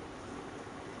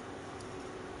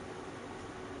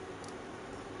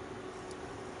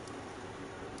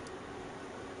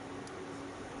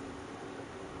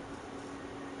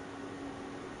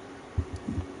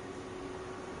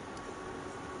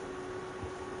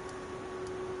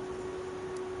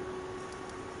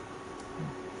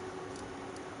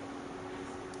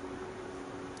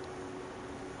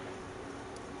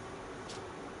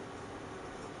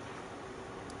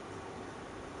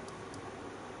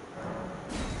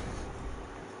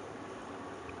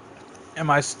 Am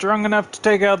I strong enough to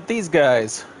take out these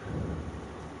guys?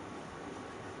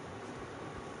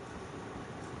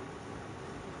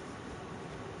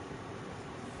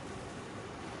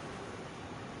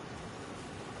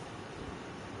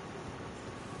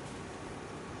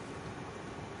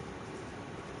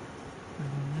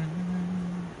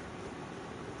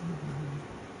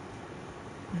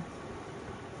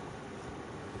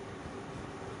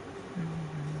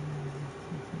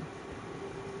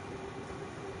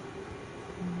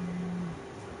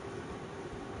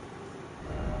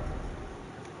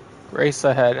 Grace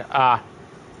ahead. Ah.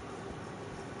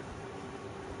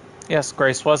 Yes,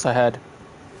 Grace was ahead.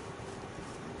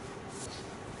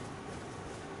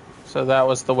 So that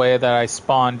was the way that I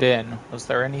spawned in. Was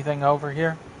there anything over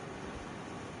here?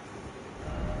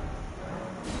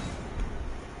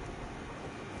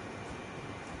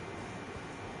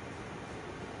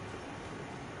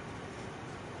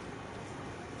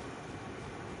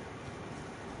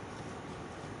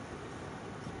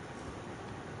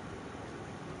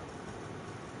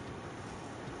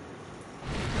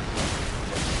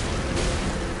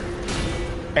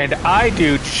 And I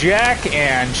do jack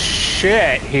and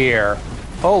shit here.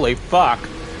 Holy fuck.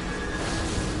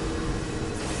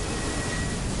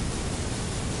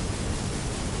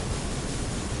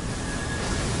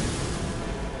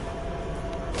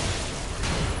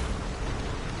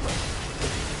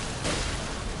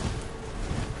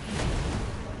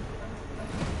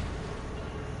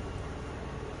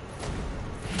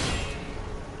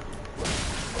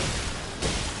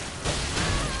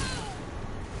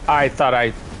 I thought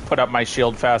I put up my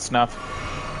shield fast enough.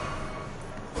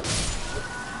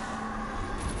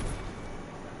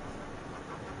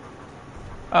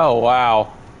 Oh,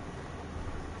 wow.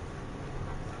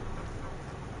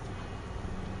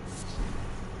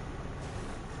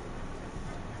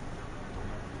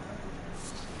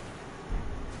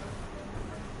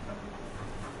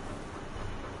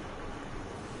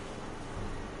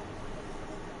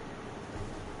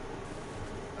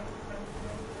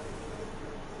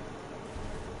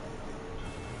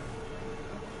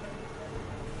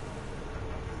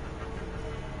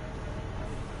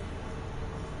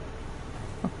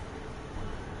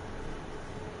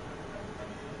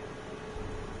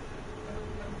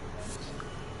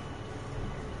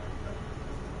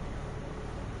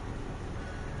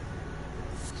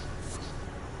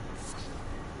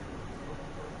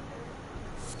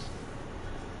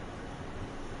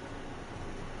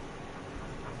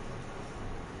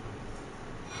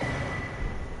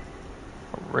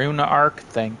 Runa arc,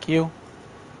 thank you.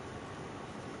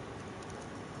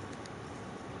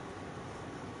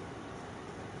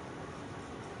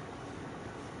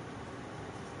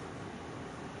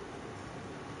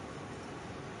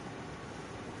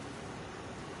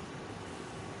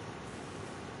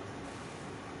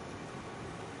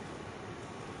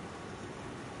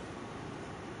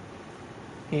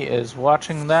 He is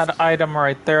watching that item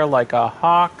right there like a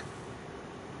hawk.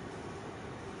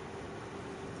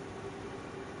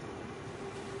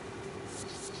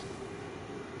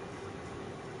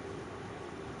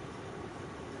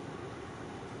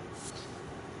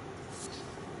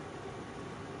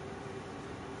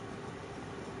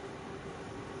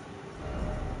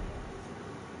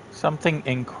 Something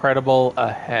incredible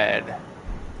ahead.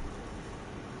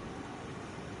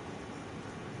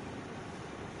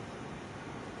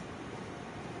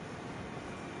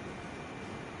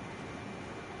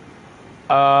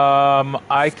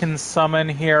 I can summon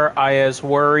here. Aya's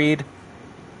worried.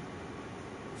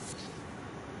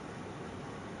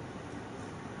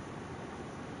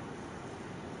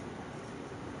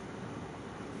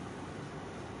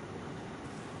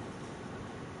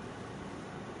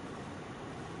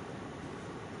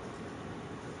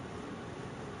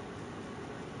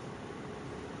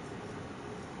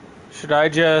 Should I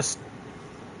just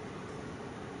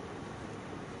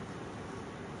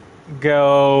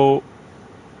go?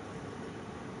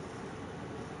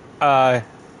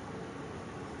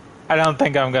 I don't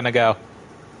think I'm gonna go.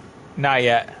 Not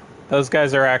yet. Those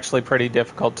guys are actually pretty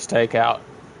difficult to take out.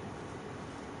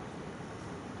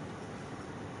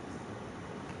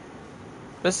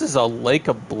 This is a lake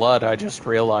of blood, I just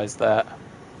realized that.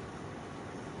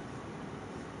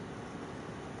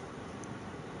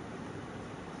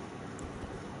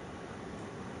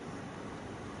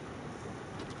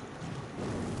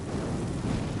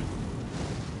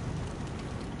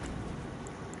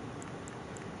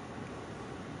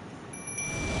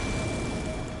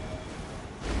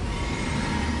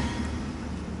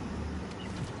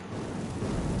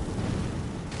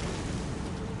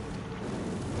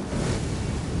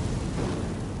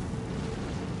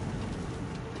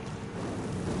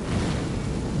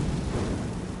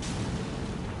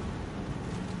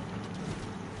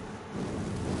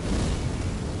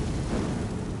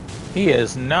 He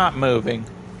is not moving.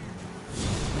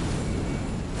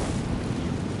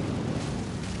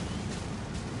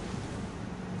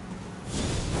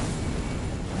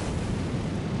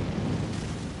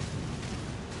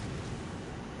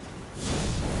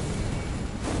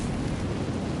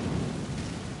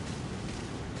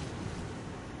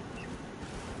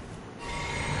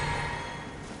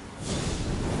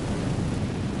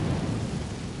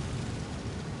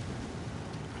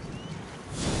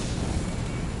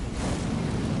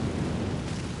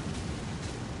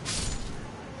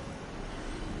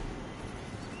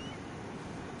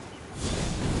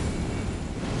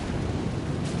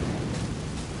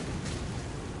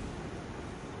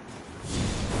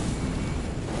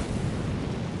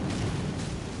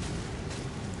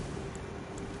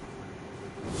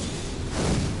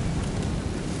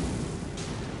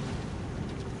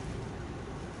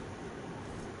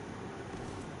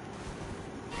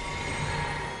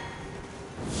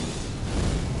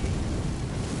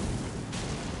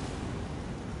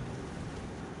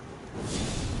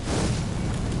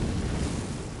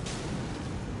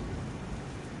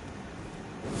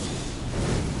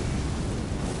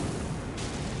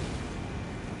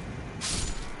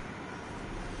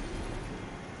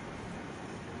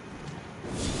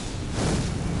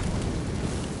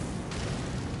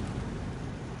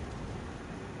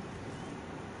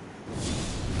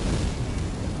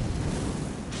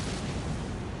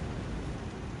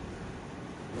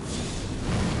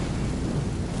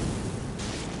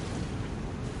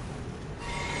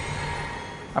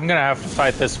 I'm gonna have to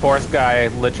fight this fourth guy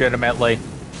legitimately.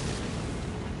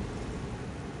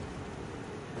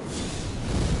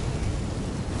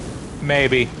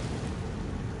 Maybe.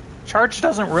 Charge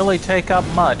doesn't really take up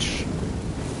much.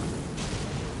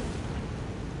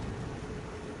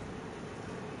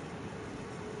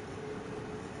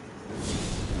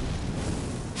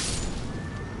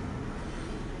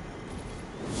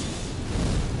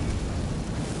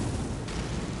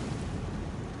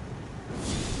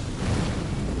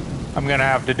 I'm gonna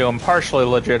have to do them partially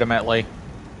legitimately.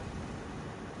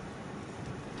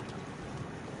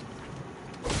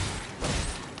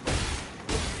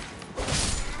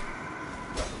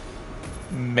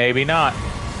 Maybe not.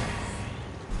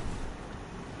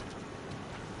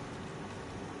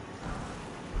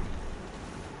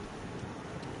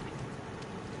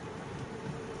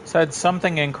 Said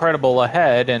something incredible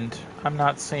ahead, and I'm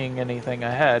not seeing anything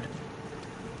ahead.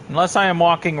 Unless I am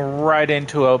walking right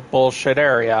into a bullshit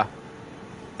area.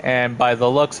 And by the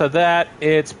looks of that,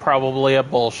 it's probably a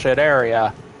bullshit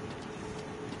area.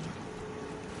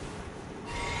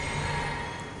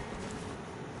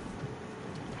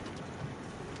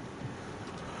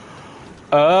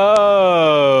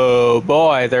 Oh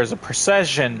boy, there's a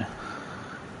procession.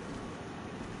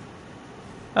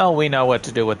 Well, we know what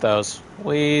to do with those.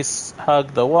 We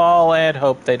hug the wall and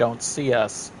hope they don't see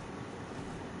us.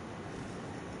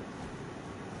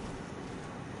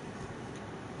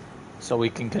 So we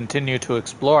can continue to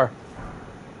explore.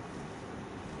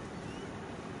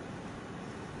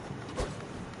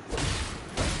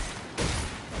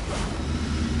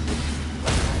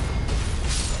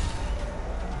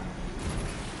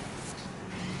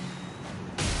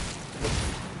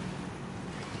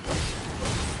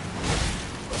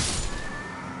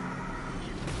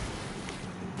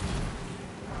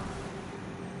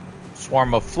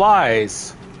 Swarm of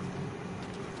flies.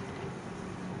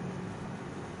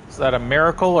 Is that a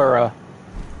miracle or a...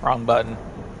 Wrong button.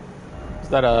 Is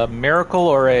that a miracle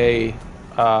or a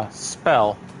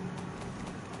spell?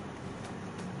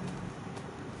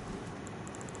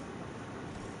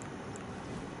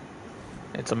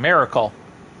 It's a miracle.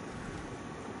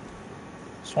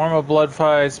 Swarm of blood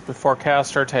flies before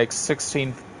caster takes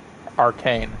 16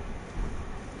 arcane.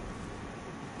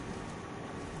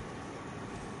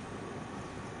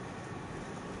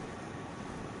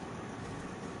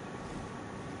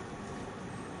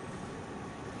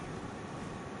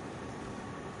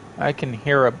 I can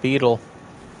hear a beetle.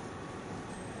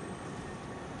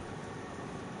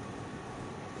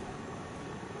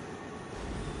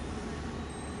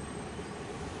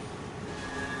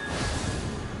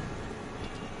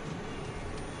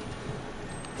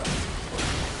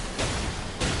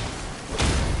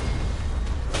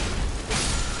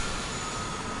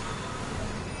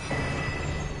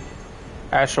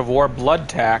 Ash of War blood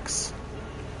tax.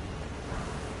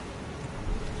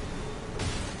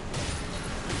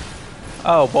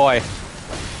 Oh boy.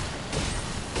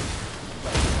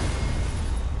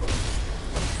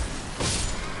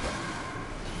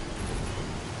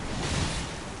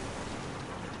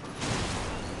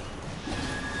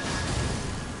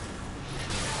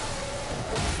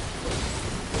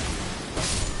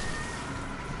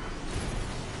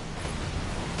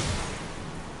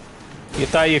 You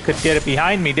thought you could get it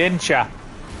behind me, didn't ya?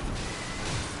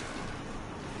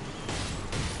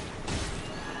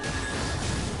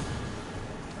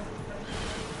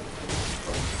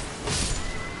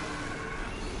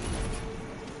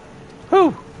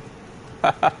 Whew!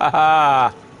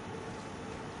 That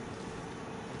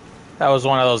was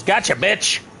one of those gotcha,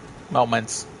 bitch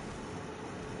moments.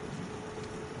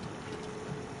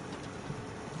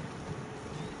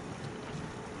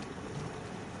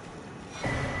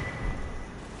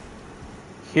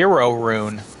 Hero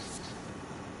rune.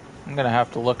 I'm gonna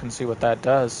have to look and see what that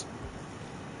does.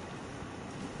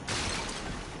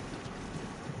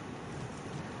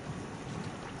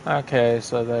 Okay,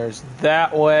 so there's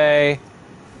that way.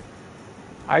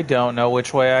 I don't know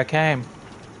which way I came.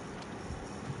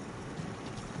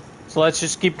 So let's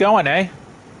just keep going, eh?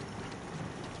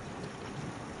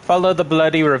 Follow the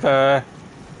bloody river.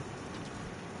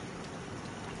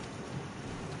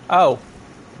 Oh.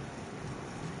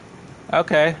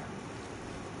 Okay.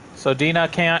 So Dina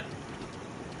can't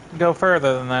go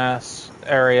further than this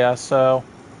area, so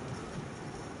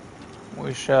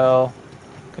we shall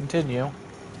continue.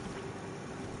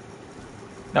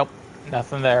 Nope,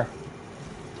 nothing there.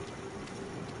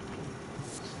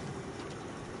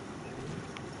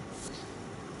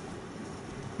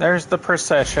 There's the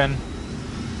procession.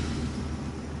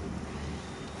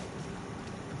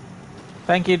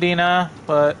 Thank you, Dina,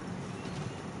 but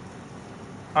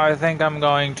I think I'm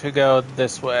going to go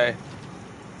this way.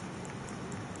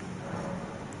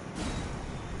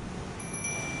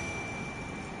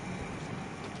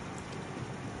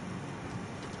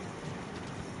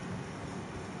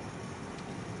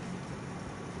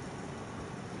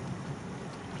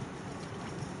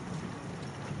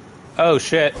 Oh,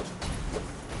 shit.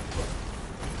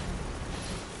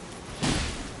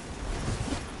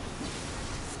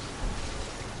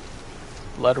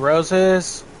 Blood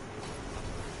roses.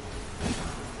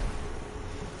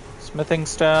 Smithing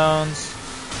stones.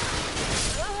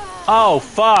 Oh,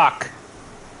 fuck!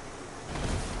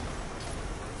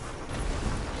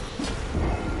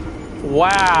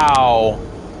 Wow.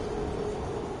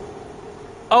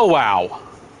 Oh, wow.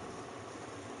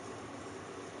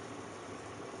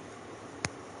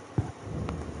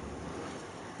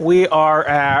 We are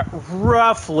at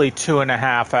roughly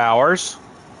 2.5 hours.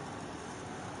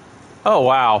 Oh,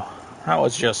 wow. That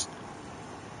was just...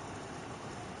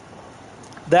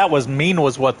 That was mean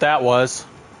was what that was.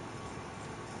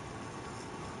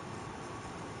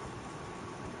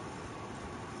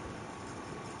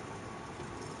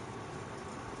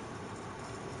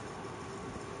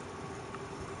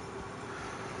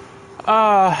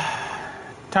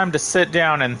 Time to sit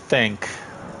down and think.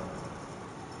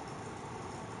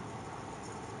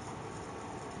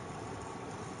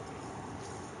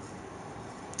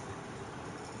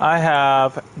 I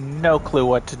have no clue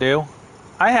what to do.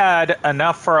 I had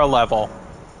enough for a level.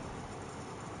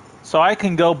 So I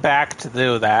can go back to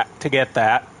do that, to get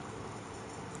that.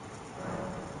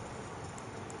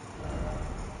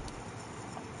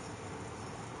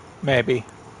 Maybe.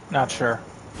 Not sure.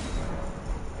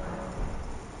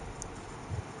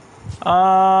 You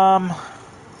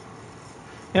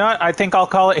know what? I think I'll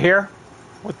call it here.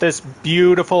 With this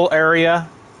beautiful area.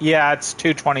 Yeah, it's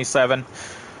 2:27.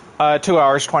 2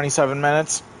 hours, 27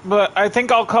 minutes. But I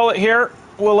think I'll call it here.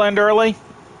 We'll end early.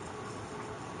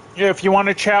 If you want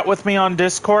to chat with me on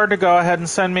Discord, go ahead and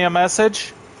send me a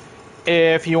message.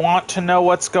 If you want to know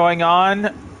what's going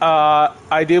on,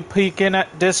 I do peek in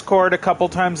at Discord a couple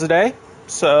times a day.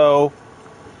 So,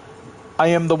 I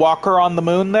am the walker on the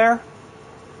moon there.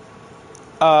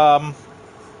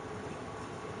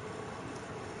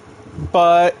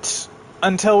 But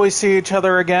until we see each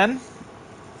other again,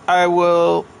 I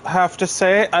will have to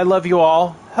say I love you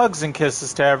all. Hugs and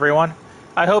kisses to everyone.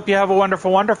 I hope you have a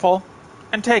wonderful, wonderful,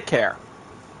 and take care.